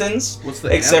existence. What's the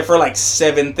except for like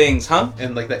 7 things, huh?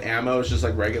 And like the ammo is just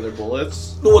like regular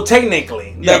bullets? Well,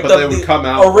 technically. Yeah, but they would come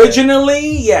out.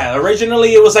 Originally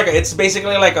it was like it's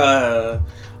basically like a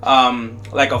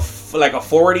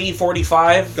 40,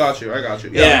 45. Got you, I got you.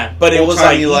 Yeah, but it was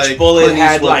like each bullet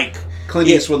had like Clint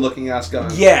Eastwood looking ass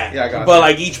gun. Yeah, I got but you.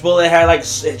 like each bullet had like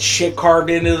shit carved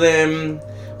into them,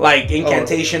 like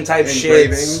incantation type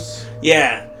engravings. shit.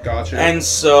 Yeah, gotcha. And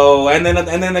so, and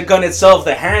then the gun itself,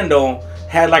 the handle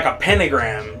had like a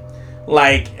pentagram,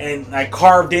 and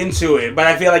carved into it. But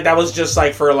I feel like that was just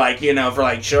like for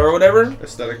show or whatever,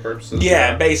 aesthetic purposes.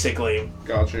 Yeah, basically.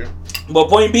 Got you. But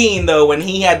point being though, when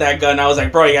he had that gun, I was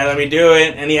like, bro, you gotta let me do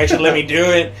it, and he actually let me do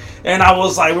it. And I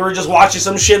was like, we were just watching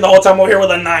some shit the whole time over here with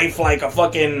a knife, like a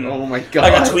fucking, oh my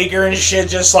god, like a tweaker and shit,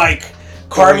 just like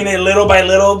carving it little by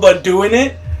little, but doing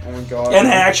it. Oh my god. And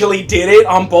I actually did it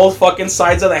on both fucking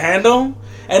sides of the handle.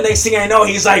 And next thing I know,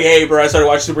 he's like, hey, bro, I started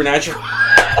watching Supernatural.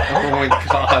 Oh my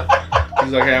god.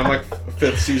 He's like, hey, I'm like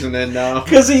 5th season in now.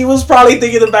 Because he was probably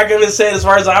thinking in the back of his head, as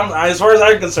far as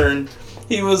I'm concerned,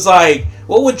 he was like,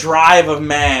 what would drive a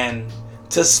man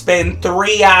to spend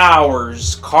 3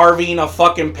 hours carving a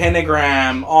fucking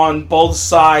pentagram on both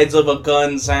sides of a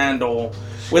gun's handle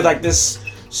with like this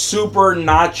super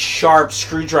not sharp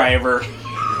screwdriver?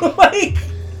 Like,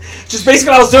 just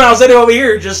basically what I was sitting over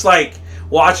here just like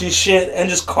watching shit and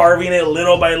just carving it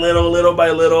little by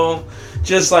little.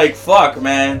 Just like, fuck,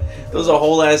 man. It was a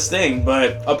whole ass thing,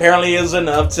 but apparently it was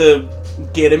enough to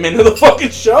get him into the fucking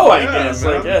show, I guess.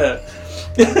 Man. Like, yeah.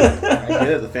 I get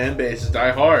it. The fan base is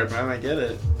die hard, man. I get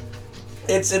it.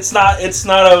 It's not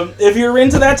a, if you're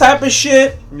into that type of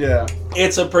shit, yeah,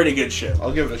 it's a pretty good shit.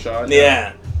 I'll give it a shot.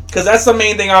 Yeah. Because that's the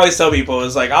main thing I always tell people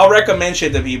is like, I'll recommend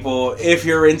shit to people if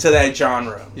you're into that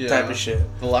genre type of shit.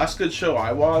 The last good show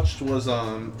I watched was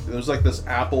it was like this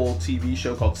Apple TV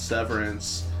show called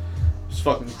Severance. It was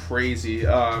fucking crazy.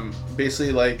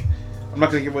 Basically, like, I'm not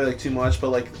gonna give away like too much, but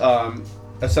like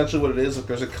essentially what it is, like,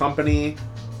 there's a company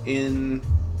in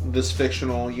this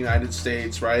fictional United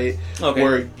States, right? Okay.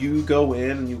 Where you go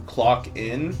in and you clock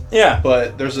in. Yeah.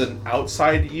 But there's an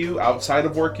outside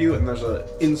of work you, and there's an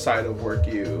inside of work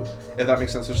you. If that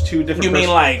makes sense. There's 2 different. You mean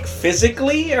like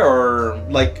physically, or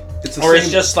like it's the or same,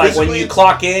 it's just like when you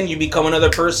clock in, you become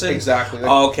another person? Exactly.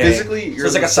 Like, okay. Physically, so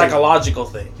it's like a psychological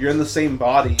thing. You're in the same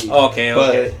body. Okay.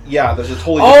 But yeah, there's a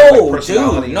totally different like,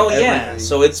 personality. Dude, no, yeah. Everything.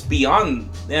 So it's beyond.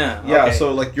 Yeah. Yeah. Okay.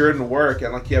 So like you're in work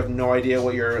and like you have no idea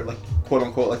what you're like. "Quote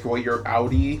unquote," like what your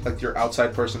Audi, like your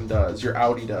outside person does, your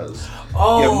Audi does.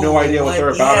 Oh, you have no idea what they're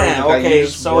about. Yeah, or okay,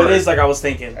 so work, it is like I was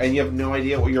thinking. and you have no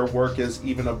idea what your work is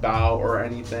even about or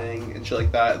anything and shit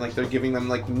like that. And like they're giving them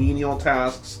like menial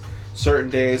tasks certain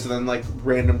days, and then like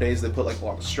random days they put like a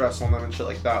lot of stress on them and shit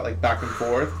like that, like back and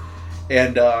forth.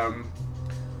 And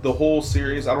the whole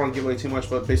series, I don't want to give away too much,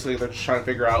 but basically they're just trying to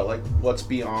figure out like what's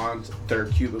beyond their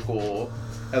cubicle.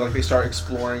 And like they start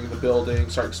exploring the building,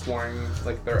 start exploring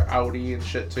like their Audi and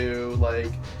shit too.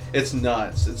 Like it's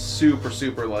nuts. It's super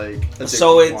like addicting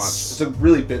So to watch. It's a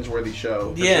really binge-worthy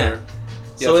show. For sure.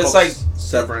 Yeah, So it's called like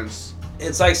Severance.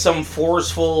 it's like some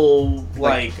forceful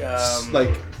like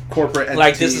corporate entity.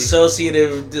 like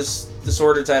dissociative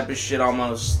disorder type of shit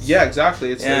almost. Yeah,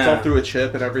 exactly. It's Yeah. all through a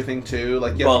chip and everything too.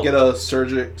 Like you have to get a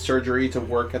surgery to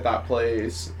work at that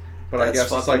place. But I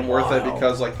guess it's like worth it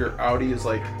because like your Audi is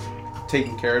like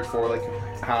taken care for, like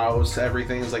house,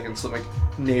 everything is like in some like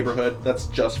neighborhood that's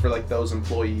just for like those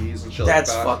employees and shit like that.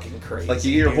 That's fucking crazy. Like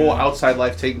you get your whole outside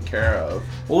life taken care of.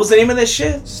 What was the name of this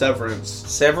shit?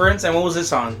 Severance. And what was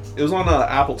this on? It was on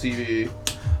Apple TV.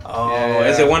 Oh, yeah.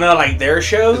 Is it one of like their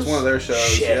shows? It's one of their shows.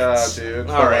 Shit. Yeah, dude.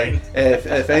 All right. Like,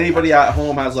 if anybody at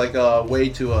home has like a way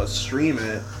to stream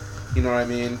it, you know what I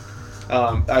mean?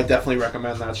 I definitely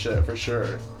recommend that shit for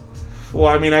sure. Well,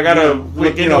 I mean, I gotta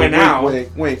look into it now.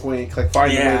 Wink. Like,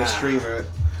 find a way to stream it.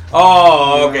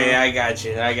 Oh, okay. I got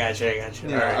you. Yeah, All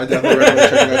right. I definitely recommend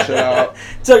checking that shit out.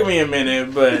 Took me a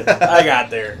minute, but I got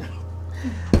there.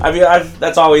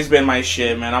 That's always been my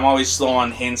shit, man. I'm always slow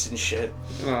on hints and shit.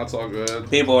 No, that's all good.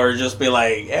 People are just be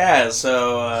like, yeah,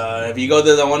 so if you go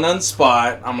to the one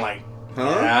spot, I'm like,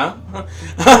 huh? Yeah.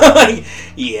 Like,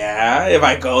 yeah, if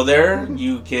I go there,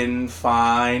 you can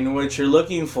find what you're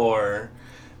looking for.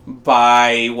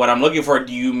 By what I'm looking for,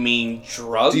 do you mean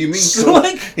drugs? Do you mean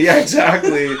like? Yeah,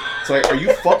 exactly. It's like, are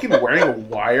you fucking wearing a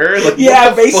wire? Like, yeah,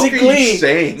 what the basically. Fuck are you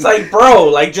saying? It's like, bro,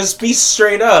 like just be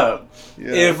straight up.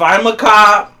 Yeah. If I'm a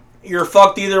cop, you're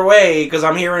fucked either way because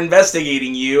I'm here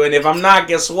investigating you, and if I'm not,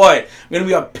 guess what? I'm gonna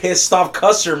be a pissed off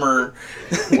customer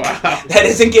that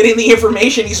isn't getting the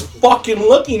information he's fucking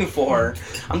looking for.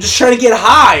 I'm just trying to get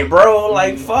high, bro.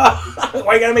 Like, fuck.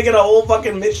 Why you gotta make it a whole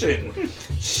fucking mission?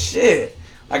 Shit.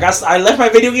 I left my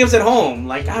video games at home.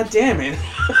 Like, god damn it.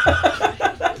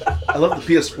 I love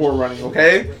the PS4 running,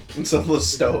 okay? Instead of the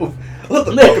stove. I love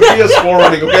the fucking PS4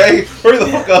 running, okay? Hurry the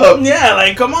fuck up. Yeah,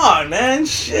 like, come on, man.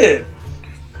 Shit.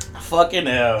 Fucking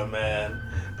hell, man.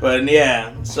 But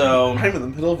yeah, so I'm in the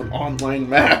middle of an online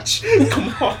match.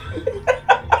 Come on.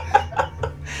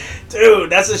 Dude,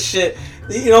 that's a shit.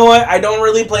 You know what? I don't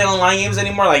really play online games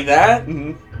anymore like that.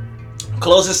 Mm-hmm.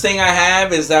 Closest thing I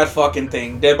have is that fucking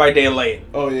thing, Dead by Daylight.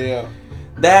 Oh, yeah.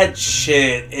 That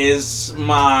shit is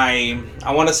I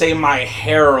want to say my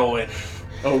heroin.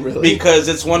 Oh, really? Because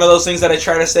it's one of those things that I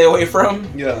try to stay away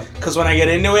from. Yeah. Because when I get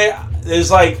into it, it's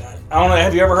like, I don't know,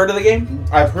 have you ever heard of the game?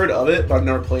 I've heard of it, but I've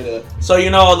never played it. So you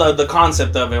know the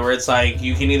concept of it, where it's like,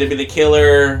 you can either be the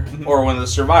killer or one of the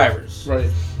survivors.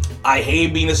 Right. I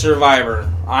hate being a survivor.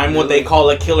 I'm what they call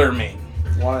a killer main.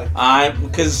 Why?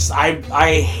 Because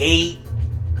I hate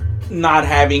not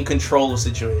having control of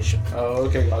situation. Oh,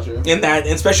 okay, gotcha.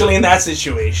 Especially in that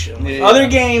situation. Yeah, Other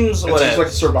games, it's whatever. just like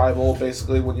survival,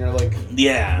 basically, when you're like...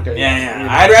 Yeah, okay, yeah.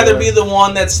 I'd rather be the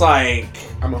one that's like...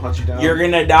 I'm gonna hunt you down. You're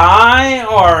gonna die,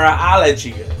 or I'll let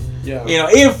you go. Yeah. You know,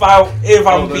 if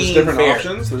I'm being different fair.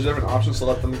 options. There's different options to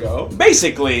let them go.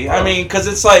 Basically, I mean, because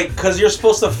it's like, because you're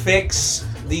supposed to fix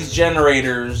these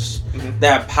generators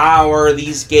that power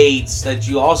these gates that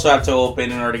you also have to open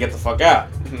in order to get the fuck out.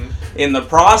 In the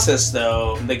process,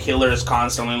 though, the killer is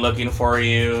constantly looking for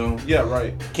you. Yeah,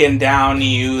 right. Can down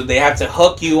you. They have to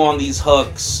hook you on these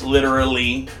hooks,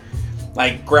 literally.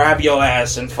 Like, grab your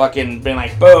ass and fucking been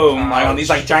like, boom. Like, on these,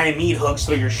 like, giant meat hooks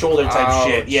through your shoulder type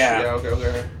shit. Yeah. Yeah,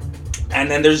 okay.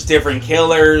 And then there's different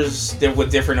killers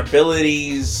with different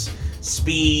abilities,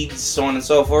 speeds, so on and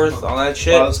so forth, all that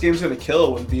shit. Wow, this game's gonna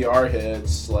kill when VR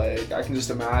hits. Like, I can just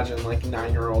imagine, like,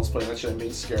 9-year-olds playing that shit and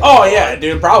being scared. Oh, yeah,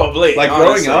 dude, probably. Like,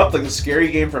 honestly. growing up, like, the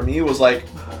scary game for me was, like,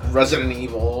 Resident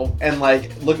Evil. And, like,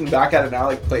 looking back at it now,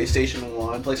 like, PlayStation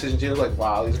 1, PlayStation 2, like,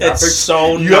 wow, these graphics... It's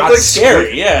so you not have to, like,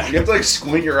 scary, yeah. You have to, like,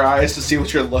 squint your eyes to see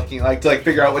what you're looking, like, to, like,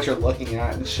 figure out what you're looking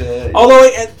at and shit. Although,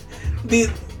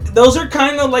 those are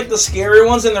kind of like the scary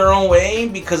ones in their own way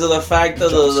because of the fact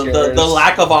of the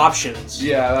lack of options.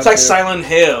 Yeah, it's like Silent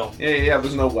Hill. Yeah,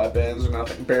 there's no weapons or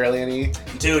nothing, barely any.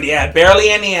 Dude, yeah, barely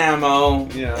any ammo.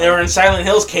 Yeah. Or in Silent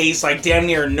Hill's case, like damn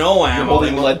near no ammo. You're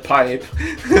holding a lead pipe.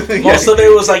 Most of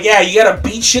it was like, yeah, you gotta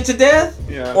beat shit to death,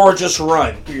 yeah, or just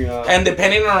run. Yeah. And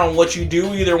depending on what you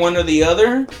do, either one or the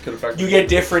other, you get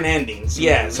different endings.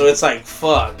 Yeah, so it's like,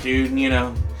 fuck, dude, you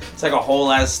know, it's like a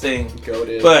whole ass thing.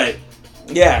 Goated. But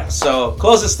yeah, so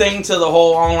closest thing to the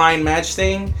whole online match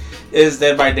thing is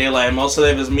Dead by Daylight. Most of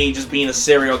it is me just being a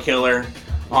serial killer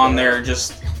on there,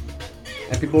 just.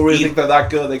 And people really think they're that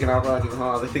good, they can outrun you,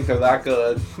 huh? They think they're that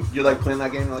good. You're like playing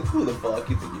that game, you're like, who the fuck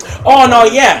you think you are? Oh no,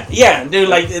 yeah, dude.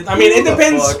 Like, I mean, it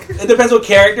depends. It depends what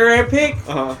character I pick.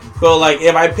 But like,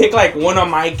 if I pick like one of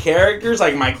my characters,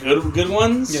 like my good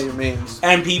ones, yeah, your mains,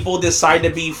 and people decide to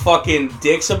be fucking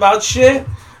dicks about shit,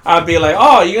 I'd be like,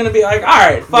 oh, you're gonna be like, all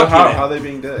right, fuck you. How are they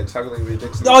being dicks? How can they be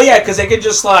dicks? Oh yeah, because they could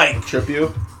just like trip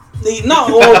you. No,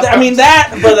 well, I mean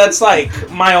that, but that's like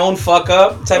my own fuck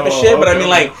up type of shit. But I mean,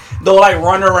 like, they'll like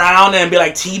run around and be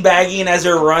like teabagging as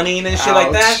they're running and shit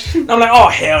like that. And I'm like, oh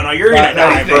hell no, you're gonna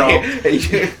die, bro.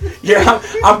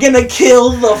 I'm gonna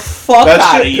kill the fuck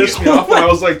out of you. That shit pissed me off when I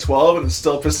was like 12, and it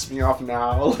still pisses me off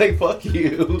now. Like, fuck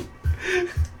you.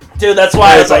 Dude, that's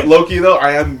why it's like Loki though.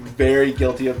 I am very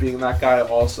guilty of being that guy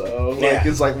also. Like,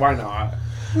 it's like, why not?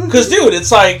 Because, dude,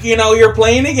 it's like, you know, you're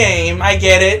playing a game. I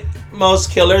get it.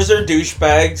 Most killers are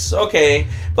douchebags. Okay.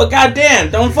 But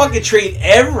goddamn, don't fucking treat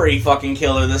every fucking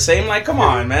killer the same. Like, come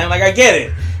on, man. Like, I get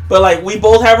it. But, like, we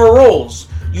both have our roles.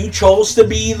 You chose to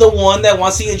be the one that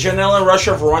wants the adrenaline rush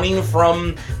of running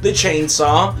from the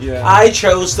chainsaw. Yeah. I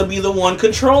chose to be the one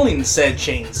controlling said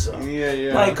chainsaw.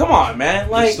 Yeah. Like, come on, man.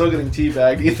 Like, you're still getting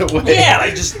teabagged either way. Yeah,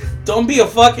 like, just don't be a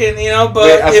fucking, you know,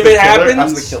 but if it happens...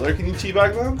 As the killer, can you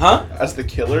teabag them? Huh? As the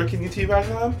killer, can you teabag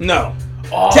them? No.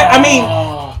 I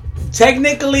mean,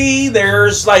 technically,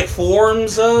 there's, like,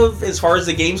 forms of, as far as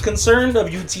the game's concerned,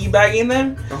 of you teabagging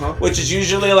them, which is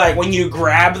usually, like, when you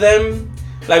grab them...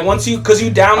 Like, once you, because you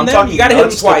down them, you gotta hit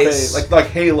them twice. Like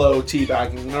Halo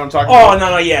teabagging, you know what I'm talking about? Oh,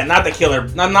 no, yeah, not the killer.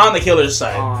 Not on the killer's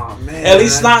side. Oh, man. At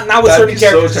least not with certain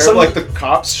characters. So like, the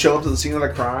cops show up to the scene of the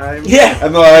crime. Yeah.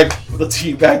 And they're like, the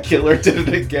teabag killer did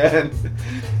it again.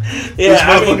 Yeah, this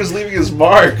motherfucker's leaving his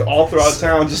mark all throughout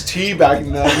town, just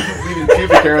teabagging them, leaving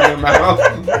pubic hair in their mouth.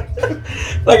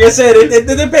 Like I said, it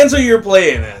depends who you're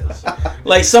playing as.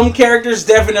 Like, some characters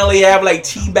definitely have, like,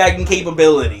 teabagging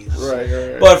capabilities.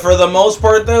 Right. But for the most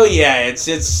part, though, yeah, it's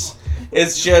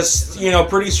just, you know,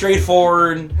 pretty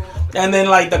straightforward. And then,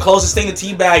 like, the closest thing to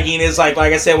teabagging is, like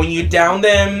I said, when you down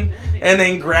them and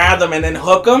then grab them and then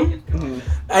hook them,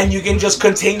 and you can just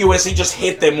continuously just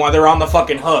hit them while they're on the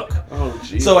fucking hook. Oh,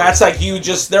 jeez. So that's like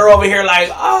they're over here like,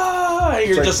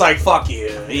 you're just like, fuck you.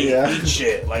 Eat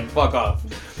shit. Like, fuck off.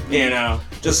 You know,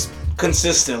 just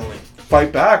consistently.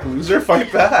 Fight back, loser,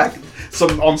 fight back.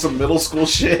 On some middle school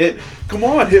shit. Come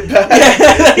on, hit back.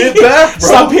 Hit back, bro.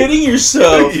 Stop hitting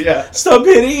yourself. Yeah. Stop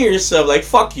hitting yourself. Like,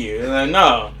 fuck you. And then,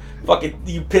 no. Fuck it.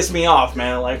 You piss me off,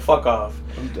 man. Like, fuck off.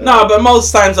 No, but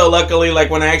most times, though, luckily, like,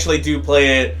 when I actually do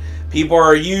play it, people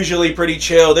are usually pretty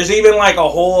chill. There's even, like,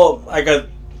 a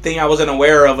thing I wasn't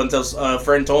aware of until a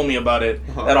friend told me about it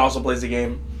that also plays the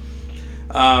game.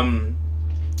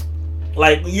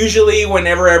 Like, usually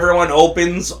whenever everyone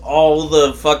opens all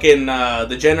the fucking,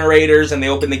 the generators and they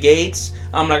open the gates,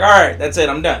 I'm like, alright, that's it,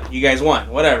 I'm done. You guys won,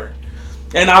 whatever.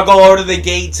 And I'll go over to the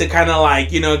gate to kind of,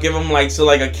 like, you know, give them, like,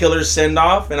 a killer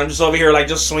send-off. And I'm just over here, like,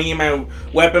 just swinging my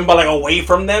weapon, but, like, away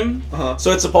from them.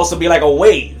 So it's supposed to be, like, a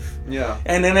wave. Yeah.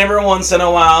 And then every once in a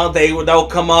while, they'll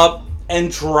come up and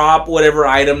drop whatever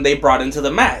item they brought into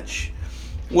the match.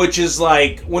 Which is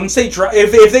like, once they drop,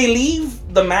 if they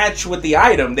leave the match with the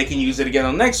item, they can use it again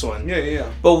on the next one. Yeah.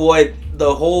 But what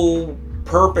the whole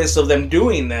purpose of them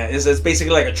doing that is, it's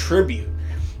basically like a tribute.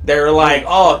 They're like,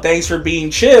 oh, thanks for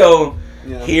being chill.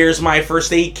 Yeah. Here's my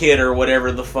first aid kit or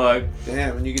whatever the fuck.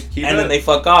 Damn, and you get to keep it? And then they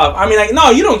fuck off. I mean, like, no,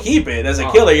 you don't keep it. As a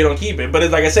killer, you don't keep it. But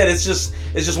it's, like I said, it's just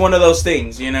one of those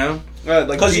things, you know?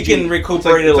 Because you can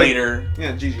recuperate it later.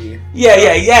 Yeah, GG.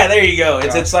 Yeah. There you go.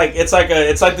 It's like the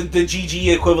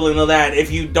GG equivalent of that.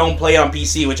 If you don't play on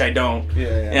PC, which I don't.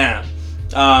 Yeah.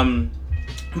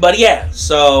 But yeah.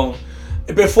 So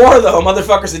before though,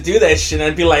 motherfuckers would do that shit, and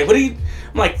I'd be like, "What are you?"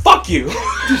 I'm like, "Fuck you."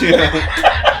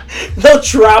 Yeah. They'll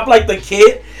drop like the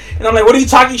kit. And I'm like, what are you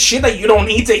talking shit that you don't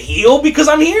need to heal because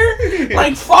I'm here?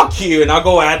 Like, fuck you. And I'll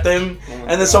go at them.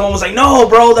 And then someone was like, no,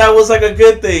 bro, that was like a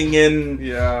good thing. And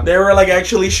they were like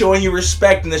actually showing you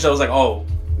respect. And then I was like, oh.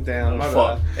 Damn, my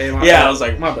fuck. bad. Hey, my yeah, bad. I was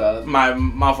like, my bad.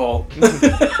 My fault.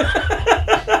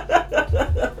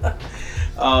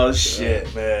 Oh,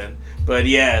 shit, man. But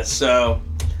yeah, so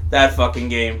that fucking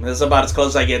game. That's about as close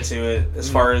as I get to it as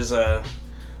far as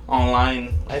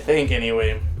online, I think,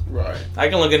 anyway. Right. I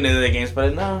can look into the games,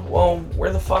 but no. Well,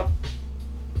 where the fuck?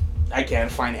 I can't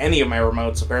find any of my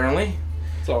remotes, apparently.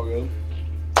 It's all good.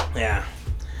 Yeah.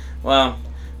 Well,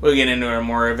 we'll get into it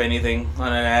more, if anything,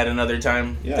 at another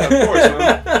time. Yeah, of course,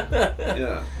 man.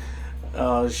 Yeah.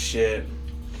 Oh, shit.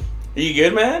 Are you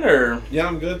good, man, or? Yeah,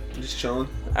 I'm good. I'm just chilling.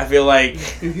 I feel like...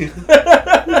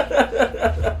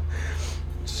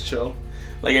 Just chill.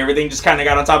 Like everything just kind of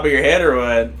got on top of your head, or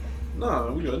what?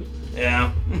 No, we good.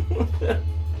 Yeah.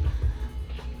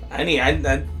 I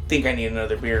think I need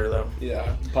another beer, though.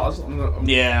 Yeah. Pause. Let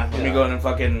me go in and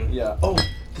fucking... Yeah. Oh,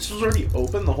 this was already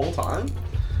open the whole time?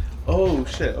 Oh,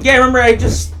 shit. Okay. Yeah, remember I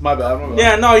just... My bad.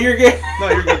 Yeah, no, you're good. No,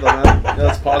 you're good, though, man. Yeah,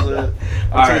 let's pause it.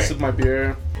 I'll take a sip of my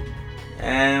beer.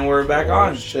 And we're back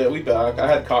on. Shit, we back. I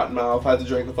had cotton mouth. I had to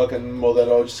drink the fucking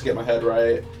Modelo just to get my head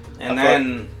right. And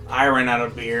then I ran out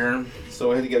of beer.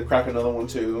 So I had to crack another one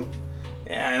too.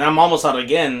 Yeah, and I'm almost out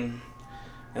again.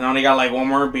 And I only got like one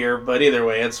more beer, but either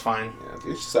way, it's fine.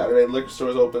 Yeah, it's Saturday. Liquor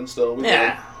store's open still.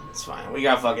 Yeah, it's fine. We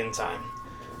got fucking time.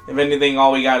 If anything,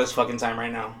 all we got is fucking time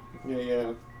right now.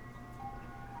 Yeah.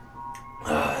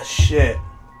 Shit.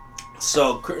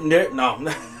 So,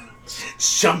 no.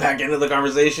 Just jump back into the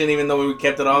conversation, even though we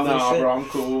kept it off and shit. Bro, I'm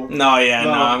cool.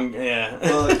 Yeah.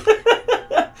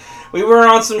 We were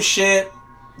on some shit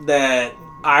that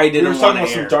I didn't want to talking about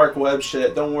some dark web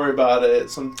shit. Don't worry about it.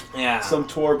 Some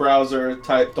Tor browser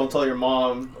type. Don't tell your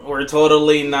mom. We're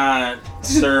totally not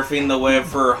surfing the web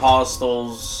for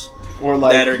hostels or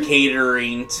like that are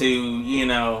catering to,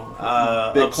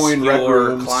 Bitcoin red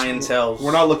rooms. Clientele.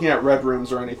 We're not looking at red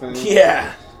rooms or anything.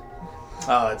 Yeah.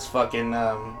 Oh, it's fucking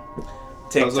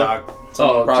TikTok.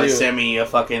 Someone probably sent me a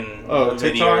fucking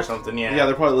video or something. Yeah,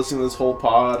 they're probably listening to this whole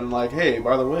pod and like, hey,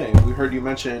 by the way, we heard you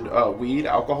mentioned weed,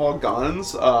 alcohol,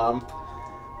 guns.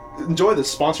 Enjoy this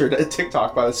sponsored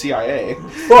TikTok by the CIA.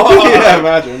 Yeah,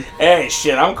 imagine. Hey,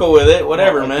 shit, I'm cool with it.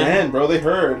 Whatever, man. Again, bro, they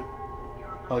heard.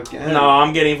 Again. No,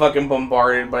 I'm getting fucking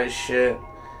bombarded by shit.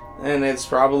 And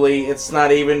it's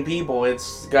not even people.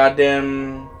 It's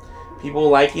goddamn people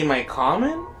liking my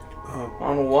comment?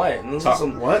 On what?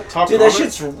 What? Top dude, comment? that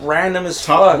shit's random as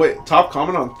fuck. Wait, top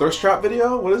comment on Thirst Trap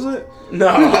video? What is it?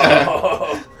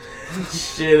 No.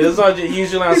 Shit, it's all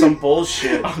usually on some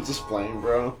bullshit. I'm just playing,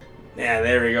 bro. Yeah,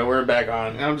 there we go. We're back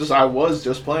on. I was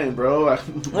just playing, bro.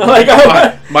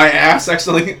 My ass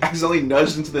accidentally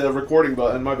nudged into the recording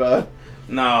button. My bad.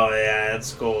 No, yeah,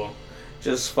 it's cool.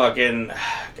 Just fucking,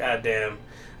 goddamn.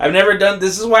 I've never done.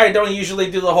 This is why I don't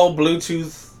usually do the whole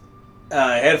Bluetooth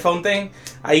headphone thing.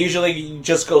 I usually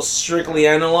just go strictly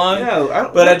analog.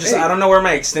 Yeah, I don't know where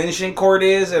my extension cord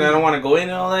is, and I don't want to go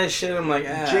into all that shit. I'm like,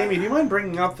 Jamie, do you mind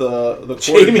bringing out the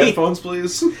corded headphones,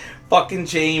 please? Fucking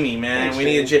Jamie, man. We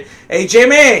need a Hey,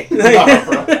 Jamie! No,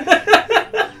 bro.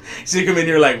 So you come in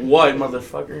here like, what,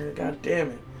 motherfucker? God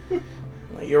damn it.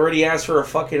 Like, you already asked for a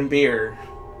fucking beer.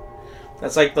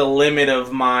 That's like the limit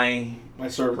of my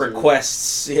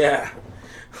requests. Yeah.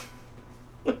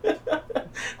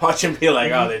 Watch him be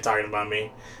like, oh, they're talking about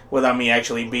me. Without me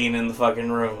actually being in the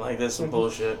fucking room. Like, this is some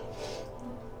bullshit.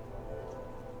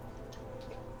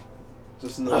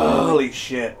 Holy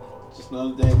shit. Just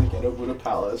another day in the Ghetto Buddha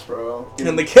Palace, bro.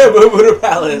 In the Ghetto Buddha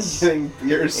Palace. Getting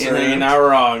beer served. You're not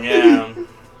wrong, yeah.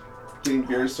 Getting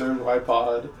beer served by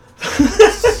pod.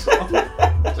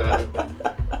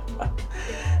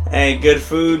 Hey, good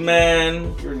food,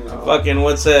 man. Fucking,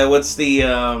 what's the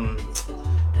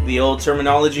old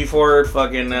terminology for it?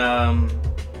 Fucking,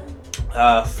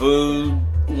 food,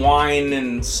 wine,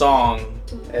 and song.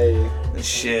 Hey.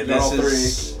 Shit, this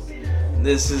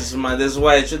is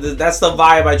why that's the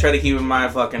vibe I try to keep in my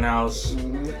fucking house.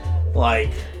 Mm-hmm.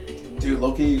 Like, dude,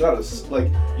 Loki, you have a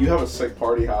sick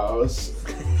party house.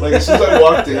 Like, as soon as I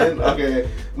walked in, okay,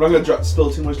 I'm not gonna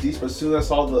spill too much deep, but as soon as I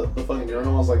saw the fucking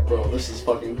urinal, I was like, bro, this is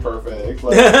fucking perfect.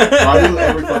 Like, I do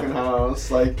every fucking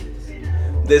house. Like,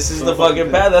 this is the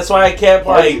fucking bed. That's why I kept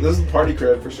this is party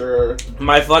crib for sure.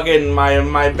 My fucking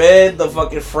my bed, the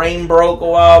fucking frame broke a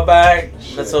while back.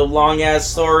 Shit. That's a long ass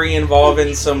story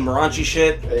involving some raunchy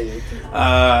shit. Hey.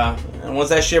 And once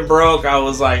that shit broke, I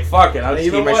was like, fuck it, I'll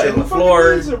just keep my shit on the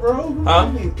floor. Needs it, bro?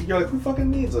 You're like, who fucking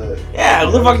needs it? Yeah,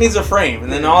 who the fuck needs a frame?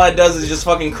 And then all it does is just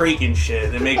fucking creak and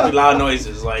shit and make loud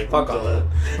noises. Like, fuck all that.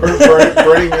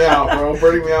 Burning me out, bro.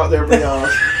 Burning me out to everybody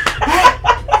else.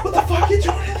 What the fuck you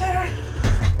doing in there?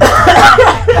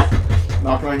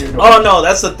 Knocking on your door. Oh no,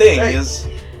 that's the thing. Hey. Is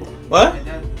what?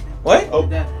 What? Oh,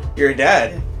 your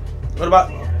dad. What about?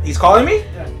 He's calling me?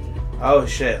 Oh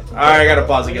shit. Alright, I gotta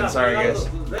pause again. Sorry, guys.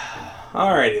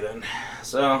 Alrighty then.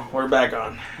 So we're back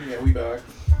on. Yeah, we back.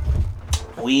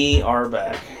 We are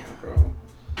back. Bro.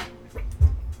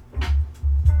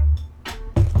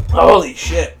 Holy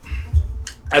shit.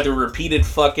 After repeated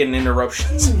fucking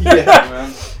interruptions. Yeah,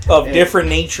 man. Of different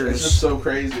natures. It's just so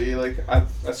crazy. Like, I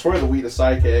swear the weed is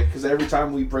psychic, because every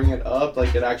time we bring it up,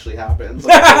 like, it actually happens.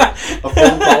 Like, a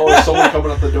phone call or someone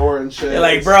coming up the door and shit. You're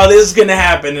like, bro, this is gonna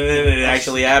happen, and then it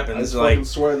actually happens. I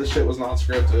swear this shit was not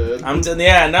scripted.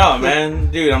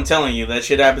 Man. Dude, I'm telling you, that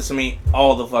shit happens to me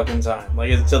all the fucking time.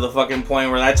 Like, it's to the fucking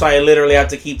point where that's why I literally have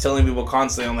to keep telling people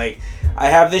constantly, I'm like, I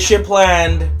have this shit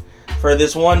planned for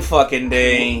this one fucking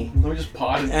day. Let me just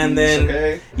pause and then,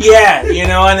 okay? Yeah,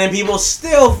 and then people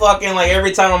still fucking, like,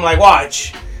 every time I'm like,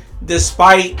 watch,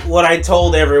 despite what I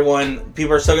told everyone,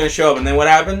 people are still gonna show up, and then what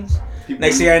happens?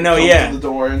 Next thing I know, to the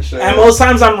door and shit. And most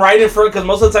times I'm right in front, because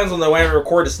most of the times when I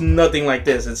record, it's nothing like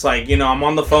this. It's like, I'm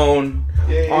on the phone,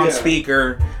 on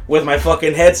speaker with my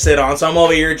fucking headset on. So I'm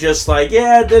over here just like,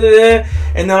 yeah, da-da-da.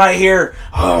 And then I hear,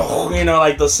 oh, you know,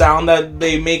 like the sound that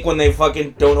they make when they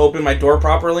fucking don't open my door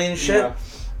properly and shit. Yeah.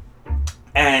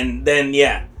 And then,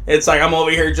 yeah, it's like I'm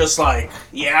over here just like,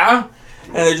 yeah.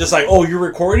 And they're just like, oh, you're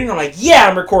recording? I'm like, yeah,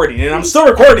 I'm recording. And I'm still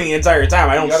recording the entire time.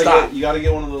 I don't stop. You gotta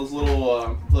get one of those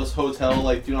little, those hotel,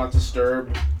 like, do not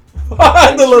disturb.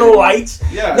 The little lights.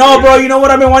 Yeah. No, bro, you know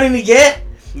what I've been wanting to get?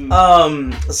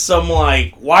 Some,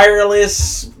 like,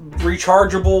 wireless,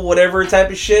 rechargeable, whatever type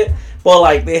of shit. But,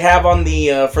 like, they have on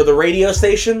the, for the radio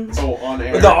stations. Oh, on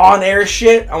air. The on-air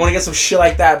shit. I want to get some shit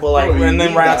like that, but, like, and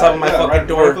then right on top of my fucking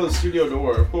door. Right for the studio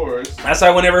door, of course. That's why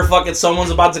whenever fucking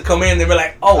someone's about to come in, they be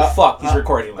like, oh, fuck, he's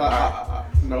recording.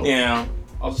 No. Yeah.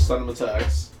 I'll just send them a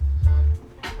text.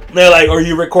 They're like, are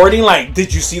you recording? Like,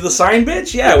 did you see the sign,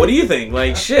 bitch? Yeah, what do you think?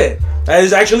 Like, shit. That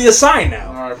is actually a sign now.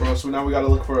 Alright, bro, so now we gotta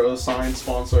look for a sign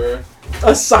sponsor.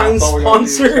 A sign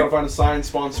sponsor? We gotta find a sign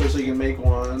sponsor so you can make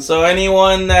one. So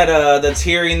anyone that that's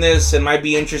hearing this and might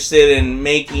be interested in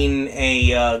making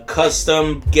a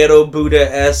custom Ghetto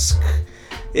Buddha-esque,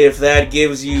 if that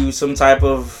gives you some type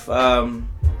of,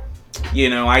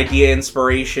 idea,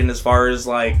 inspiration as far as,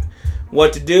 like,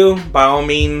 what to do, by all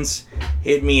means,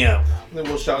 hit me up. Then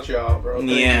we'll shout you out, bro.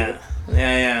 Yeah.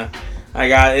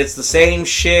 It's the same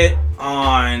shit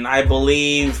on, I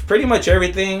believe, pretty much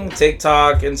everything.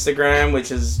 TikTok, Instagram,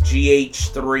 which is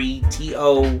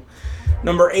GH3TO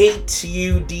number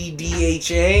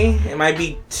 8UDDHA. It might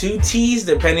be 2 T's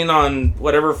depending on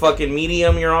whatever fucking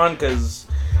medium you're on, because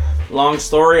long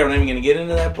story, I'm not even gonna get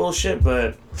into that bullshit,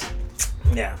 but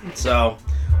yeah, so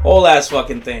whole ass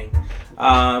fucking thing.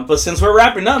 But since we're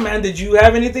wrapping up, man, did you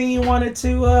have anything you wanted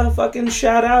to fucking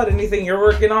shout out? Anything you're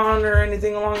working on or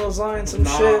anything along those lines? Some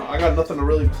shit? I got nothing to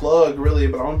really plug, really,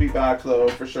 but I'm gonna be back, though,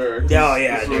 for sure. Oh,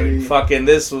 yeah, dude. Fucking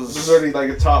this was already,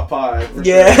 like, a top 5, for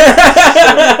sure.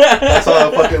 That's how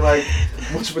fucking, like,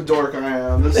 much of a dork I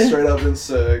am. This is straight up been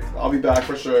sick. I'll be back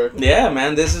for sure. Yeah,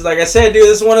 man. This is, like I said, dude,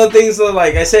 this is one of the things that,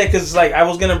 like I said, because, like, I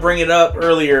was going to bring it up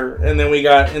earlier, and then we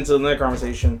got into another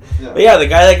conversation. Yeah. But, yeah, the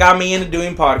guy that got me into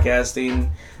doing podcasting,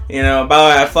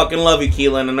 I fucking love you,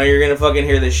 Keelan. I know you're going to fucking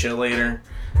hear this shit later.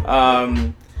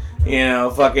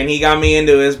 Fucking, he got me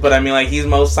into this, but, I mean, like, he's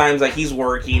most times, like, he's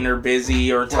working or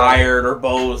busy or tired or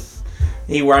both.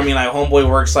 Homeboy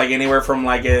works like anywhere from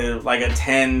like a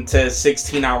 10 to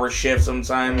 16 hour shift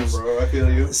sometimes. Yeah, bro, I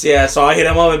feel you. So I hit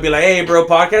him up and be like, hey, bro,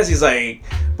 podcast? He's like,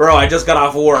 bro, I just got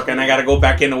off work and I got to go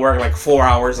back into work like 4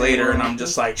 hours later. And I'm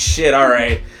just like, shit, all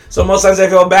right. So most times I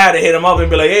feel bad to hit him up and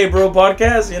be like, hey, bro,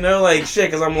 podcast? Shit,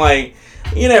 because I'm like,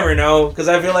 you never know. Because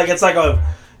I feel like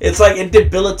it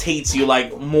debilitates you,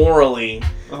 like, morally.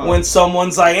 When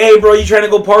someone's like, hey, bro, you trying to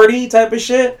go party type of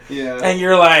shit? Yeah. And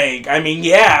you're like, I mean,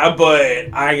 yeah,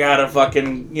 but I gotta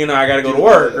fucking, I gotta go to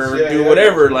work or do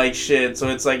whatever, like, shit. So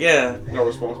it's like, yeah. No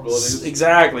responsibilities.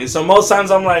 Exactly. So most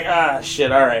times I'm like,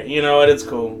 shit, all right. You know what? It's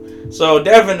cool. So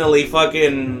definitely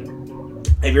fucking,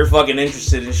 if you're fucking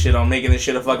interested in shit on making this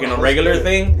shit a fucking regular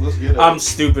thing, let's get it. I'm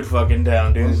stupid fucking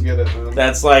down, dude. Let's get it, man.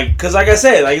 That's like, because like I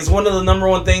said, like, it's one of the number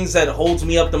one things that holds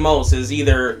me up the most is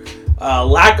either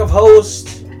lack of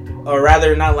host, or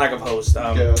rather, not lack of host,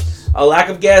 a lack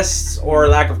of guests or a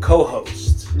lack of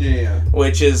co-host. Yeah.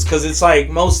 Which is, because it's like,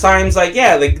 most times, like,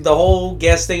 yeah, the whole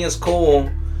guest thing is cool,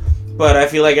 but I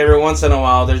feel like every once in a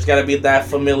while, there's got to be that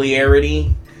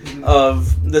familiarity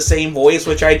of the same voice,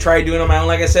 which I tried doing on my own,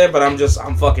 like I said, but I'm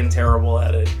fucking terrible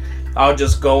at it. I'll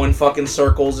just go in fucking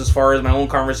circles as far as my own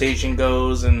conversation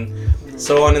goes, and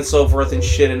so on and so forth and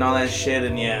shit and all that shit,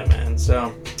 and yeah, man,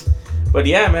 so... But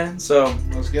yeah, man. So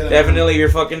let's get it, definitely, man. You're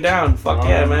fucking down. Fuck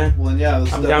yeah, man. Well, then, yeah,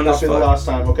 this I'm is down definitely not the last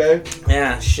time. Okay.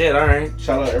 Yeah. Shit. All right.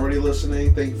 Shout out everybody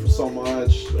listening. Thank you so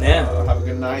much. Yeah. Have a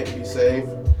good night. Be safe.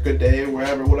 Good day.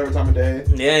 Whatever time of day.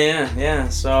 Yeah.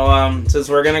 So since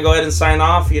we're gonna go ahead and sign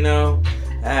off,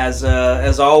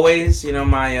 as always,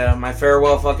 my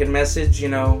farewell fucking message.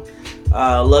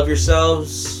 Love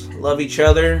yourselves. Love each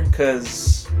other,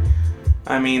 'cause.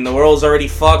 I mean, the world's already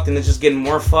fucked and it's just getting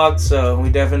more fucked, so we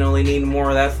definitely need more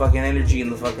of that fucking energy in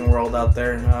the fucking world out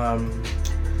there.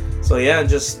 So yeah,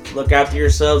 just look after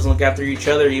yourselves and look after each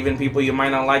other, even people you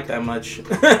might not like that much.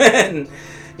 And,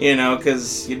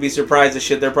 because you'd be surprised the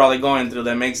shit they're probably going through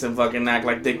that makes them fucking act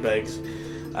like dickbags.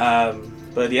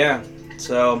 But yeah,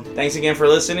 so thanks again for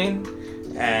listening,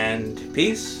 and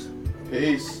peace.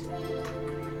 Peace.